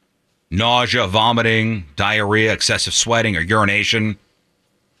 Nausea, vomiting, diarrhea, excessive sweating, or urination.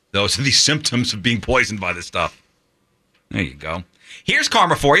 Those are the symptoms of being poisoned by this stuff. There you go. Here's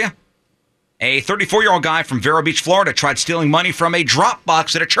karma for you. A 34-year-old guy from Vero Beach, Florida, tried stealing money from a drop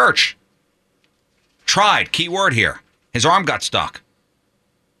box at a church. Tried, key word here. His arm got stuck.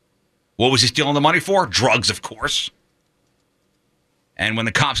 What was he stealing the money for? Drugs, of course. And when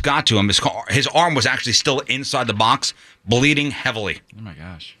the cops got to him, his arm was actually still inside the box, bleeding heavily. Oh, my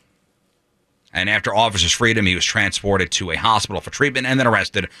gosh. And after officers freed him, he was transported to a hospital for treatment and then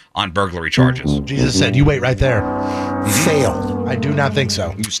arrested on burglary charges. Jesus said, "You wait right there." Failed. I do not think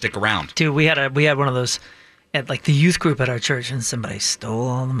so. You stick around. Dude, we had one of those at like the youth group at our church, and somebody stole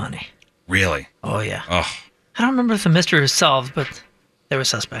all the money. Really? Oh yeah. Ugh. I don't remember if the mystery was solved, but there were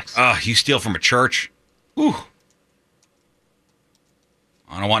suspects. You steal from a church? Ooh.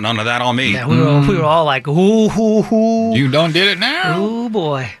 I don't want none of that on me. Yeah, we were all like, ooh. You done did it now? Oh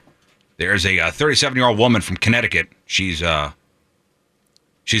boy. There's a 37-year-old woman from Connecticut. She's a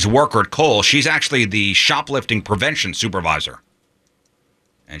worker at Kohl's. She's actually the shoplifting prevention supervisor.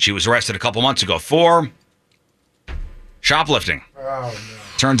 And she was arrested a couple months ago for shoplifting. Oh, no.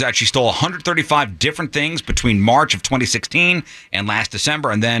 Turns out she stole 135 different things between March of 2016 and last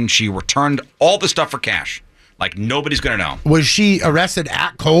December, and then she returned all the stuff for cash. Like nobody's going to know. Was she arrested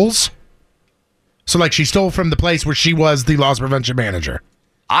at Kohl's? So like she stole from the place where she was the loss prevention manager.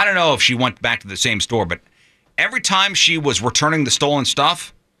 I don't know if she went back to the same store, but every time she was returning the stolen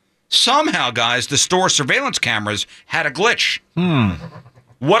stuff, somehow, guys, the store surveillance cameras had a glitch.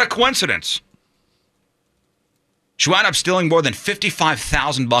 What a coincidence. She wound up stealing more than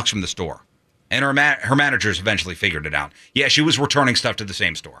 $55,000 from the store. And her managers eventually figured it out. Yeah, she was returning stuff to the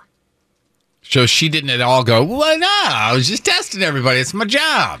same store. So she didn't at all go, well, no, I was just testing everybody. It's my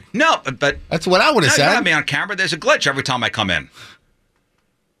job. No, but that's what I would have said. You got me on camera. There's a glitch every time I come in.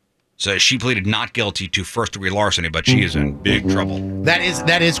 So she pleaded not guilty to first-degree larceny, but she is in big trouble. That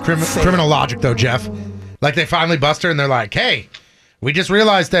is criminal logic, though, Jeff. Like they finally bust her, and they're like, "Hey, we just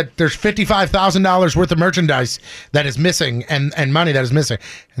realized that there's $55,000 worth of merchandise that is missing, and money that is missing."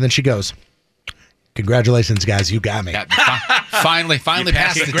 And then she goes, "Congratulations, guys, you got me." Finally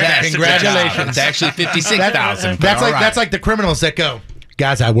passed the test. Congratulations. It's actually $56,000. That's like the criminals that go,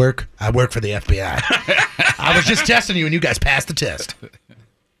 "Guys, I work for the FBI. I was just testing you, and you guys passed the test."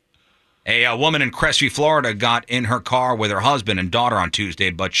 A woman in Crestview, Florida, got in her car with her husband and daughter on Tuesday,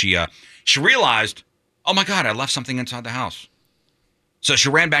 but she realized, oh my God, I left something inside the house. So she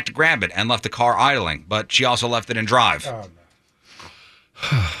ran back to grab it and left the car idling, but she also left it in drive. Oh,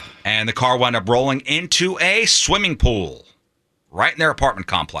 no. And the car wound up rolling into a swimming pool right in their apartment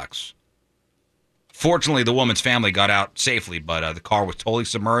complex. Fortunately, the woman's family got out safely, but the car was totally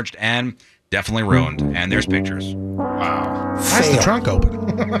submerged and definitely ruined. And there's pictures. Wow. Why's the trunk open?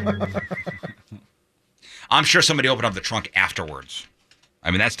 I'm sure somebody opened up the trunk afterwards.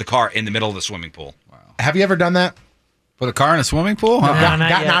 I mean, that's the car in the middle of the swimming pool. Wow. Have you ever done that? Put a car in a swimming pool? No, gotten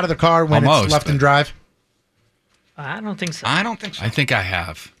out of the car when it's left in drive? I don't think so. I think I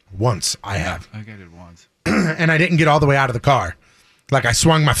have. Once I have. I got it once. And I didn't get all the way out of the car. Like I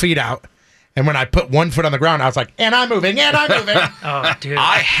swung my feet out. And when I put one foot on the ground, I was like, and I'm moving. Oh, dude.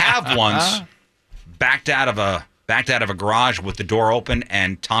 I have once backed out of a garage with the door open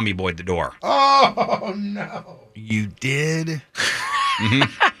and Tommy Boy'd the door. Oh, no. You did?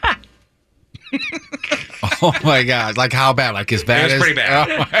 Mm-hmm. Oh, my God. Like how bad? Like as bad as? It was pretty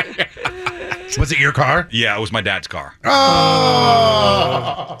bad. Oh, my God. Was it your car? Yeah, it was my dad's car.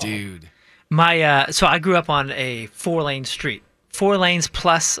 Oh, dude. So I grew up on a 4-lane street. 4 lanes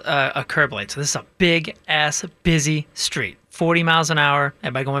plus a curb lane. So this is a big-ass, busy street. 40 miles an hour.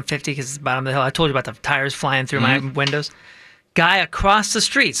 Everybody going 50 because it's the bottom of the hill. I told you about the tires flying through my windows. Guy across the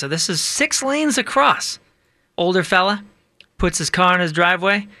street. So this is 6 lanes across. Older fella puts his car in his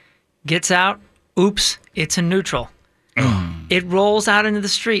driveway, gets out. Oops, it's in neutral. It rolls out into the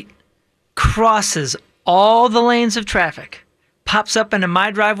street, crosses all the lanes of traffic, pops up into my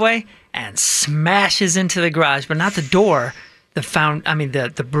driveway, and smashes into the garage, but not the door.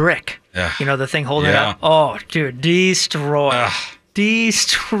 The brick. Ugh. You know, the thing holding it up. Oh, dude, destroyed.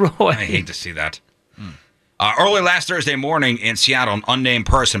 Destroyed. I hate to see that. Early last Thursday morning in Seattle, an unnamed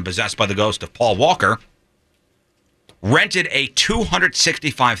person possessed by the ghost of Paul Walker rented a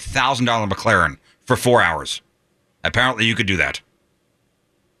 $265,000 McLaren for 4 hours. Apparently, you could do that.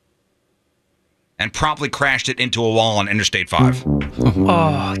 And promptly crashed it into a wall on Interstate 5.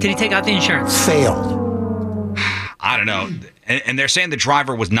 Oh, did he take out the insurance? Failed. I don't know. And they're saying the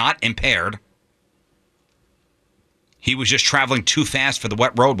driver was not impaired. He was just traveling too fast for the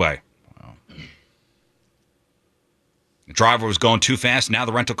wet roadway. Wow. The driver was going too fast. Now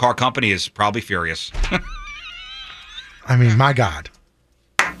the rental car company is probably furious. I mean, my God.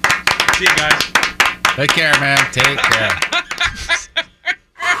 See you guys. Take care, man. Take care.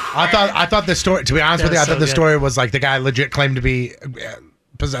 I thought the story, to be honest with you, I thought the story was like the guy legit claimed to be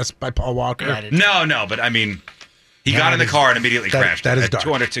possessed by Paul Walker. Yeah, no, but I mean, he got in the car and immediately crashed. That is dark.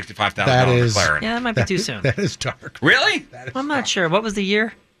 $265,000 McLaren. Yeah, that might be too soon. That is dark. Really? I'm not sure. What was the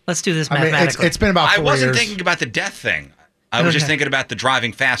year? Let's do this mathematically. It's been about 4 years. I wasn't thinking about the death thing. I was just thinking about the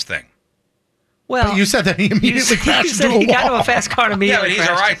driving fast thing. Well, but you said that he immediately crashed into a he got wall. to a fast car and immediately Yeah, but he's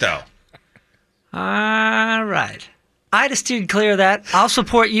all crashed. right, though. All right. I just steered clear of that. I'll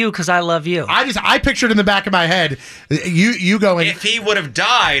support you because I love you. I pictured in the back of my head, you going. If he would have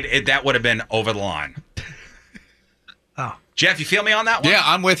died, that would have been over the line. Oh. Jeff, you feel me on that one? Yeah,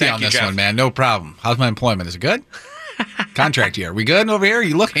 I'm with you on this Jeff. one, man. No problem. How's my employment? Is it good? Contract year. We good over here?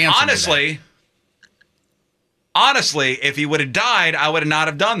 You look handsome. Honestly, if he would have died, I would not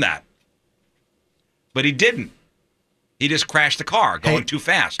have done that. But he didn't. He just crashed the car going too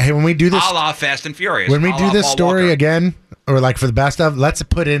fast. Hey, when we do this, a la Fast and Furious. when we a do la this Paul story Walker. again, or like for the best of, let's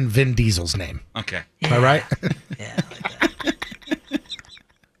put in Vin Diesel's name. Okay. Am I right?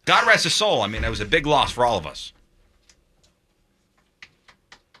 God rest his soul. I mean, it was a big loss for all of us.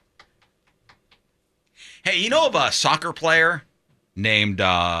 Hey, you know of a soccer player named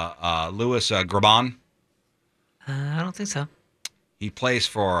Louis Graban? I don't think so. He plays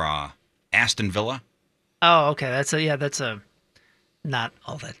for Aston Villa. Oh, okay. That's a not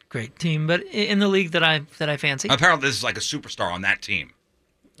all that great team, but in the league that I fancy. Apparently, this is like a superstar on that team.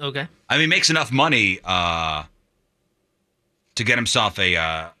 Okay. I mean, he makes enough money to get himself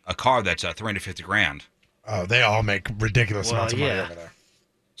a car that's $350,000. Oh, they all make ridiculous amounts of money over there.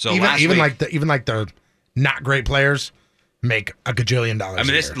 So even like the not great players make a gajillion dollars. I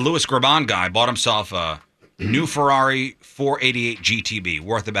mean, a this year. Louis Graban guy bought himself a new Ferrari 488 GTB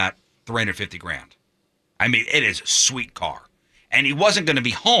worth about $350,000. I mean, it is a sweet car. And he wasn't going to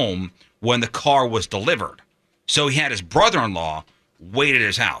be home when the car was delivered. So he had his brother-in-law wait at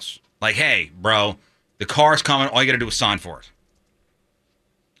his house. Like, hey, bro, the car's coming. All you got to do is sign for it.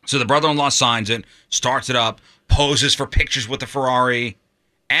 So the brother-in-law signs it, starts it up, poses for pictures with the Ferrari,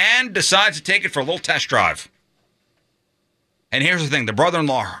 and decides to take it for a little test drive. And here's the thing. The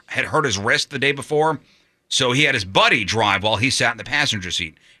brother-in-law had hurt his wrist the day before, so he had his buddy drive while he sat in the passenger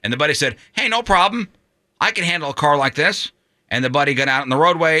seat. And the buddy said, hey, no problem. I can handle a car like this. And the buddy got out on the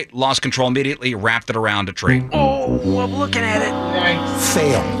roadway, lost control immediately, wrapped it around a tree. Oh, I'm looking at it.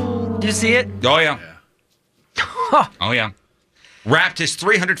 Fail. Did you see it? Oh, yeah. Oh, yeah. Wrapped his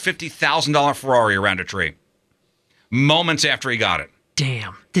 $350,000 Ferrari around a tree. Moments after he got it.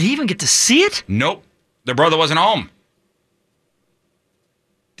 Damn. Did he even get to see it? Nope. The brother wasn't home.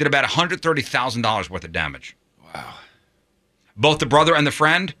 Did about $130,000 worth of damage. Wow. Both the brother and the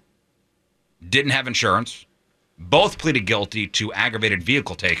friend didn't have insurance. Both pleaded guilty to aggravated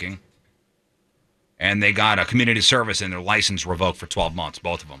vehicle taking. And they got a community service and their license revoked for 12 months,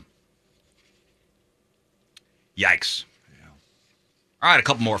 both of them. Yikes. Yeah. All right, a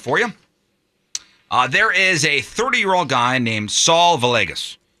couple more for you. There is a 30-year-old guy named Saul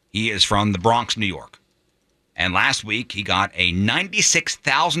Villegas. He is from the Bronx, New York. And last week, he got a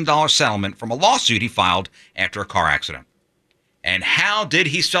 $96,000 settlement from a lawsuit he filed after a car accident. And how did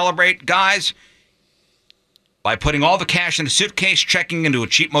he celebrate, guys? By putting all the cash in a suitcase, checking into a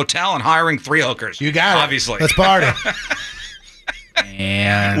cheap motel, and hiring 3 hookers. You got it. Obviously. Let's party.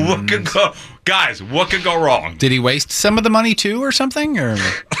 And what could go, guys? What could go wrong? Did he waste some of the money too, or something? Or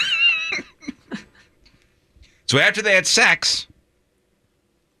so after they had sex,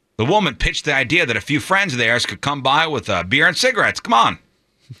 the woman pitched the idea that a few friends of theirs could come by with beer and cigarettes. Come on.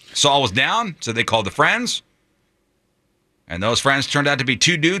 Saul was down, so they called the friends. And those friends turned out to be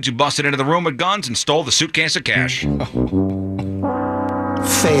 2 dudes who busted into the room with guns and stole the suitcase of cash.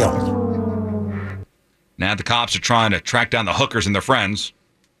 Fail. Now the cops are trying to track down the hookers and their friends.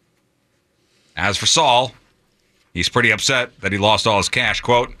 As for Saul, he's pretty upset that he lost all his cash.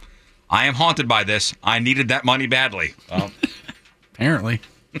 Quote, I am haunted by this. I needed that money badly. Well, apparently.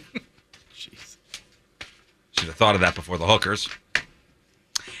 Jeez. Should have thought of that before the hookers.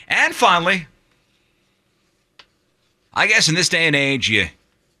 And finally, I guess in this day and age, you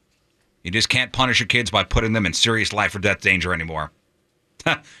just can't punish your kids by putting them in serious life or death danger anymore.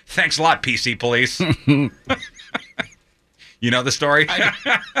 Thanks a lot, PC police. You know the story?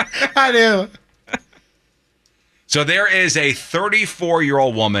 I do. So there is a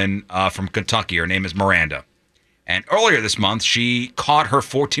 34-year-old woman from Kentucky. Her name is Miranda. And earlier this month, she caught her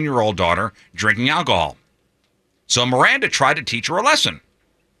 14-year-old daughter drinking alcohol. So Miranda tried to teach her a lesson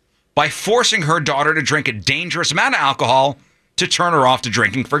by forcing her daughter to drink a dangerous amount of alcohol to turn her off to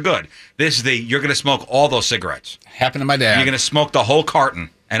drinking for good. This is you're going to smoke all those cigarettes. Happened to my dad. You're going to smoke the whole carton,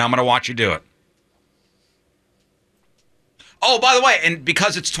 and I'm going to watch you do it. Oh, by the way, and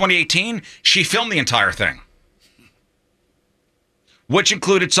because it's 2018, she filmed the entire thing, which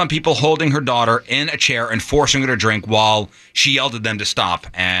included some people holding her daughter in a chair and forcing her to drink while she yelled at them to stop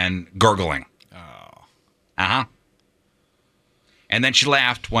and gurgling. Oh. Uh-huh. And then she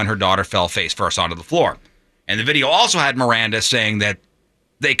laughed when her daughter fell face first onto the floor. And the video also had Miranda saying that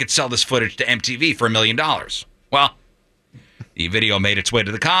they could sell this footage to MTV for $1 million. Well, the video made its way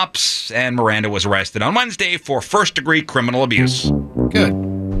to the cops, and Miranda was arrested on Wednesday for first-degree criminal abuse. Good.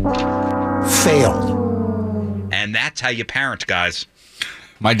 Failed. And that's how you parent, guys.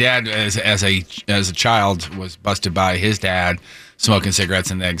 My dad, as a child, was busted by his dad smoking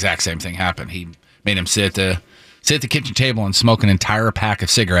cigarettes, and the exact same thing happened. He made him sit at the kitchen table and smoke an entire pack of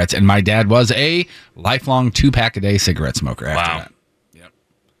cigarettes, and my dad was a lifelong 2-pack-a-day cigarette smoker after that. Yep.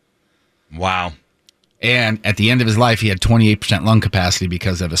 Wow. And at the end of his life, he had 28% lung capacity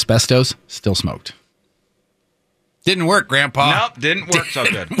because of asbestos. Still smoked. Didn't work, Grandpa. Nope, didn't work so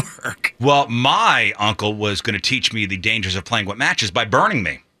good. Work. Well, my uncle was going to teach me the dangers of playing with matches by burning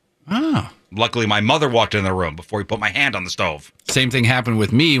me. Oh. Luckily, my mother walked in the room before he put my hand on the stove. Same thing happened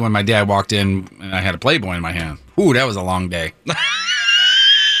with me when my dad walked in and I had a Playboy in my hand. Ooh, that was a long day.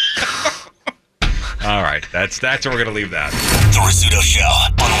 All right, that's where we're going to leave that. The Rizzuto Show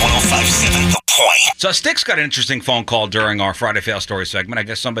on 105.7 The Point. So Sticks got an interesting phone call during our Friday Fail Story segment. I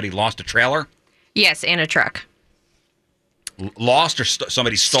guess somebody lost a trailer. Yes, and a truck. Lost or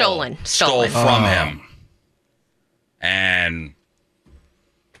somebody stole? Stole from him. And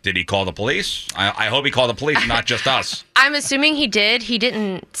did he call the police? I hope he called the police, not just us. I'm assuming he did. He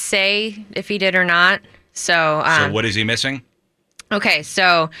didn't say if he did or not. So what is he missing? Okay,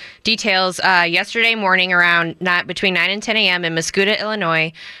 so details. Yesterday morning around between 9 and 10 a.m. in Mascoutah,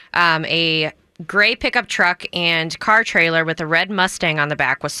 Illinois, a gray pickup truck and car trailer with a red Mustang on the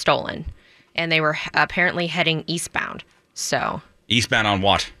back was stolen. And they were apparently heading eastbound. So Eastbound on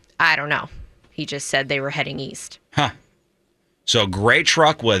what? I don't know. He just said they were heading east. Huh. So gray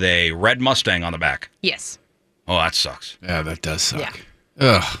truck with a red Mustang on the back. Yes. Oh, that sucks. Yeah, that does suck. Yeah.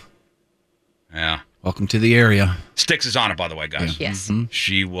 Ugh. Yeah. Welcome to the area. Sticks is on it, by the way, guys. Yeah. Yes. Mm-hmm.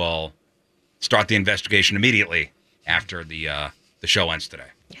 She will start the investigation immediately after the show ends today.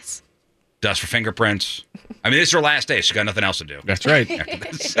 Yes. Dust for fingerprints. I mean, this is her last day. She's got nothing else to do. That's right.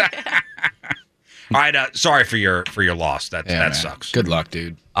 All right. Sorry for your loss. That sucks. Good luck,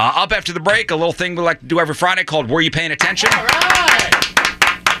 dude. Up after the break, a little thing we like to do every Friday called Were You Paying Attention? All right.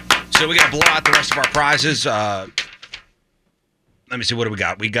 So we got to blow out the rest of our prizes. Let me see. What do we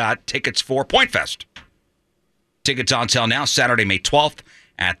got? We got tickets for Point Fest. Tickets on sale now, Saturday, May 12th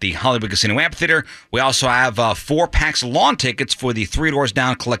at the Hollywood Casino Amphitheater. We also have 4 packs of lawn tickets for the Three Doors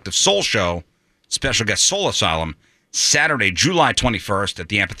Down Collective Soul Show, special guest Soul Asylum, Saturday, July 21st at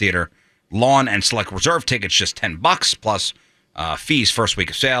the Amphitheater. Lawn and select reserve tickets, just $10 plus fees first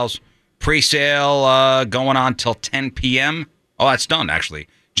week of sales. Pre-sale going on till 10 p.m. Oh, that's done, actually.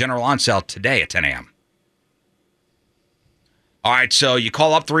 General on sale today at 10 a.m. All right, so you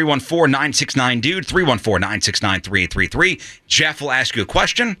call up 314-969-DUDE, 314-969-3833. Jeff will ask you a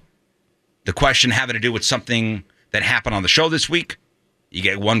question. The question having to do with something that happened on the show this week. You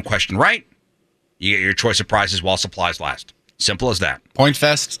get one question right. You get your choice of prizes while supplies last. Simple as that. Point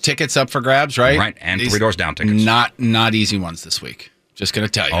Fest tickets up for grabs, right? Right, and Three Doors Down tickets. Not easy ones this week. Just going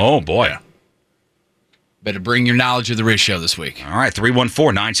to tell you. Oh, boy. Yeah. Better bring your knowledge of the Riz Show this week. All right,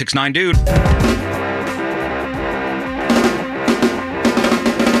 314-969-DUDE.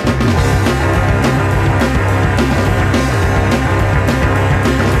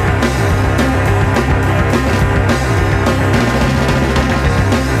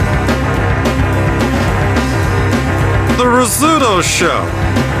 The Rizzuto Show.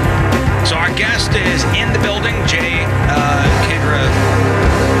 So our guest is in the building,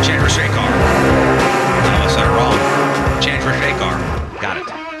 Chandrasekhar. No, I said it wrong. Chandrasekhar. Got it.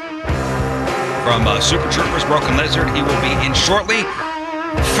 From Super Troopers, Broken Lizard. He will be in shortly.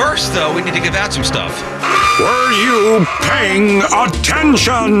 First, though, we need to give out some stuff. Were you paying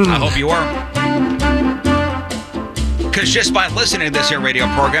attention? I hope you were. Because just by listening to this here radio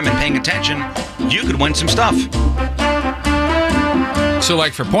program and paying attention, you could win some stuff. So,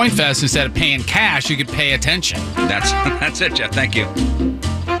 like for Point Fest, instead of paying cash, you could pay attention. That's it, Jeff. Thank you.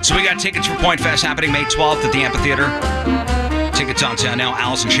 So we got tickets for Point Fest happening May 12th at the Amphitheater. Tickets on sale now.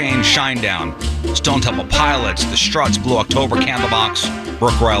 Alice in Chains, Shinedown, Stone Temple Pilots, The Struts, Blue October, Candlebox,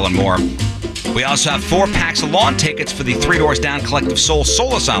 Brook Royal, and more. We also have 4 packs of lawn tickets for the Three Doors Down Collective Soul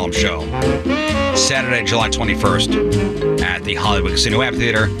Asylum show. Saturday, July 21st at the Hollywood Casino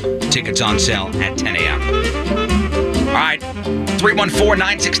Amphitheater. Tickets on sale at 10 a.m. All right,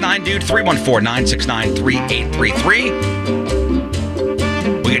 314-969-DUDE,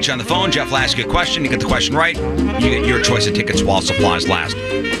 314-969-3833. We'll get you on the phone. Jeff will ask you a question. You get the question right, you get your choice of tickets while supplies last.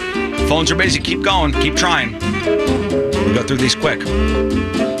 Phones are busy. Keep going. Keep trying. We'll go through these quick.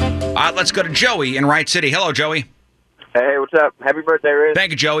 All right, let's go to Joey in Wright City. Hello, Joey. Hey, what's up? Happy birthday, Riz.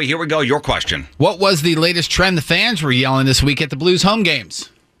 Thank you, Joey. Here we go. Your question. What was the latest trend the fans were yelling this week at the Blues home games?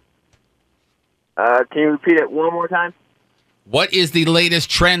 Can you repeat it one more time? What is the latest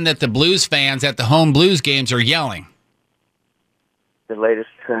trend that the Blues fans at the home Blues games are yelling? The latest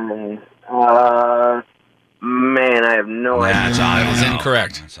trend. Man, I have no idea. That is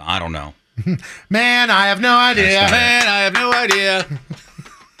incorrect. I don't know. Man, I have no idea. Man, I have no idea.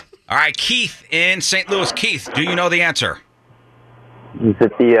 All right, Keith in St. Louis. Keith, do you know the answer? Is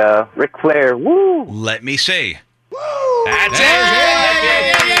it the Ric Flair? Woo! Let me see. Woo! That's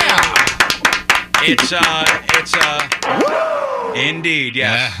it. It's indeed,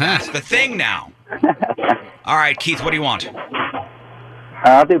 yes. That's the thing now. All right, Keith, what do you want?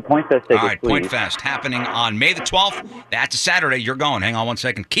 I'll do Point Fest tickets, All right, please. Point Fest happening on May the 12th. That's a Saturday. You're going. Hang on one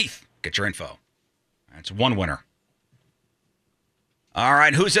second. Keith, get your info. That's one winner. All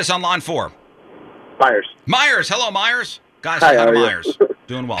right, who's this on line 4? Myers. Myers. Hello, Myers. Guys, Hi, hi to how are you? Myers.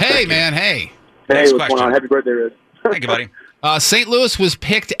 Doing well. Hey, Thank you. man, hey. Hey, Next what's going on? Happy birthday, Riz. Thank you, buddy. St. Louis was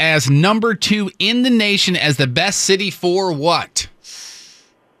picked as number 2 in the nation as the best city for what?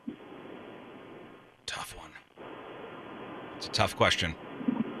 Tough one. It's a tough question.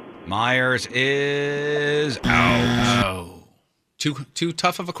 Myers is out. Oh. Too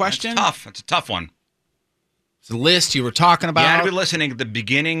tough of a question? That's tough. It's a tough one. It's a list you were talking about. You had to be listening at the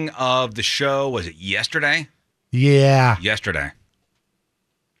beginning of the show. Was it yesterday? Yeah. Yesterday.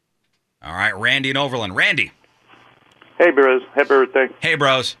 All right, Randy in Overland. Randy. Hey, bros. Happy birthday. Hey,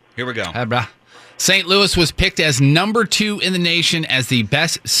 bros. Here we go. Hey, bro. St. Louis was picked as number 2 in the nation as the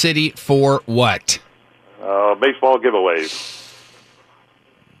best city for what? Baseball giveaways.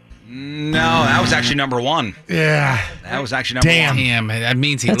 No, that was actually number 1. Yeah. That was actually number 1. Damn, that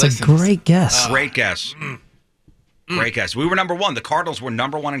means he That's listens. a great guess. Great guess. Great guess. We were number 1. The Cardinals were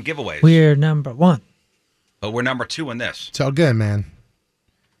number 1 in giveaways. We're number 1. But we're number 2 in this. It's all good, man.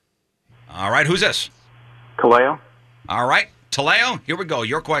 All right, who's this? Kaleo. All right, Taleo, here we go.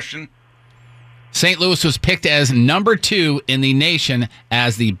 Your question. St. Louis was picked as number 2 in the nation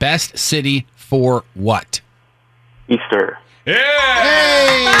as the best city for what? Easter. Yeah!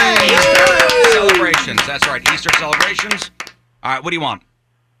 Hey! Easter celebrations. That's right, Easter celebrations. All right, what do you want?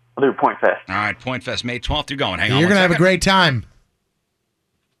 I'll do Point Fest. All right, Point Fest, May 12th. You're going. Hang on You're one going to have a second. great time.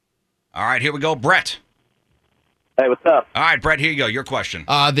 All right, here we go. Brett. Hey, what's up? All right, Brett, here you go. Your question.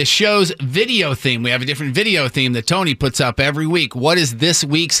 The show's video theme. We have a different video theme that Tony puts up every week. What is this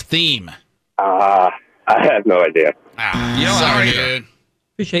week's theme? I have no idea. You know, Sorry, dude.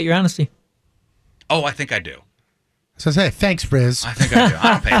 Appreciate your honesty. Oh, I think I do. So say, thanks, Briz. I think I do. I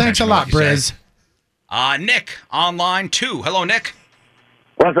don't pay Thanks attention a to lot, what you Briz. say. Nick, on line 2. Hello, Nick.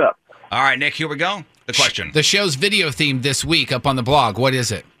 What's up? All right, Nick, here we go. The question. The show's video theme this week up on the blog. What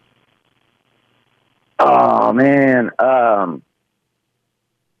is it? Oh, man.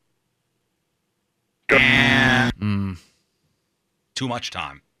 Too much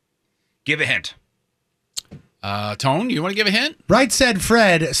time. Give a hint. Tone, you want to give a hint? Right Said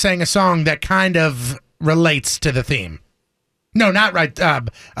Fred sang a song that kind of relates to the theme. No, not right.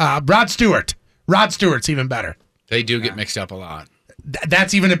 Rod Stewart. Rod Stewart's even better. They do get mixed up a lot.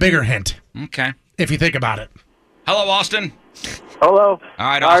 That's even a bigger hint. Okay. If you think about it. Hello, Austin. Hello. All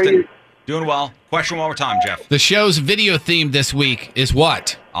right, How are Austin. you? Doing well. Question one more time, Jeff. The show's video theme this week is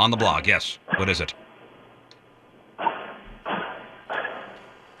what? On the blog, yes. What is it?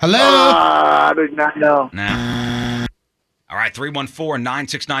 Hello? I do not know. Nah. All right,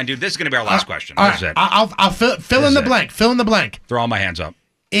 314-969, dude. This is going to be our last question. All This is right, it. I'll fill in the blank. Fill in the blank. Throw all my hands up.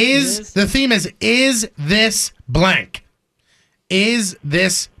 The theme is this blank? Is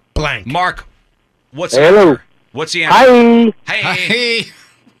this blank? Mark, what's the Hello. answer? What's the answer? Hi. Hey.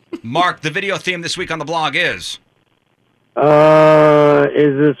 Mark, the video theme this week on the blog is?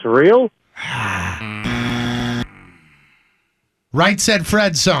 Is this real? Right Said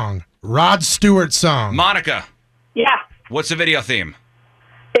Fred song. Rod Stewart song. Monica, Yeah. what's the video theme?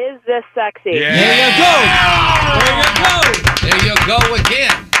 Is this sexy? Yeah. There you go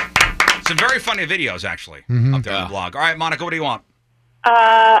again. Some very funny videos, actually, up there on the blog. All right, Monica, what do you want?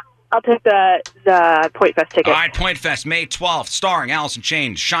 I'll take the Point Fest ticket. All right, Point Fest, May 12th, starring Allison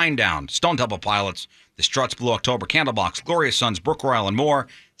Chain, Shinedown, Stone Temple Pilots, The Struts, Blue October, Candlebox, Glorious Sons, Brook Royal, and more.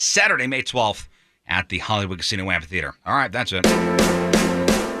 Saturday, May 12th at the Hollywood Casino Amphitheater. All right, that's it.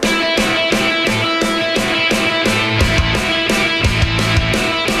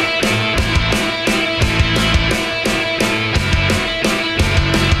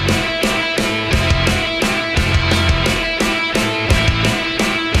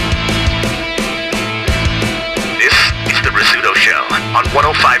 This is the Rizzuto Show on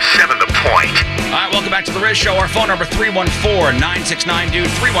 105.7 The Point. All right, right, welcome back to the Riz Show. Our phone number 314-969-DUDE,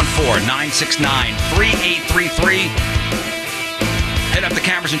 314-969-3833. Hit up the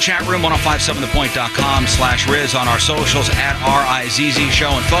cameras and chat room, 1057thepoint.com/Riz, on our socials at RIZZ Show.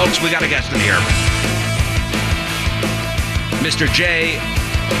 And folks, we got a guest in here. Mr. J.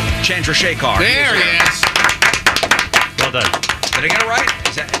 Chandrasekhar. There he is. Well done. Did I get it right?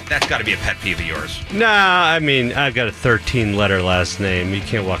 That's got to be a pet peeve of yours. Nah, I mean, I've got a 13-letter last name. You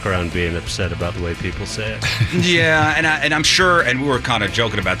can't walk around being upset about the way people say it. Yeah, and I'm sure, and we were kind of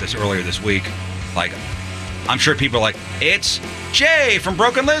joking about this earlier this week, like, I'm sure people are like, it's Jay from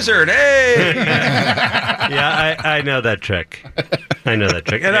Broken Lizard, hey! Yeah, I know that trick. And Yeah,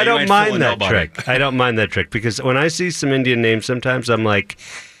 I don't mind that trick. I don't mind that trick, because when I see some Indian names, sometimes I'm like,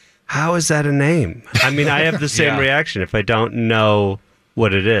 how is that a name? I mean, I have the same reaction if I don't know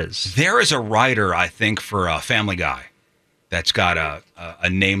what it is. There is a writer, I think, for Family Guy that's got a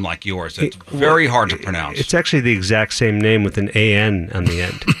name like yours. It's very hard to pronounce. It's actually the exact same name with an A-N on the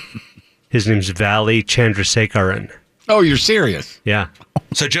end. His name's Valley Chandrasekharan. Oh, you're serious? Yeah.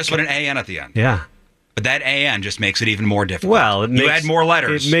 So just with an A-N at the end? Yeah. But that A-N just makes it even more difficult. Well, you add more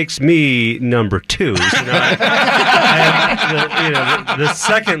letters. It makes me number 2. So I have the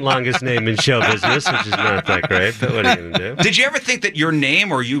second longest name in show business, which is not that great, but what are you going to do? Did you ever think that your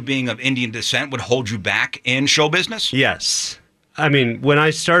name or you being of Indian descent would hold you back in show business? Yes. I mean, when I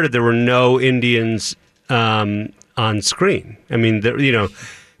started, there were no Indians on screen. I mean,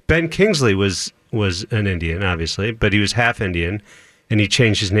 Ben Kingsley was an Indian, obviously, but he was half Indian, and he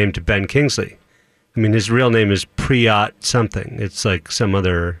changed his name to Ben Kingsley. I mean, his real name is Priyat something. It's like some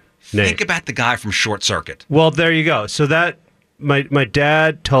other name. Think about the guy from Short Circuit. Well, there you go. So that my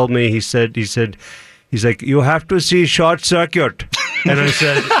dad told me. He said he's like, you have to see Short Circuit, and I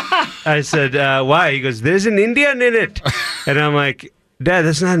said why? He goes, there's an Indian in it, and I'm like, Dad,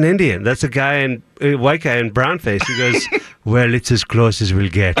 that's not an Indian. That's a white guy in brown face. He goes, well, it's as close as we'll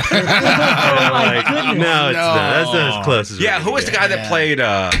get. And I'm like, no, it's not. That's not as close as we'll get. Who was the guy that played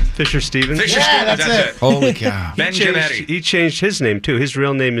Fisher Stevens? Fisher Stevens, that's it. Holy cow. He changed his name, too. His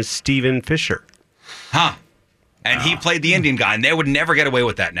real name is Stephen Fisher. Huh. And he played the Indian guy, and they would never get away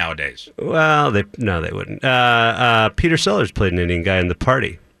with that nowadays. Well, they wouldn't. Peter Sellers played an Indian guy in The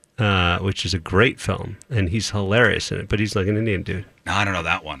Party, which is a great film, and he's hilarious in it, but he's like an Indian dude. No, I don't know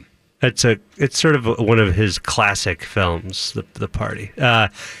that one. It's sort of one of his classic films, The Party.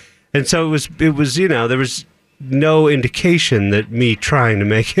 And so it was there was no indication that me trying to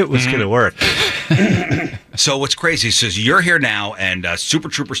make it was going to work. So what's crazy is you're here now, and Super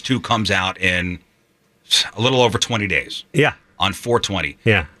Troopers 2 comes out in a little over 20 days. Yeah. On 4/20.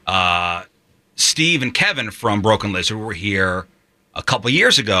 Yeah. Steve and Kevin from Broken Lizard were here a couple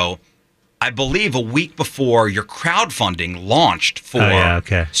years ago, I believe a week before your crowdfunding launched for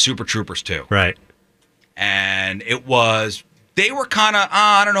Super Troopers 2. Right. And they were kind of,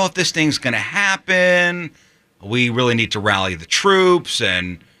 I don't know if this thing's going to happen. We really need to rally the troops.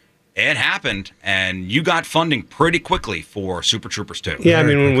 And it happened. And you got funding pretty quickly for Super Troopers 2. Yeah, I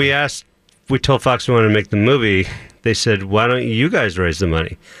mean, when we told Fox we wanted to make the movie, they said, why don't you guys raise the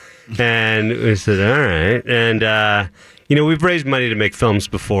money? And we said, all right. And, we've raised money to make films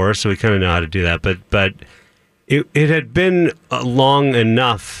before, so we kind of know how to do that. But it had been long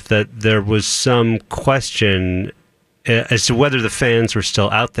enough that there was some question as to whether the fans were still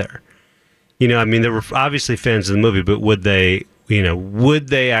out there. I mean, there were obviously fans of the movie, but would they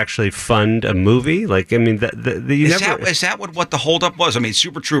actually fund a movie? Like, I mean, is that what the holdup was? I mean,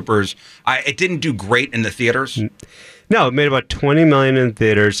 Super Troopers, it didn't do great in the theaters. No, it made about $20 million in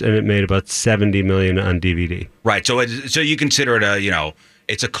theaters, and it made about $70 million on DVD. Right. So you consider it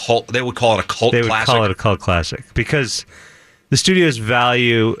it's a cult. They would call it a cult classic. They would call it a cult classic because the studios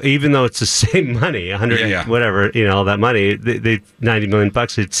value, even though it's the same money, whatever, all that money, they $90 million,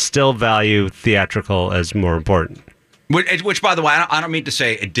 they'd still value theatrical as more important. Which, by the way, I don't mean to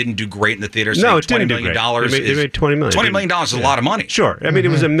say it didn't do great in the theaters. No, it didn't do great. It made $20 million. $20 million is a lot of money. Sure. I mean, it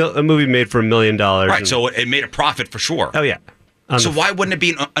was a movie made for $1 million. Right, so it made a profit for sure. Oh, yeah. So why wouldn't it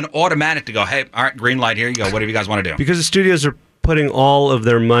be an automatic to go, hey, all right, green light, here you go, whatever you guys want to do? Because the studios are putting all of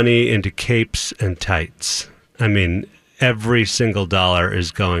their money into capes and tights. I mean, every single dollar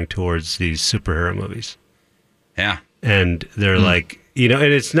is going towards these superhero movies. Yeah. And they're like, and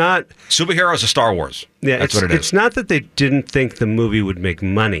it's not... Superheroes are Star Wars. Yeah, that's what it is. It's not that they didn't think the movie would make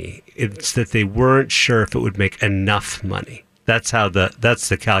money. It's that they weren't sure if it would make enough money. That's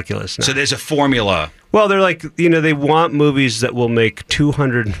the calculus now. So there's a formula. Well, they're like, they want movies that will make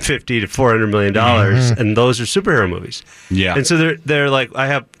 $250 to $400 million, and those are superhero movies. Yeah. And so they're like,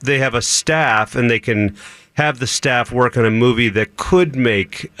 they have a staff, and they can have the staff work on a movie that could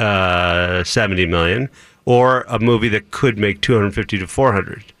make $70 million, or a movie that could make 250 to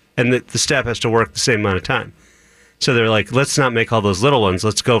 400, and the staff has to work the same amount of time. So they're like, let's not make all those little ones.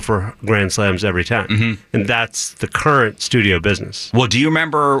 Let's go for grand slams every time. Mm-hmm. And that's the current studio business. Well, do you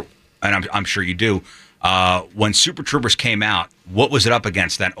remember, and I'm sure you do, when Super Troopers came out, what was it up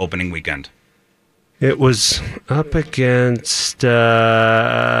against that opening weekend? It was up against,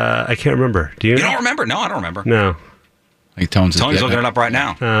 I can't remember. Do you know? You don't remember? No, I don't remember. No. I think Tony's looking it up right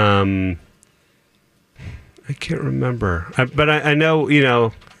now. I can't remember. But I know,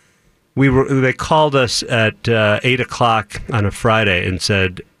 they called us at 8:00 on a Friday and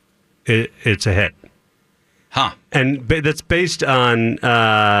said it's a hit. Huh. And that's based on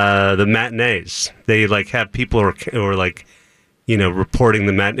the matinees. They have people who are reporting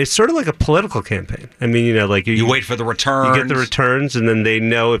the matinee. It's sort of like a political campaign. I mean, you wait for the returns. You get the returns, and then they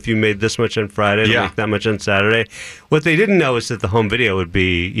know if you made this much on Friday, to make that much on Saturday. What they didn't know is that the home video would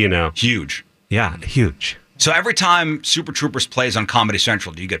be, huge. Yeah, huge. So every time Super Troopers plays on Comedy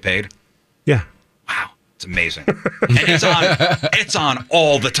Central, do you get paid? Yeah. Wow. It's amazing. And it's on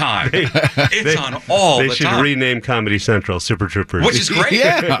all the time. It's on all the time. They should rename Comedy Central Super Troopers. Which is great.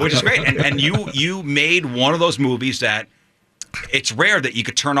 Yeah. Which is great. And you made one of those movies that it's rare that you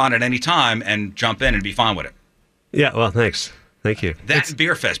could turn on at any time and jump in and be fine with it. Yeah, well, thanks. Thank you. That's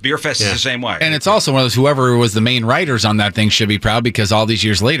Beer Fest. Beer Fest is the same way. And it's also one of those, whoever was the main writers on that thing should be proud, because all these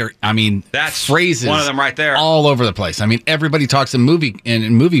years later, I mean, that's phrases one of them right there, all over the place. I mean, everybody talks in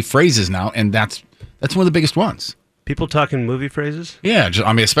movie phrases now, and that's one of the biggest ones. People talking movie phrases? Yeah,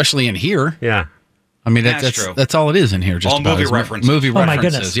 especially in here. Yeah. I mean, that's true. That's all it is in here. Just all about movie references. Movie Oh, my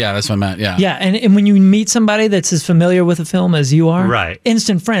references. goodness. Yeah, that's what I meant. Yeah. Yeah, and when you meet somebody that's as familiar with a film as you are, right?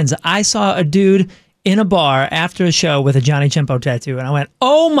 Instant friends. I saw a dude in a bar after a show with a Johnny Chimpo tattoo, and I went,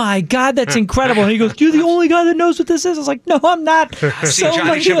 "Oh my God, that's incredible!" And he goes, "You're the only guy that knows what this is." I was like, "No, I'm not." I've seen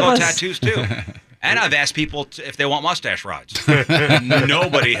Johnny Chimpo tattoos too. And I've asked people if they want mustache rides.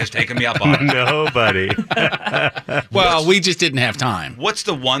 Nobody has taken me up on it. Nobody. Well, we just didn't have time. What's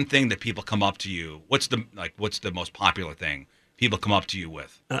the one thing that people come up to you? What's the most popular thing people come up to you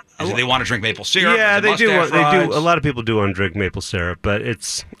with? Is it they want to drink maple syrup? Yeah, they do. They do. A lot of people do want to drink maple syrup, but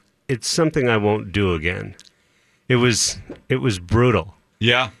it's something I won't do again. It was brutal.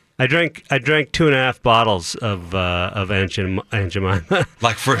 Yeah. I drank 2.5 bottles of Aunt Jemima.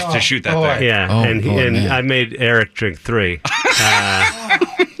 Like first to shoot that thing. Yeah, and I made Eric drink 3.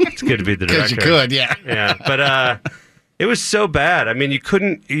 It's good to be the director. Because you could, yeah. Yeah, but it was so bad. I mean, you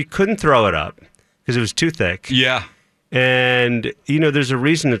couldn't throw it up because it was too thick. Yeah. And there's a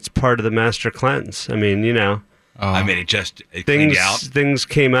reason it's part of the master cleanse. I mean, I mean, it cleaned you out. Things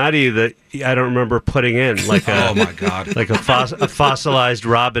came out of you that I don't remember putting in, like oh my God, like a fossilized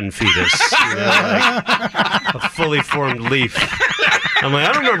robin fetus, like a fully formed leaf. I'm like,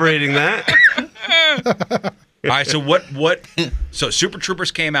 I don't remember eating that. All right, so what? So Super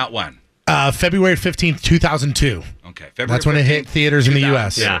Troopers came out when? February 15th, 2002. Okay, February. That's when it hit theaters in the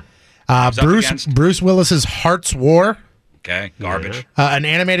U.S. Yeah. Bruce Willis's Heart's War. Okay, garbage. An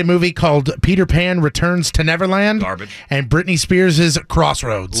animated movie called Peter Pan Returns to Neverland. Garbage. And Britney Spears'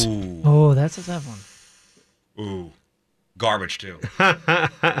 Crossroads. Ooh. Oh, that's a tough one. Ooh, garbage too.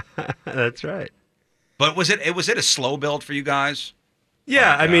 That's right. But was it a slow build for you guys?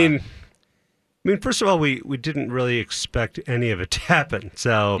 Yeah, I mean, first of all, we didn't really expect any of it to happen.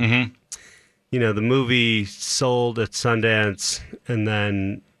 So, the movie sold at Sundance, and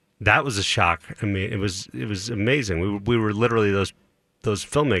then that was a shock. I mean, it was amazing. We were literally those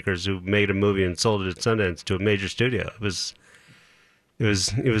filmmakers who made a movie and sold it at Sundance to a major studio. It was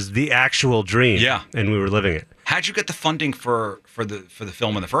the actual dream. Yeah, and we were living it. How'd you get the funding for the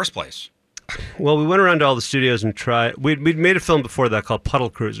film in the first place? Well, we went around to all the studios and tried. We'd made a film before that called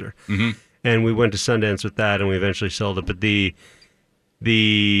Puddle Cruiser, and we went to Sundance with that, and we eventually sold it. But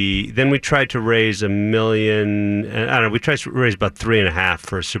then we tried to raise $1 million. I don't know. We tried to raise about 3.5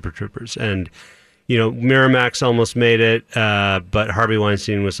 for Super Troopers, and Miramax almost made it, but Harvey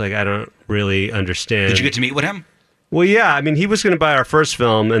Weinstein was like, I don't really understand. Did you get to meet with him? Well, yeah. I mean, he was going to buy our first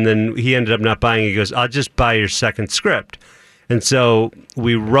film, and then he ended up not buying it. He goes, I'll just buy your second script. And so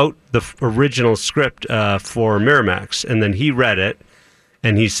we wrote the original script for Miramax, and then he read it,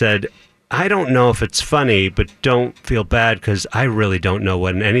 and he said, I don't know if it's funny, but don't feel bad because I really don't know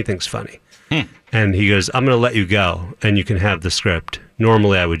when anything's funny. And he goes, I'm going to let you go, and you can have the script.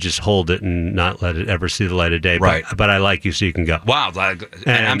 Normally, I would just hold it and not let it ever see the light of day, right? But I like you, so you can go. Wow.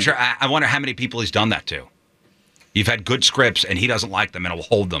 And I'm sure, I wonder how many people he's done that to. You've had good scripts, and he doesn't like them, and will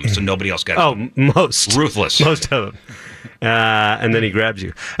hold them, so nobody else gets them. Most. Ruthless. Most of them. And then he grabs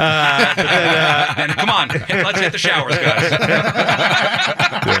you. And come on, let's hit the showers, guys.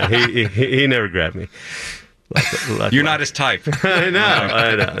 Yeah, he never grabbed me. You're not his type. I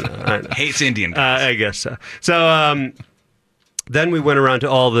know. Hates Indian guys. I guess so. So then we went around to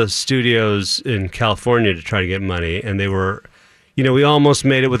all the studios in California to try to get money, and they were, we almost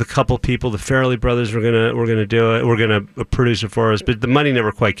made it with a couple people. The Farrelly brothers were gonna do it. We're gonna produce it for us, but the money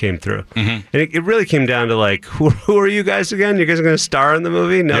never quite came through. Mm-hmm. And it really came down to like, who are you guys again? You guys are gonna star in the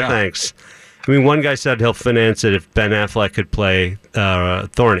movie? No, thanks. I mean, one guy said he'll finance it if Ben Affleck could play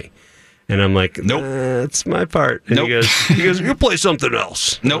Thorny. And I'm like, nope, that's my part. And he goes, you play something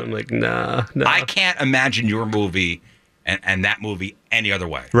else. Nope. And I'm like, no. I can't imagine your movie and that movie any other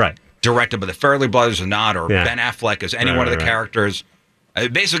way. Right. Directed by the Farrelly brothers or not, or Ben Affleck as any one of the characters.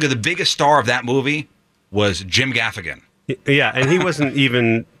 Basically, the biggest star of that movie was Jim Gaffigan. Yeah, and he wasn't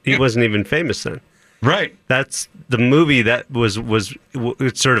even famous then. Right. That's the movie that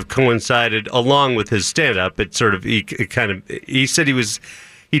it sort of coincided along with his stand-up. He said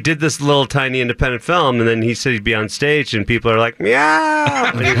he did this little tiny independent film, and then he said he'd be on stage, and people are like,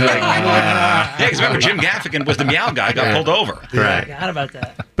 meow. And he's like, yeah, because remember, Jim Gaffigan was the meow guy, got pulled over. Right. I forgot about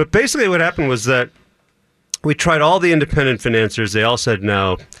that. But basically what happened was that we tried all the independent financiers. They all said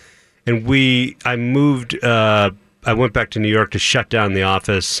no. And I went back to New York to shut down the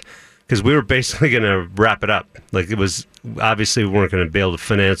office because we were basically going to wrap it up. Like, it was, obviously we weren't going to be able to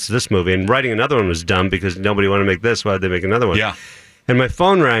finance this movie. And writing another one was dumb because nobody wanted to make this. Why did they make another one? Yeah. And my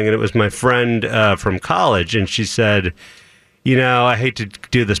phone rang, and it was my friend from college, and she said, I hate to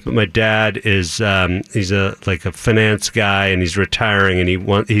do this, but my dad is he's a finance guy, and he's retiring, and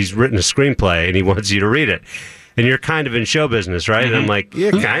he's written a screenplay, and he wants you to read it. And you're kind of in show business, right? Mm-hmm. And I'm like,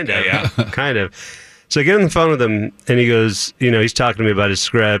 yeah, kind of, kind of. So I get on the phone with him, and he goes, he's talking to me about his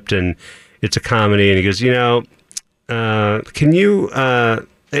script, and it's a comedy, and he goes, can you?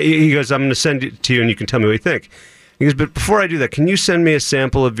 He goes, I'm going to send it to you, and you can tell me what you think. He goes, but before I do that, can you send me a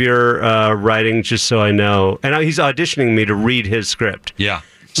sample of your writing just so I know? And he's auditioning me to read his script. Yeah.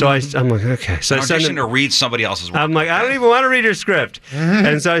 So I'm like, okay. So I send him to read somebody else's work. I'm like, I don't even want to read your script. Mm-hmm.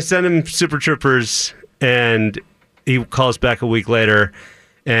 And so I send him Super Troopers, and he calls back a week later,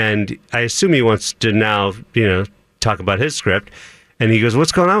 and I assume he wants to now, talk about his script. And he goes,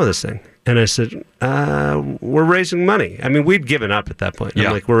 what's going on with this thing? And I said, we're raising money. I mean, we'd given up at that point. Yeah,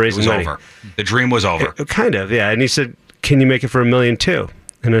 I'm like, we're raising money. Over. The dream was over. Kind of, yeah. And he said, can you make it for $1 million too?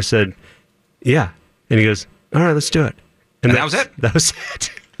 And I said, yeah. And he goes, all right, let's do it. And that was it? That was it.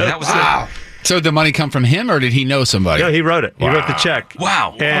 That was it. So did the money come from him, or did he know somebody? No, he wrote it. Wow. He wrote the check.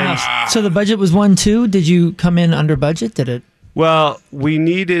 Wow. And so the budget was 1.2. Did you come in under budget? Did it? Well, we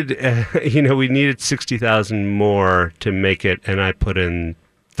needed, we needed $60,000 more to make it, and I put in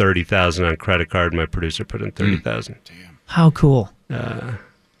 $30,000 on credit card. My producer put in $30,000. Damn. How cool.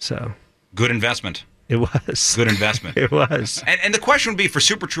 So good investment. It was. Good investment. It was. And the question would be for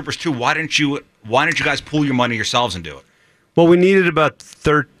Super Troopers 2, why didn't you guys pool your money yourselves and do it? Well, we needed about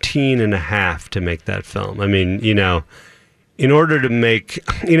 13.5 to make that film. I mean, in order to make,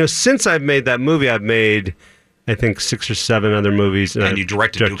 since I've made that movie, I've made, I think, 6 or 7 other movies. And you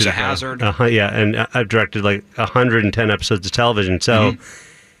directed Dukes of Hazzard? Yeah, and I've directed like 110 episodes of television. So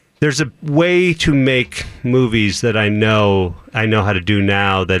there's a way to make movies that I know how to do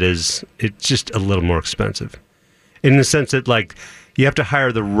now that it's just a little more expensive. In the sense that, like, you have to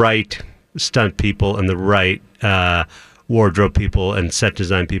hire the right stunt people and the right wardrobe people and set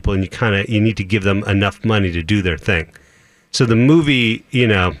design people, and you need to give them enough money to do their thing. So the movie,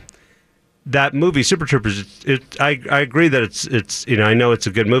 that movie Super Troopers, I agree that it's I know it's a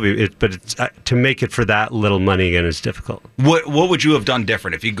good movie, but it's to make it for that little money again is difficult. What would you have done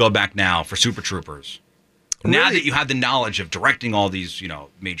different if you go back now for Super Troopers? Really? Now that you have the knowledge of directing all these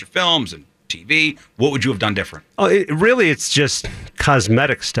major films and TV, what would you have done different? Oh, it's just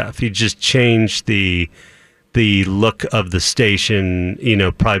cosmetic stuff. You just change the look of the station.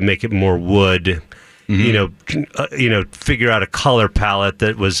 Probably make it more wood. Mm-hmm. Figure out a color palette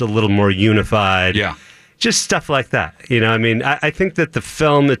that was a little more unified. Yeah. Just stuff like that. I think that the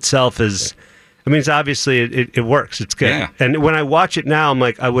film itself is, it's obviously it works. It's good. Yeah. And when I watch it now, I'm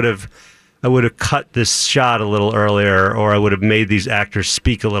like, I would have cut this shot a little earlier, or I would have made these actors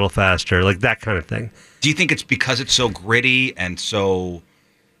speak a little faster, like that kind of thing. Do you think it's because it's so gritty and so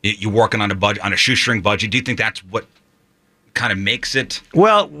you're working on a shoestring budget? Do you think that's what kind of makes it?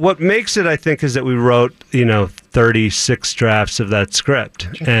 Well, what makes it, I think, is that we wrote 36 drafts of that script.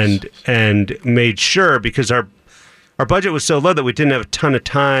 Jeez. and made sure, because our budget was so low that we didn't have a ton of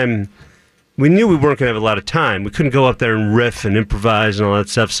time we knew we weren't going to have a lot of time. We couldn't go up there and riff and improvise and all that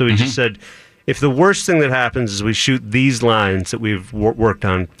stuff. So we just said, if the worst thing that happens is we shoot these lines that we've worked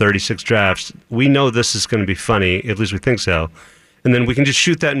on 36 drafts, we know this is going to be funny, at least we think so, and then we can just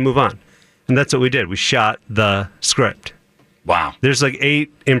shoot that and move on. And that's what we did. We shot the script. Wow. There's like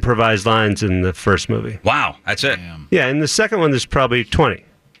 8 improvised lines in the first movie. Wow, that's it. Yeah, in the second one, there's probably 20,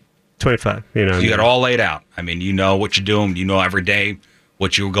 25. You know, So you got it all laid out. I mean, you know what you're doing. You know every day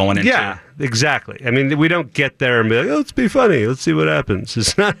what you were going into. Yeah, exactly. I mean, we don't get there and be like, oh, let's be funny. Let's see what happens.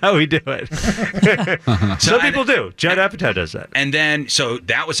 It's not how we do it. Some people do. Judd Apatow does that. And then, so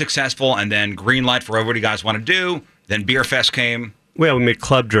that was successful, and then green light for whatever you guys want to do. Then Beer Fest came. Well, we made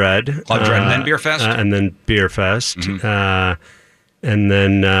Club Dread. And then Beer Fest? And then Beer Fest. And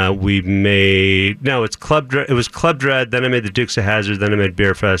then we made... No, it's Club Dread. It was Club Dread, then I made the Dukes of Hazzard, then I made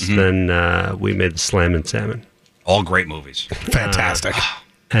Beer Fest, then we made the Slam and Salmon. All great movies. Fantastic.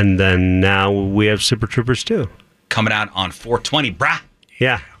 And then now we have Super Troopers 2. Coming out on 4/20, brah.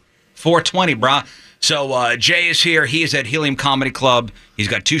 Yeah. 4/20, brah. So Jay is here. He is at Helium Comedy Club. He's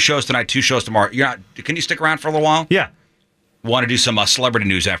got 2 shows tonight, 2 shows tomorrow. Can you stick around for a little while? Yeah. Want to do some celebrity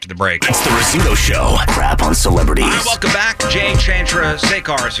news after the break. It's the Rizzuto Show. Crap on celebrities. All right, welcome back. Jay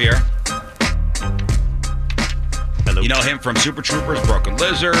Chandrasekhar is here. Hello. You know him from Super Troopers, Broken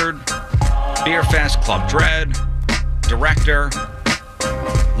Lizard, Beer Fest, Club Dread, director,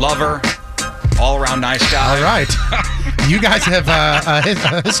 lover, all-around nice guy. All right. You guys have a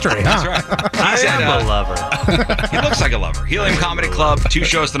history, huh? That's right. I am a lover. He looks like a lover. Helium Comedy Club, 2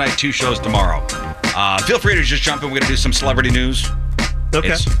 shows tonight, 2 shows tomorrow. Feel free to just jump in. We're going to do some celebrity news. Okay.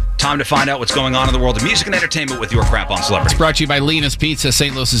 It's time to find out what's going on in the world of music and entertainment with your crap on celebrity. It's brought to you by Lena's Pizza,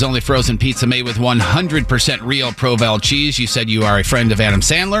 St. Louis's only frozen pizza made with 100% real Provel cheese. You said you are a friend of Adam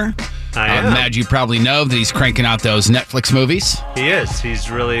Sandler. I am. Mad, you probably know that he's cranking out those Netflix movies. He is. He's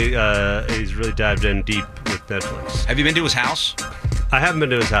really dived in deep with Netflix. Have you been to his house? I haven't been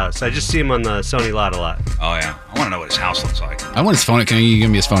to his house. I just see him on the Sony lot a lot. Oh, yeah. I want to know what his house looks like. I want his phone. Can you give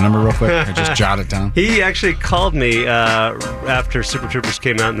me his phone number real quick? I just jot it down. He actually called me after Super Troopers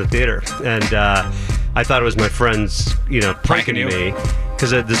came out in the theater, and I thought it was my friends, pranking me.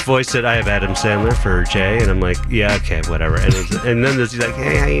 Because this voice said, I have Adam Sandler for Jay, and I'm like, yeah, okay, whatever. And then he's like,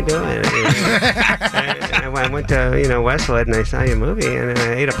 hey, how you doing? I went to Westwood, and I saw your movie, and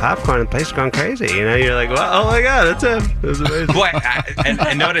I ate a popcorn, and the place is going crazy. You're like, well, oh my God, that's him. It was amazing. Boy,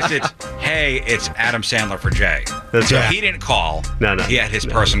 and notice it's Adam Sandler for Jay. That's right. He didn't call. No. He had his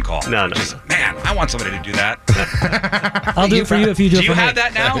person call. No. Just, man, I want somebody to do that. I'll do it for you if you do it for me. Do you have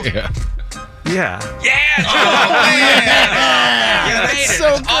that now? Yeah. Yeah! Oh, man! That's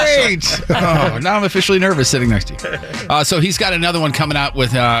so great! Awesome. Oh, now I'm officially nervous sitting next to you. So he's got another one coming out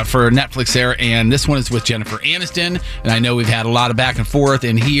with for Netflix there, and this one is with Jennifer Aniston. And I know we've had a lot of back and forth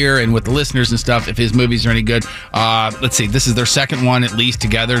in here and with the listeners and stuff, if his movies are any good. Let's see, this is their second one at least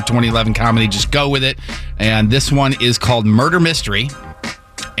together, 2011 comedy. Just go with it. And this one is called Murder Mystery.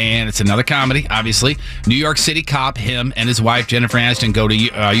 And it's another comedy, obviously. New York City cop, him and his wife, Jennifer Aniston, go to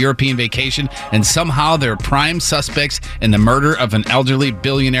European vacation, and somehow they're prime suspects in the murder of an elderly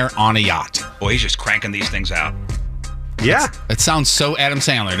billionaire on a yacht. Boy, he's just cranking these things out. Yeah. It sounds so Adam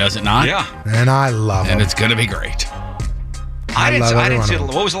Sandler, does it not? Yeah. And I love it. And it's going to be great. I didn't see it.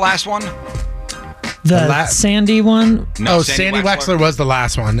 What was the last one? The Sandy one? No, Sandy Wexler was the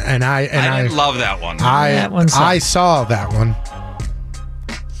last one. And I didn't love that one. I saw that one.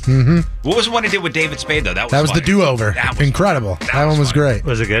 Mm-hmm. What was the one he did with David Spade, though? That was the do-over. Incredible. That one was great.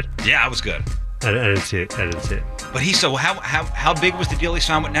 Was it good? Yeah, it was good. I didn't see it. But how big was the deal he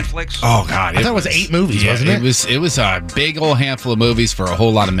signed with Netflix? Oh, God. I thought it was 8 movies, wasn't it? It was a big old handful of movies for a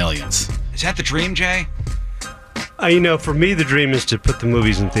whole lot of millions. Is that the dream, Jay? For me, the dream is to put the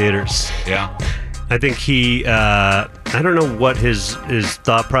movies in theaters. Yeah. I think he, I don't know what his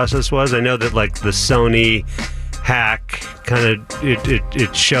thought process was. I know that, like, the Sony hack kind of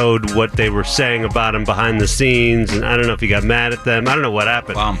it showed what they were saying about him behind the scenes, and I don't know if he got mad at them. I don't know what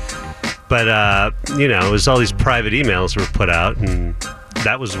happened. But it was all these private emails were put out, and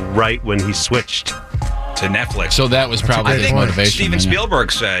that was right when he switched to Netflix. So that was probably his motivation. Steven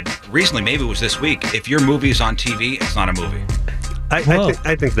Spielberg said recently, maybe it was this week, if your movie is on TV, it's not a movie. I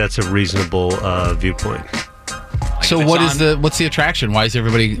think that's a reasonable viewpoint. So what's the attraction? Why is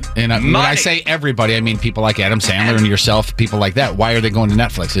everybody? And when I say everybody, I mean people like Adam Sandler and yourself, people like that. Why are they going to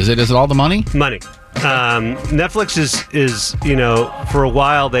Netflix? Is it all the money? Money. Netflix is for a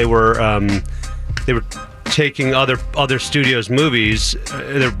while they were taking other studios' movies.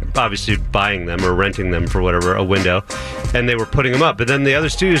 They're obviously buying them or renting them for whatever, a window, and they were putting them up. But then the other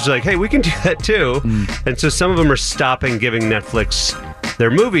studios are like, hey, we can do that too. And so some of them are stopping giving Netflix their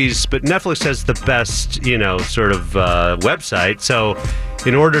movies, but Netflix has the best, sort of website. So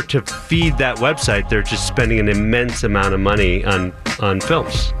in order to feed that website, they're just spending an immense amount of money on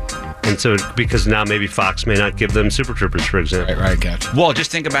films. And so, because now maybe Fox may not give them Super Troopers, for example. Right, gotcha. Well,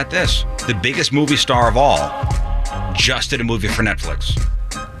 just think about this. The biggest movie star of all just did a movie for Netflix.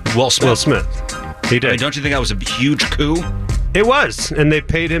 Will Smith. He did. I mean, don't you think that was a huge coup? It was. And they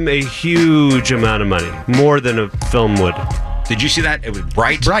paid him a huge amount of money. More than a film would. Did you see that? It was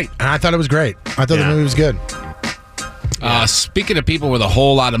Bright. And I thought it was great. I thought the movie was good. Speaking of people with a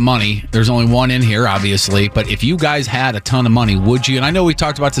whole lot of money, there's only one in here, obviously. But if you guys had a ton of money, would you? And I know we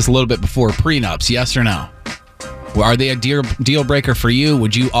talked about this a little bit before. Prenups, yes or no? Are they a deal breaker for you?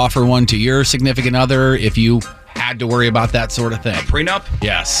 Would you offer one to your significant other if you had to worry about that sort of thing? A prenup?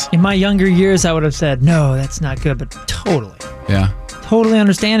 Yes. In my younger years, I would have said, no, that's not good, but totally. Yeah. Totally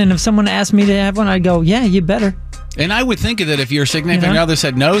understand. And if someone asked me to have one, I'd go, yeah, you better. And I would think that if your significant other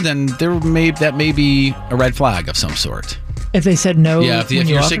said no, then that may be a red flag of some sort. If they said no, yeah. If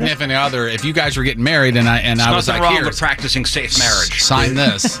your significant other, if you guys were getting married, and I was like, wrong with practicing safe marriage. Sign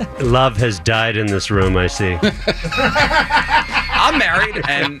this. Love has died in this room. I see. I'm married,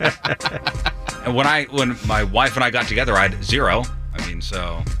 and when my wife and I got together, I had 0. I mean,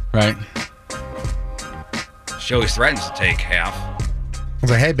 so right. She always threatens to take half. I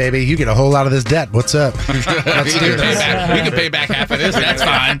was like, hey, baby, you get a whole lot of this debt. What's up? Let's do this. We can pay back half of this. That's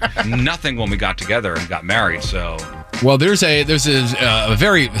fine. Nothing when we got together and got married, so... Well, there's a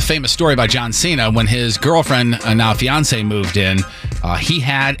very famous story about John Cena. When his girlfriend, now fiance, moved in, he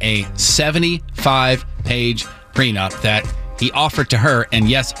had a 75-page prenup that he offered to her, and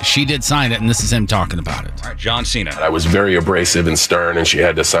yes, she did sign it, and this is him talking about it. All right, John Cena. I was very abrasive and stern, and she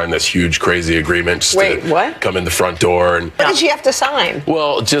had to sign this huge, crazy agreement just to come in the front door. And what did she have to sign?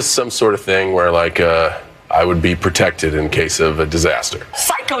 Well, just some sort of thing where, I would be protected in case of a disaster.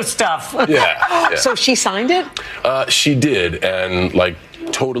 Psycho stuff. Yeah. So she signed it? She did, and,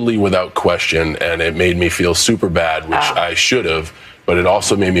 totally without question, and it made me feel super bad, which I should have. But it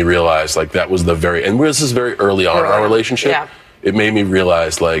also made me realize, that was and this is very early on in our relationship. Yeah. It made me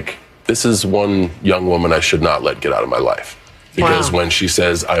realize, this is one young woman I should not let get out of my life. Because when she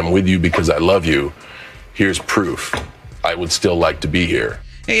says, I'm with you because I love you, here's proof. I would still like to be here.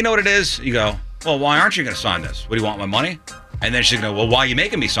 Hey, you know what it is? You go, well, why aren't you going to sign this? What, do you want my money? And then she's going to go, well, why are you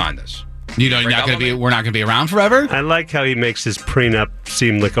making me sign this? We're not going to be around forever? I like how he makes his prenup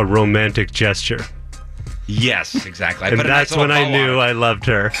seem like a romantic gesture. Yes, exactly. And that's when I knew I loved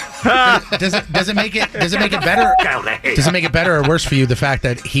her. Does it make it better? Does it make it better or worse for you the fact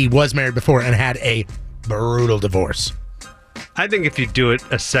that he was married before and had a brutal divorce? I think if you do it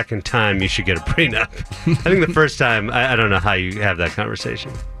a second time, you should get a prenup. I think the first time, I don't know how you have that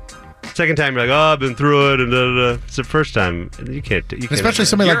conversation. Second time, you're like, oh, I've been through it, and It's the first time, you can't. Especially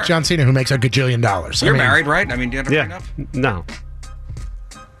somebody like John Cena who makes $1 gajillion. You're married, right? I mean, do you have a prenup?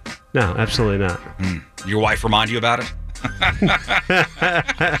 No, absolutely not. Your wife remind you about it?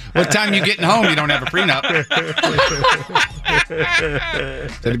 What time you getting home? You don't have a prenup.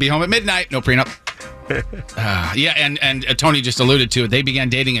 Said to be home at midnight. No prenup. And Tony just alluded to it. They began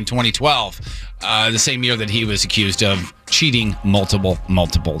dating in 2012, the same year that he was accused of cheating multiple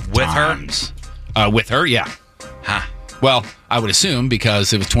times. With her, yeah. Huh. Well, I would assume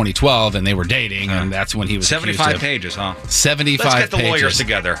because it was 2012 and they were dating, and that's when he was 75 pages, huh? 75 pages. Let's get the lawyers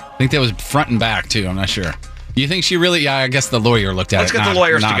together. I think that was front and back, too. I'm not sure. You think she really... Yeah, I guess the lawyer looked at Let's it. Let's get the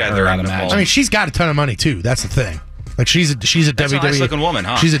lawyers together. I mean, she's got a ton of money, too. That's the thing. She's a That's WWE... a nice-looking woman,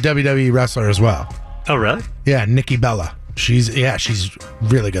 huh? She's a WWE wrestler as well. Oh, really? Yeah, Nikki Bella. She's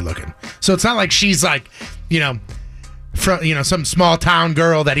really good looking. So it's not like she's from some small town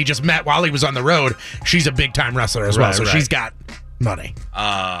girl that he just met while he was on the road. She's a big time wrestler as well, so she's got money.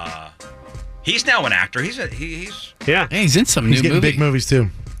 He's now an actor. He's in some new getting big movies too.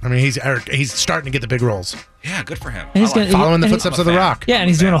 I mean, he's starting to get the big roles. Yeah, good for him. Following the footsteps of The Rock. Yeah, and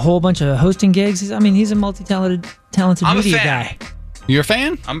he's doing a whole bunch of hosting gigs. He's a multi-talented media guy. You're a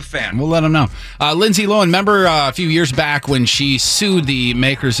fan? I'm a fan. We'll let him know. Lindsay Lohan, remember a few years back when she sued the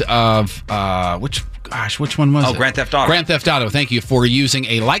makers of which one was it? Grand Theft Auto. Grand Theft Auto, thank you, for using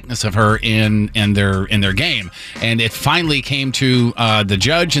a likeness of her in their game. And it finally came to the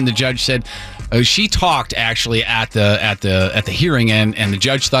judge, and the judge said she talked actually at the hearing, and the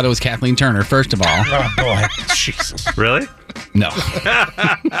judge thought it was Kathleen Turner, first of all. Oh boy. Jesus. Really? No.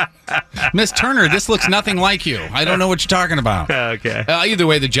 Miss Turner, this looks nothing like you. I don't know what you're talking about. Okay. Either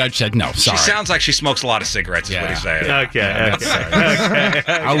way, the judge said no. Sorry. She sounds like she smokes a lot of cigarettes, is what he's saying. Okay.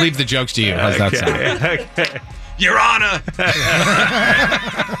 I'll leave the jokes to you. How's that sound? Okay. Your Honor.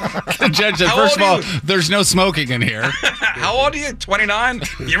 Judge said, first of all, there's no smoking in here. How old are you? 29?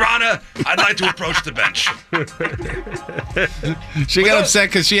 Your Honor, I'd like to approach the bench. She got upset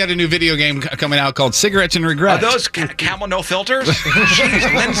because she had a new video game coming out called Cigarettes and Regret. Are those Camel No Filters?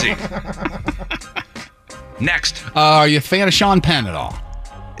 Jeez, Lindsay. Next. Are you a fan of Sean Penn at all?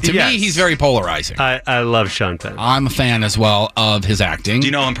 To me, he's very polarizing. I love Sean Penn. I'm a fan as well of his acting. Do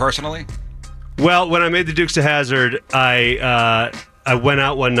you know him personally? Well, when I made the Dukes of Hazzard, I went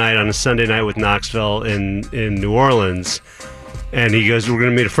out one night on a Sunday night with Knoxville in New Orleans, and he goes, "We're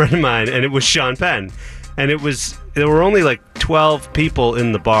going to meet a friend of mine," and it was Sean Penn, and there were only like 12 people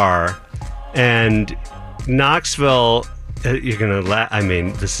in the bar, and Knoxville. You're gonna laugh. I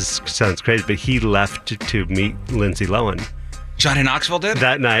mean, sounds crazy, but he left to meet Lindsay Lohan. Johnny Knoxville did?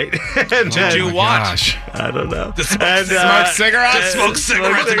 That night. And to do what? Gosh. I don't know. To smoke cigarettes? To smoke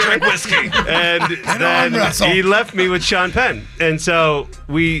cigarettes and drink whiskey. And then he left me with Sean Penn. And so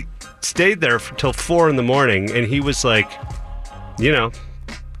we stayed there till 4 a.m, and he was like,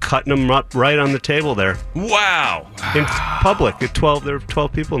 cutting them up right on the table there. Wow. In public. There were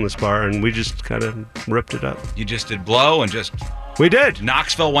 12 people in this bar, and we just kind of ripped it up. You just did blow and just... We did.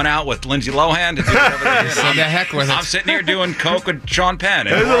 Knoxville went out with Lindsay Lohan to do whatever they did. So the heck with it. I'm sitting here doing coke with Sean Penn.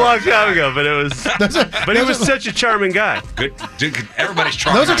 It was a long time ago, but it was. But he was such a charming guy. Good. Everybody's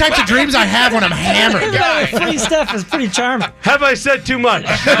charming. Those are types of dreams I have when I'm hammered. Free stuff is pretty charming. Have I said too much?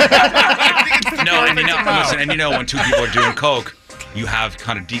 No, and listen, and when two people are doing coke, you have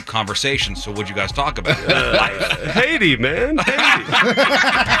kind of deep conversations. So what'd you guys talk about? Haiti, man.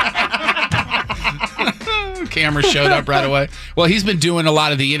 Camera showed up right away. Well, he's been doing a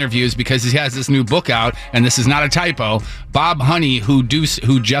lot of the interviews because he has this new book out, and this is not a typo. Bob Honey, who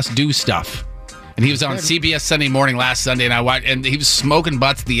just do stuff. And he was on CBS Sunday Morning last Sunday, and I watched, and he was smoking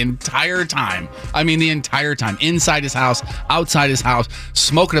butts the entire time. I mean, the entire time. Inside his house, outside his house,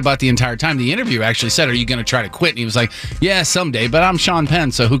 smoking a butt the entire time. The interviewer actually said, "Are you going to try to quit?" And he was like, "Yeah, someday, but I'm Sean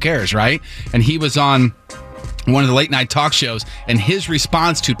Penn, so who cares, right?" And he was on one of the late night talk shows, and his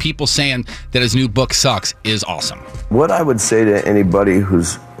response to people saying that his new book sucks is awesome. What I would say to anybody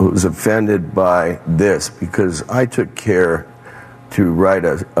who's offended by this, because I took care to write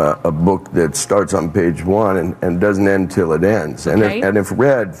a book that starts on page 1 and doesn't end till it ends, Okay. and if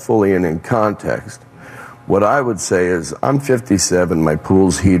read fully and in context, what I would say is, I'm 57, my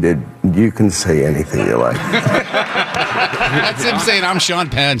pool's heated, you can say anything you like. That's him saying, I'm Sean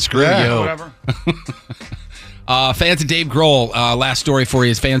Penn, screw you. Whatever. Fans of Dave Grohl, last story for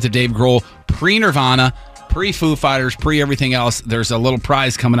you is fans of Dave Grohl, pre-Nirvana, pre-Foo Fighters, pre-everything else. There's a little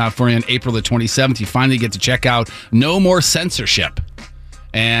prize coming out for you on April the 27th. You finally get to check out No More Censorship.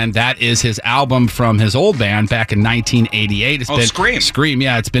 And that is his album from his old band back in 1988. It's been Scream. Scream,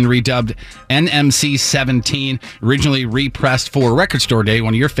 yeah. It's been redubbed NMC 17, originally repressed for Record Store Day,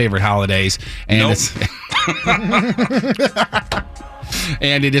 one of your favorite holidays. And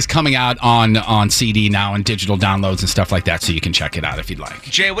and it is coming out on CD now and digital downloads and stuff like that, so you can check it out if you'd like.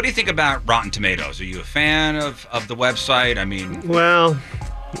 Jay, what do you think about Rotten Tomatoes? Are you a fan of the website? I mean... Well,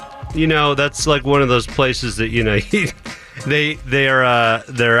 that's like one of those places that,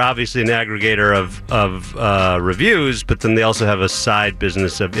 they're obviously an aggregator of reviews, but then they also have a side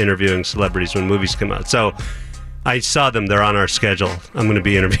business of interviewing celebrities when movies come out. So I saw them. They're on our schedule. I'm going to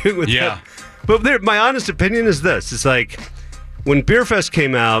be interviewing with them. But my honest opinion is this. It's like... When Beer Fest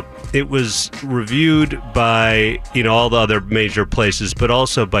came out, it was reviewed by, all the other major places, but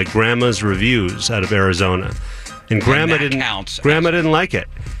also by Grandma's Reviews out of Arizona. And Grandma didn't like it.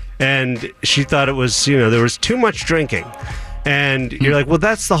 And she thought it was, there was too much drinking. And you're like, well,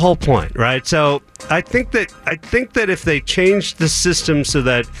 that's the whole point, right? So I think that if they changed the system so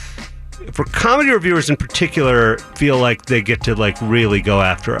that for comedy reviewers in particular feel like they get to really go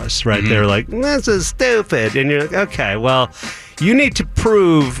after us, right? Mm-hmm. They're like, this is stupid. And you're like, okay, well, you need to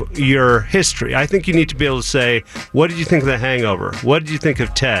prove your history. I think you need to be able to say, what did you think of The Hangover? What did you think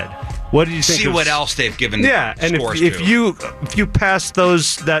of Ted? What did you think See what else they've given and scores if to. if you pass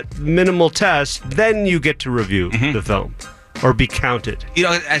that minimal test, then you get to review the film or be counted.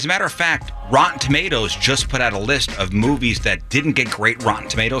 As a matter of fact, Rotten Tomatoes just put out a list of movies that didn't get great Rotten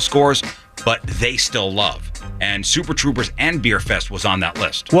Tomato scores, but they still love. And Super Troopers and Beer Fest was on that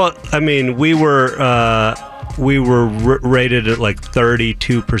list. Well, I mean, we were rated at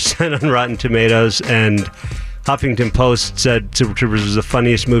 32% on Rotten Tomatoes, and Huffington Post said Super Troopers was the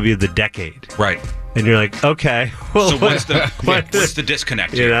funniest movie of the decade. Right. And you're like, okay. Well, so what's the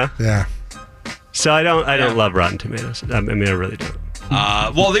disconnect here? Yeah. So I don't love Rotten Tomatoes. I mean, I really don't.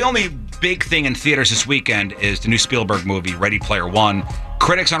 Well, the only big thing in theaters this weekend is the new Spielberg movie, Ready Player One.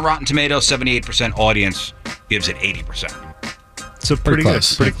 Critics on Rotten Tomatoes, 78%. Audience gives it 80%. So pretty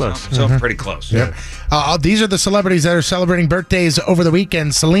close. good. Pretty close. So pretty close. Yep. These are the celebrities that are celebrating birthdays over the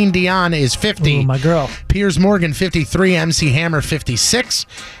weekend. Celine Dion is 50. Ooh, my girl. Piers Morgan, 53. MC Hammer, 56.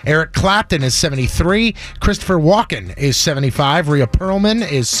 Eric Clapton is 73. Christopher Walken is 75. Rhea Perlman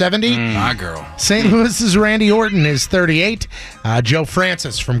is 70. My girl. St. Louis's Randy Orton is 38. Joe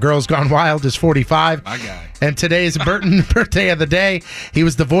Francis from Girls Gone Wild is 45. My guy. And today's birthday of the day. He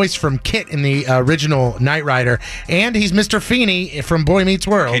was the voice from Kit in the original Knight Rider. And he's Mr. Feeney from Boy Meets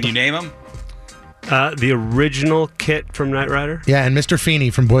World. Can you name him? The original Kit from Knight Rider? Yeah, and Mr. Feeney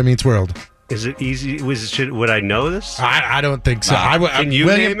from Boy Meets World. Is it easy? Would I know this? I don't think so. Can you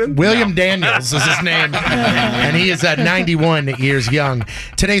name him? William Daniels is his name, and he is 91 years young.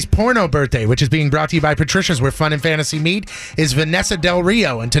 Today's porno birthday, which is being brought to you by Patricia's, where fun and fantasy meet, is Vanessa Del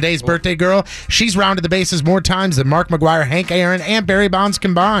Rio. And today's birthday girl, she's rounded the bases more times than Mark McGuire, Hank Aaron, and Barry Bonds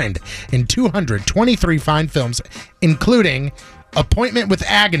combined in 223 fine films, including Appointment with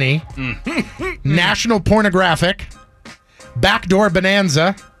Agony, National Pornographic, Backdoor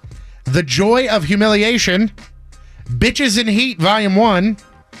Bonanza, The Joy of Humiliation, Bitches in Heat Volume 1,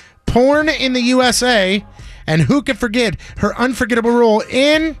 Porn in the USA, and who could forget her unforgettable role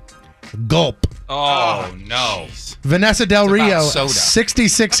in Gulp. Oh, no. Vanessa Del It's about Rio, soda.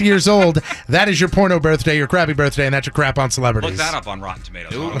 66 years old. That is your porno birthday, your crappy birthday, and that's your crap on celebrities. Look that up on Rotten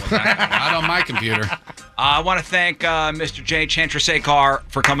Tomatoes. Not on my computer. I want to thank Mr. J. Chandrasekhar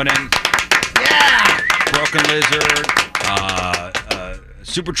for coming in. Yeah! Broken Lizard.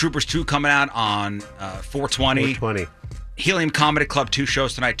 Super Troopers 2 coming out on 4/20. 4/20. Helium Comedy Club, 2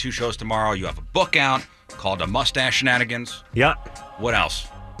 shows tonight, 2 shows tomorrow. You have a book out called Mustache Shenanigans. Yeah. What else?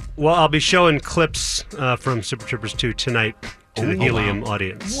 Well, I'll be showing clips from Super Troopers 2 tonight to the Helium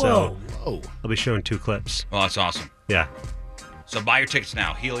audience. Whoa. So I'll be showing 2 clips. Well, that's awesome. Yeah. So buy your tickets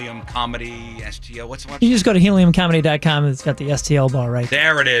now. Helium Comedy, STO. What's the website? You just go to heliumcomedy.com and it's got the STL bar right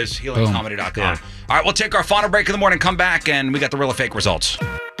there. There it is, heliumcomedy.com. Yeah. All right, we'll take our final break in the morning, come back, and we got the real or fake results.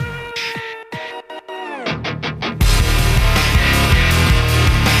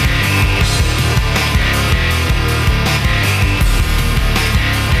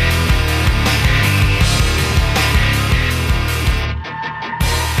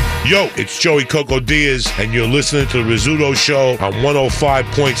 Yo, it's Joey Coco Diaz, and you're listening to the Rizzuto Show on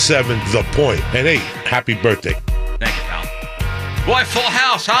 105.7 The Point. And hey, happy birthday. Thank you, pal. Boy, full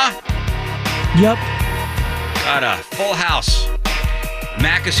house, huh? Yep. Got a full house.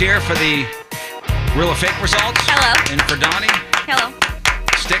 Mac is here for the real or fake results. Hello. And for Donnie. Hello.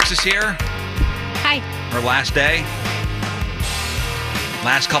 Styx is here. Hi. Her last day.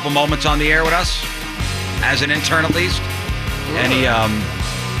 Last couple moments on the air with us. As an intern, at least.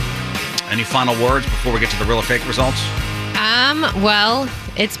 Any final words before we get to the real or fake results? Well,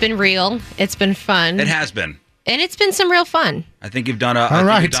 it's been real. It's been fun. It has been. And it's been some real fun. I think you've done a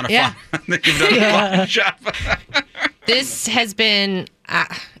Yeah. fun job. This has been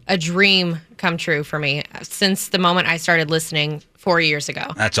a dream come true for me since the moment I started listening 4 years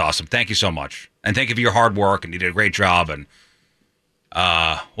ago. That's awesome. Thank you so much. And thank you for your hard work, and you did a great job. And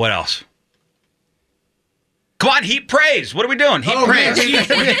what else? Come on, heap praise. What are we doing? Heap praise.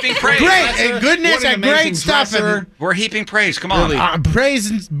 Heaping praise. Great and goodness and great stuff. We're heaping praise. Come on. Praise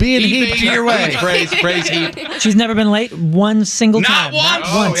and being heaped to your way. Praise, heap. She's never been late one single Not time. once.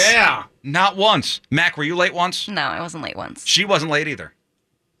 Not once. Yeah. Not once. Mac, were you late once? No, I wasn't late once. She wasn't late either.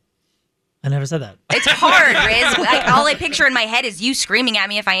 I never said that. It's hard, Riz. All I picture in my head is you screaming at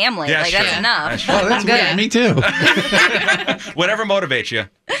me if I am late. Yeah, like, sure. that's enough. That's true. Oh, that's I'm good. weird. Me too. Whatever motivates you,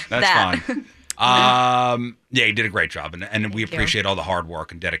 that's That. fine. Yeah, you did a great job, and we appreciate all the hard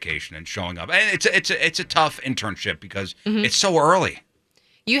work and dedication and showing up. And it's a tough internship because it's so early.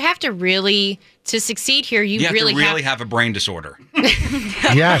 You have to really, to succeed here, you have really to really have a brain disorder.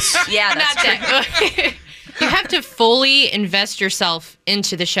 Yes. Yeah, that's true. You have to fully invest yourself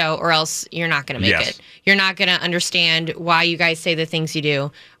into the show or else you're not going to make it. You're not going to understand why you guys say the things you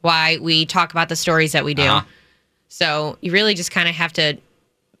do, why we talk about the stories that we do. So you really just kind of have to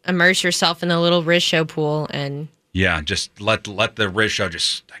immerse yourself in the little Riz Show pool and Yeah, just let the Riz Show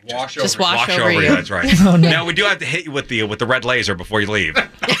just wash over you. That's right. Oh, no. Now we do have to hit you with the red laser before you leave.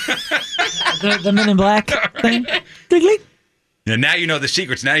 The Men in Black thing. Yeah, now you know the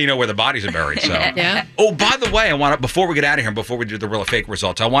secrets. Now you know where the bodies are buried. So. Yeah. Oh, by the way, I want to, before we get out of here, before we do the real or fake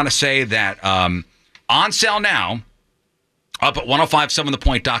results, I want to say that on sale now, up at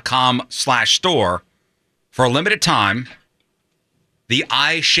 1057thepoint.com/store for a limited time, the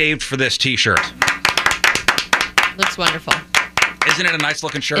I Shaved for This t-shirt. Looks wonderful. Isn't it a nice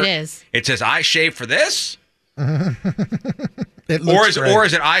looking shirt? It is. It says I shaved for this? It or looks is great. or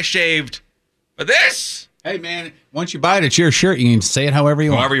is it I shaved for this? Hey, man, once you buy it, it's your shirt. You can say it however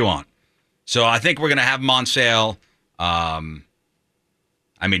you want. However you want. So I think we're going to have them on sale,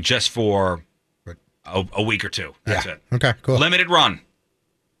 just for a week or two. That's it. Okay, cool. Limited run.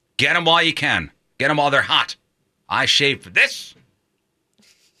 Get them while you can. Get them while they're hot. I shave for this.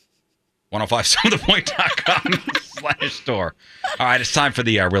 1057thepoint.com/store. All right, it's time for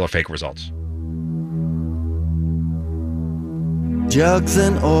the real or fake results. Jugs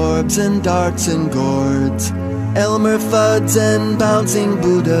and orbs and darts and gourds, Elmer Fuds and bouncing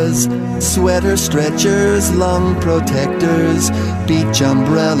Buddhas, sweater stretchers, lung protectors, beach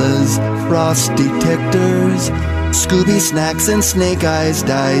umbrellas, frost detectors, Scooby snacks and snake eyes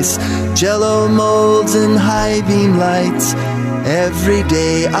dice, Jello molds and high beam lights. Every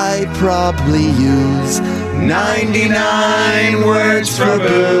day I probably use 99 words for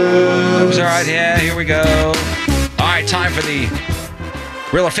boobs. All right, yeah, here we go. All right, time for the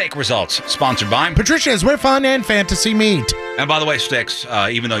real or fake results, sponsored by Patricia's, where fun and fantasy meet. And by the way, Sticks,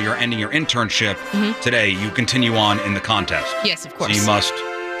 even though you're ending your internship today, you continue on in the contest. Yes, of course. So you must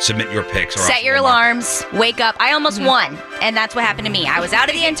submit your picks. Or Set your alarms. Wake up. I almost won, and that's what happened to me. I was out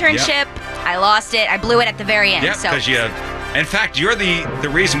of the internship. I lost it. I blew it at the very end. Yeah, because in fact, you're the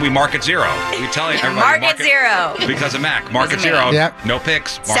reson we mark at zero. We tell everybody mark at zero. Because of Mac. Mark at zero. Yep. No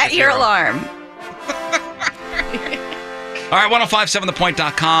picks. Mark Set at your zero. alarm. All right,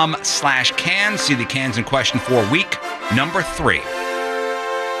 1057thepoint.com/cans. See the cans in question for week number 3.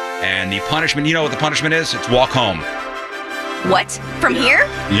 And the punishment, you know what the punishment is? It's walk home. What? From here?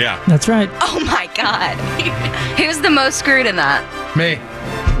 Yeah. That's right. Oh my God. Who's the most screwed in that? Me.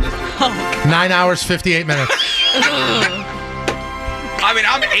 9 hours, 58 minutes.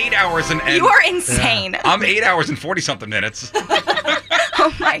 I'm 8 hours and You are insane. Yeah. I'm 8 hours and 40-something minutes.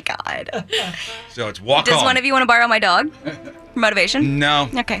 Oh my God. So it's walk Does home. one of you want to borrow my dog for motivation? No.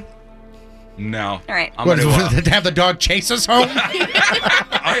 Okay. No. All right. I'm gonna, to have the dog chase us home?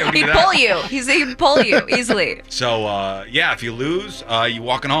 He'd pull you. He'd pull you easily. So, if you lose, you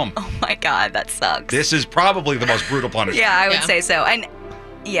walking home. Oh my God, that sucks. This is probably the most brutal punishment. Yeah, I would say so. And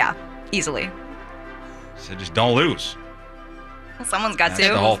yeah, easily. So just don't lose. Well, someone's got That's to.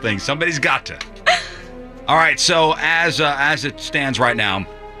 the whole thing. Somebody's got to. All right, so as it stands right now,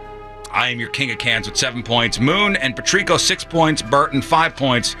 I am your king of cans with 7 points. Moon and Patrico 6 points. Burton 5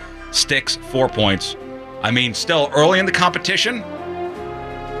 points. Sticks 4 points. Still early in the competition.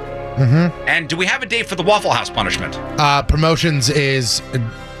 Mm-hmm. And do we have a date for the Waffle House punishment? Promotions is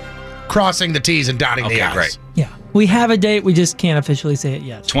crossing the T's and dotting the I's. Great. Yeah. We have a date. We just can't officially say it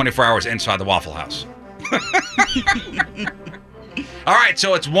yet. 24 hours inside the Waffle House. All right,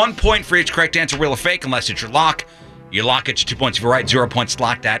 so it's 1 point for each correct answer, real or fake, unless it's your lock. You lock it, 2 points if you're right, 0 points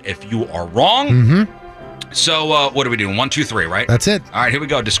lock that if you are wrong. Mm-hmm. So what are we doing? 1, 2, 3, right? That's it. All right, here we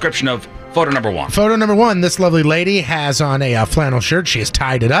go. Description of photo number 1. Photo number 1, this lovely lady has on a flannel shirt. She has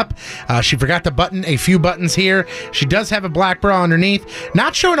tied it up. She forgot to button a few buttons here. She does have a black bra underneath.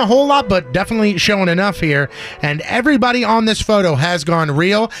 Not showing a whole lot, but definitely showing enough here. And everybody on this photo has gone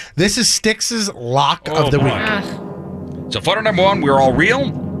real. This is Styx's lock of the week. So photo number 1, we're all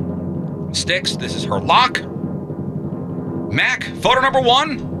real. Styx, this is her lock. Mac, photo number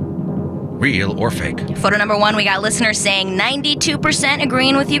 1, real or fake? Photo number 1, we got listeners saying 92%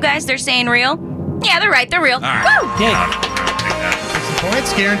 agreeing with you guys. They're saying real. Yeah, they're right. They're real. All right. Woo!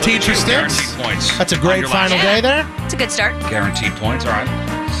 Points guaranteed for Styx. Guaranteed points. That's a great final day there. It's a good start. Guaranteed points. All right.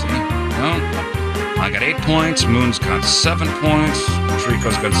 Let's see. No. I got 8 points. Moon's got 7 points.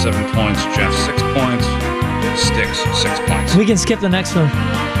 Trico's got 7 points. Jeff 6 points. Styx 6 points. We can skip the next one.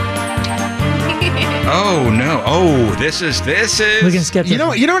 Oh no! Oh, this is. We can skip. You know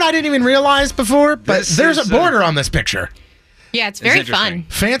what I didn't even realize before, but there's a border on this picture. Yeah, it's very fun.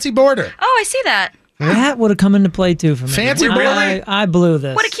 Fancy border. Oh, I see that. That would have come into play too for me. Fancy border. I blew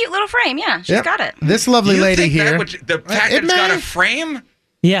this. What a cute little frame. Yeah, she's got it. This lovely lady here. The fact that it's got a frame.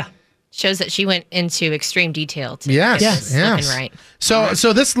 Yeah. Shows that she went into extreme detail to Yes, get this looking right. So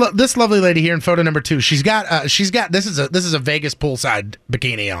this lovely lady here in photo number 2, she's got this is a Vegas poolside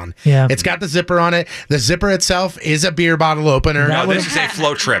bikini on. Yeah, it's got the zipper on it. The zipper itself is a beer bottle opener. No, this is a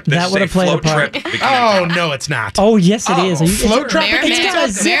flow trip. This That is would a have played flow a part. trip. Oh no, it's not. Oh yes, it is. Float trip bikini It's got a top?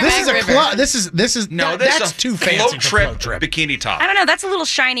 zip. This is a club. This is No, that's too fancy for float float trip. bikini top. I don't know. That's a little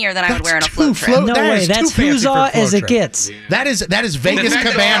shinier than I would wear on a float trip. No way. That's huzzah as it gets. That is Vegas The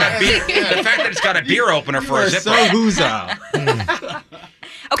fact Cabana. the fact that it's got a beer opener for a zipper.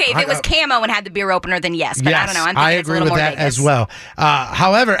 Okay, if it was camo and had the beer opener, then yes. But I don't know. I'm thinking I it's a agree little with more that Vegas. as well.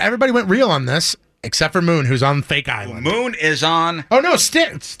 However, everybody went real on this. Except for Moon, who's on Fake Island. Moon is on. Oh no,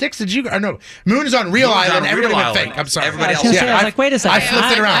 Sticks. Did you? No, Moon is on Real Island. Everybody went fake. I'm sorry. Everybody else. I was like, wait a second. I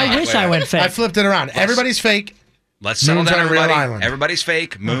flipped it around. I wish I went fake. I flipped it around. Everybody's fake. Let's settle Moon's down, on Real everybody. Island. Everybody's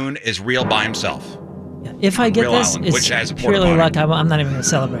fake. Moon is real by himself. If I get Real this, Island, it's which has a porta purely potty. luck. I'm not even going to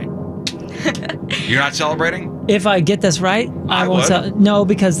celebrate. You're not celebrating? If I get this right, I won't would. celebrate. No,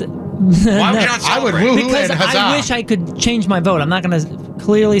 because... Why would you not celebrate? I would woohoo Because and huzzah. I wish I could change my vote. I'm not going to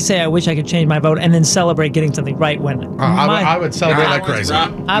clearly say I wish I could change my vote and then celebrate getting something right when... I would celebrate like crazy.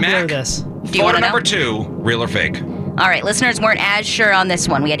 I Mac, blew this. Do you Photo want to know? number 2, real or fake? All right, listeners weren't as sure on this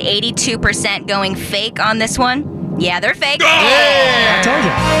one. We had 82% going fake on this one. Yeah, they're fake. I told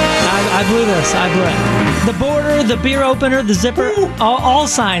you. I blew this. I blew it. The border, the beer opener, the zipper, all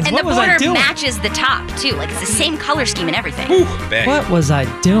signs. And what the was I border doing? matches the top, too. Like, it's the same color scheme and everything. Bang. What was I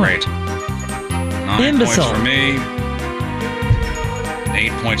doing? Great. 9 Imbecile. points for me.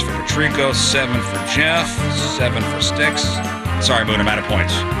 8 points for Patrico. 7 for Jeff. 7 for Sticks. Sorry, Moon, I'm out of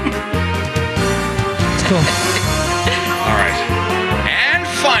points. It's cool. All right. And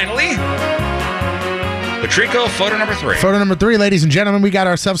finally, Patrico, photo number 3. Photo number 3, ladies and gentlemen, we got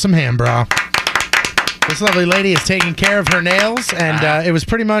ourselves some ham, bro. This lovely lady is taking care of her nails, and it was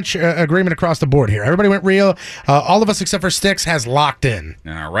pretty much agreement across the board here. Everybody went real. All of us except for Sticks has locked in.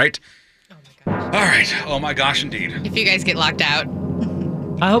 All right. All right. Oh, my gosh, indeed. If you guys get locked out.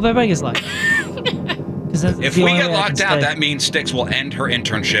 I hope everybody gets locked. If we get locked out, that means Sticks will end her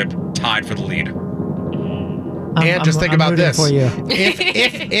internship tied for the lead. And just think about rooting this. for you.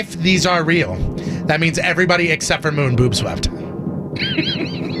 If these are real, that means everybody except for Moon boob swept.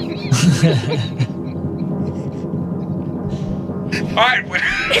 All right.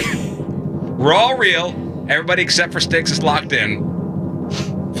 We're all real. Everybody except for Sticks is locked in.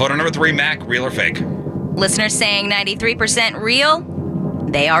 Photo number 3, Mac, real or fake? Listeners saying 93% real.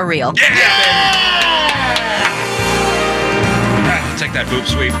 They are real. Yeah! I'll take that boob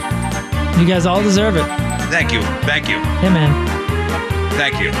sweep. You guys all deserve it. Thank you. Thank you. Hey, man.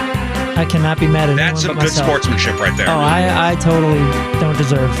 Thank you. I cannot be mad at That's some anyone but good myself. sportsmanship right there. Oh, I totally don't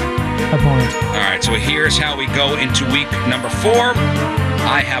deserve a point. All right, so here's how we go into week number 4.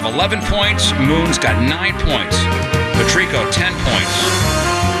 I have 11 points. Moon's got 9 points. Patrico, 10 points.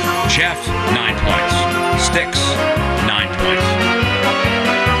 Jeff, 9 points. Sticks, 9 points.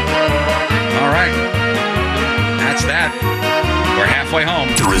 All right. That's that. We're halfway home.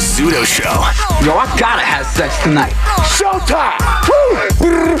 The Rizzuto Show. Yo, I gotta have sex tonight. Showtime!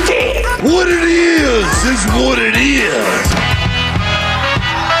 What it is what it is.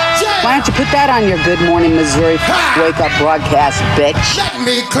 Why don't you put that on your Good Morning Missouri wake up broadcast, bitch? Let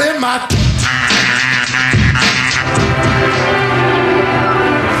me clear my...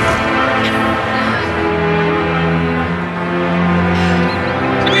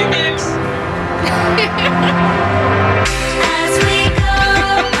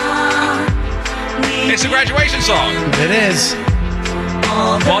 It's a graduation song. It is.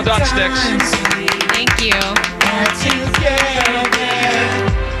 Well done, Sticks. Thank you.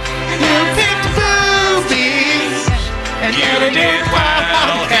 You did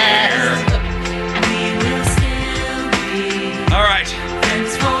well here. All right.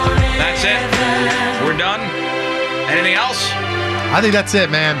 That's it. We're done. Anything else? I think that's it,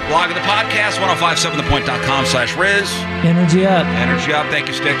 man. Blog of the podcast, 1057thepoint.com/Riz. Energy up. Energy up. Thank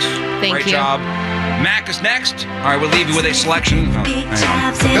you, Sticks. Thank Great you. job. Mac is next. All right, we'll leave you with a selection. Oh, hang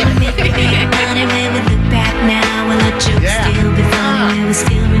on.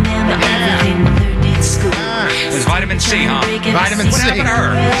 It's vitamin C, huh? Vitamin What C. happened to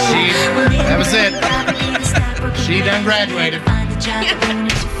her? That was it. She done graduated.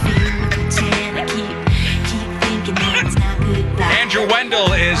 Andrew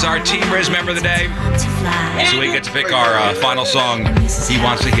Wendell is our Team Riz member of the day. So we get to pick our final song. He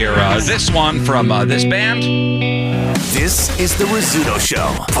wants to hear this one from this band. This is the Rizzuto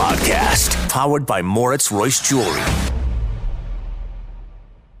Show podcast, powered by Moritz Royce Jewelry.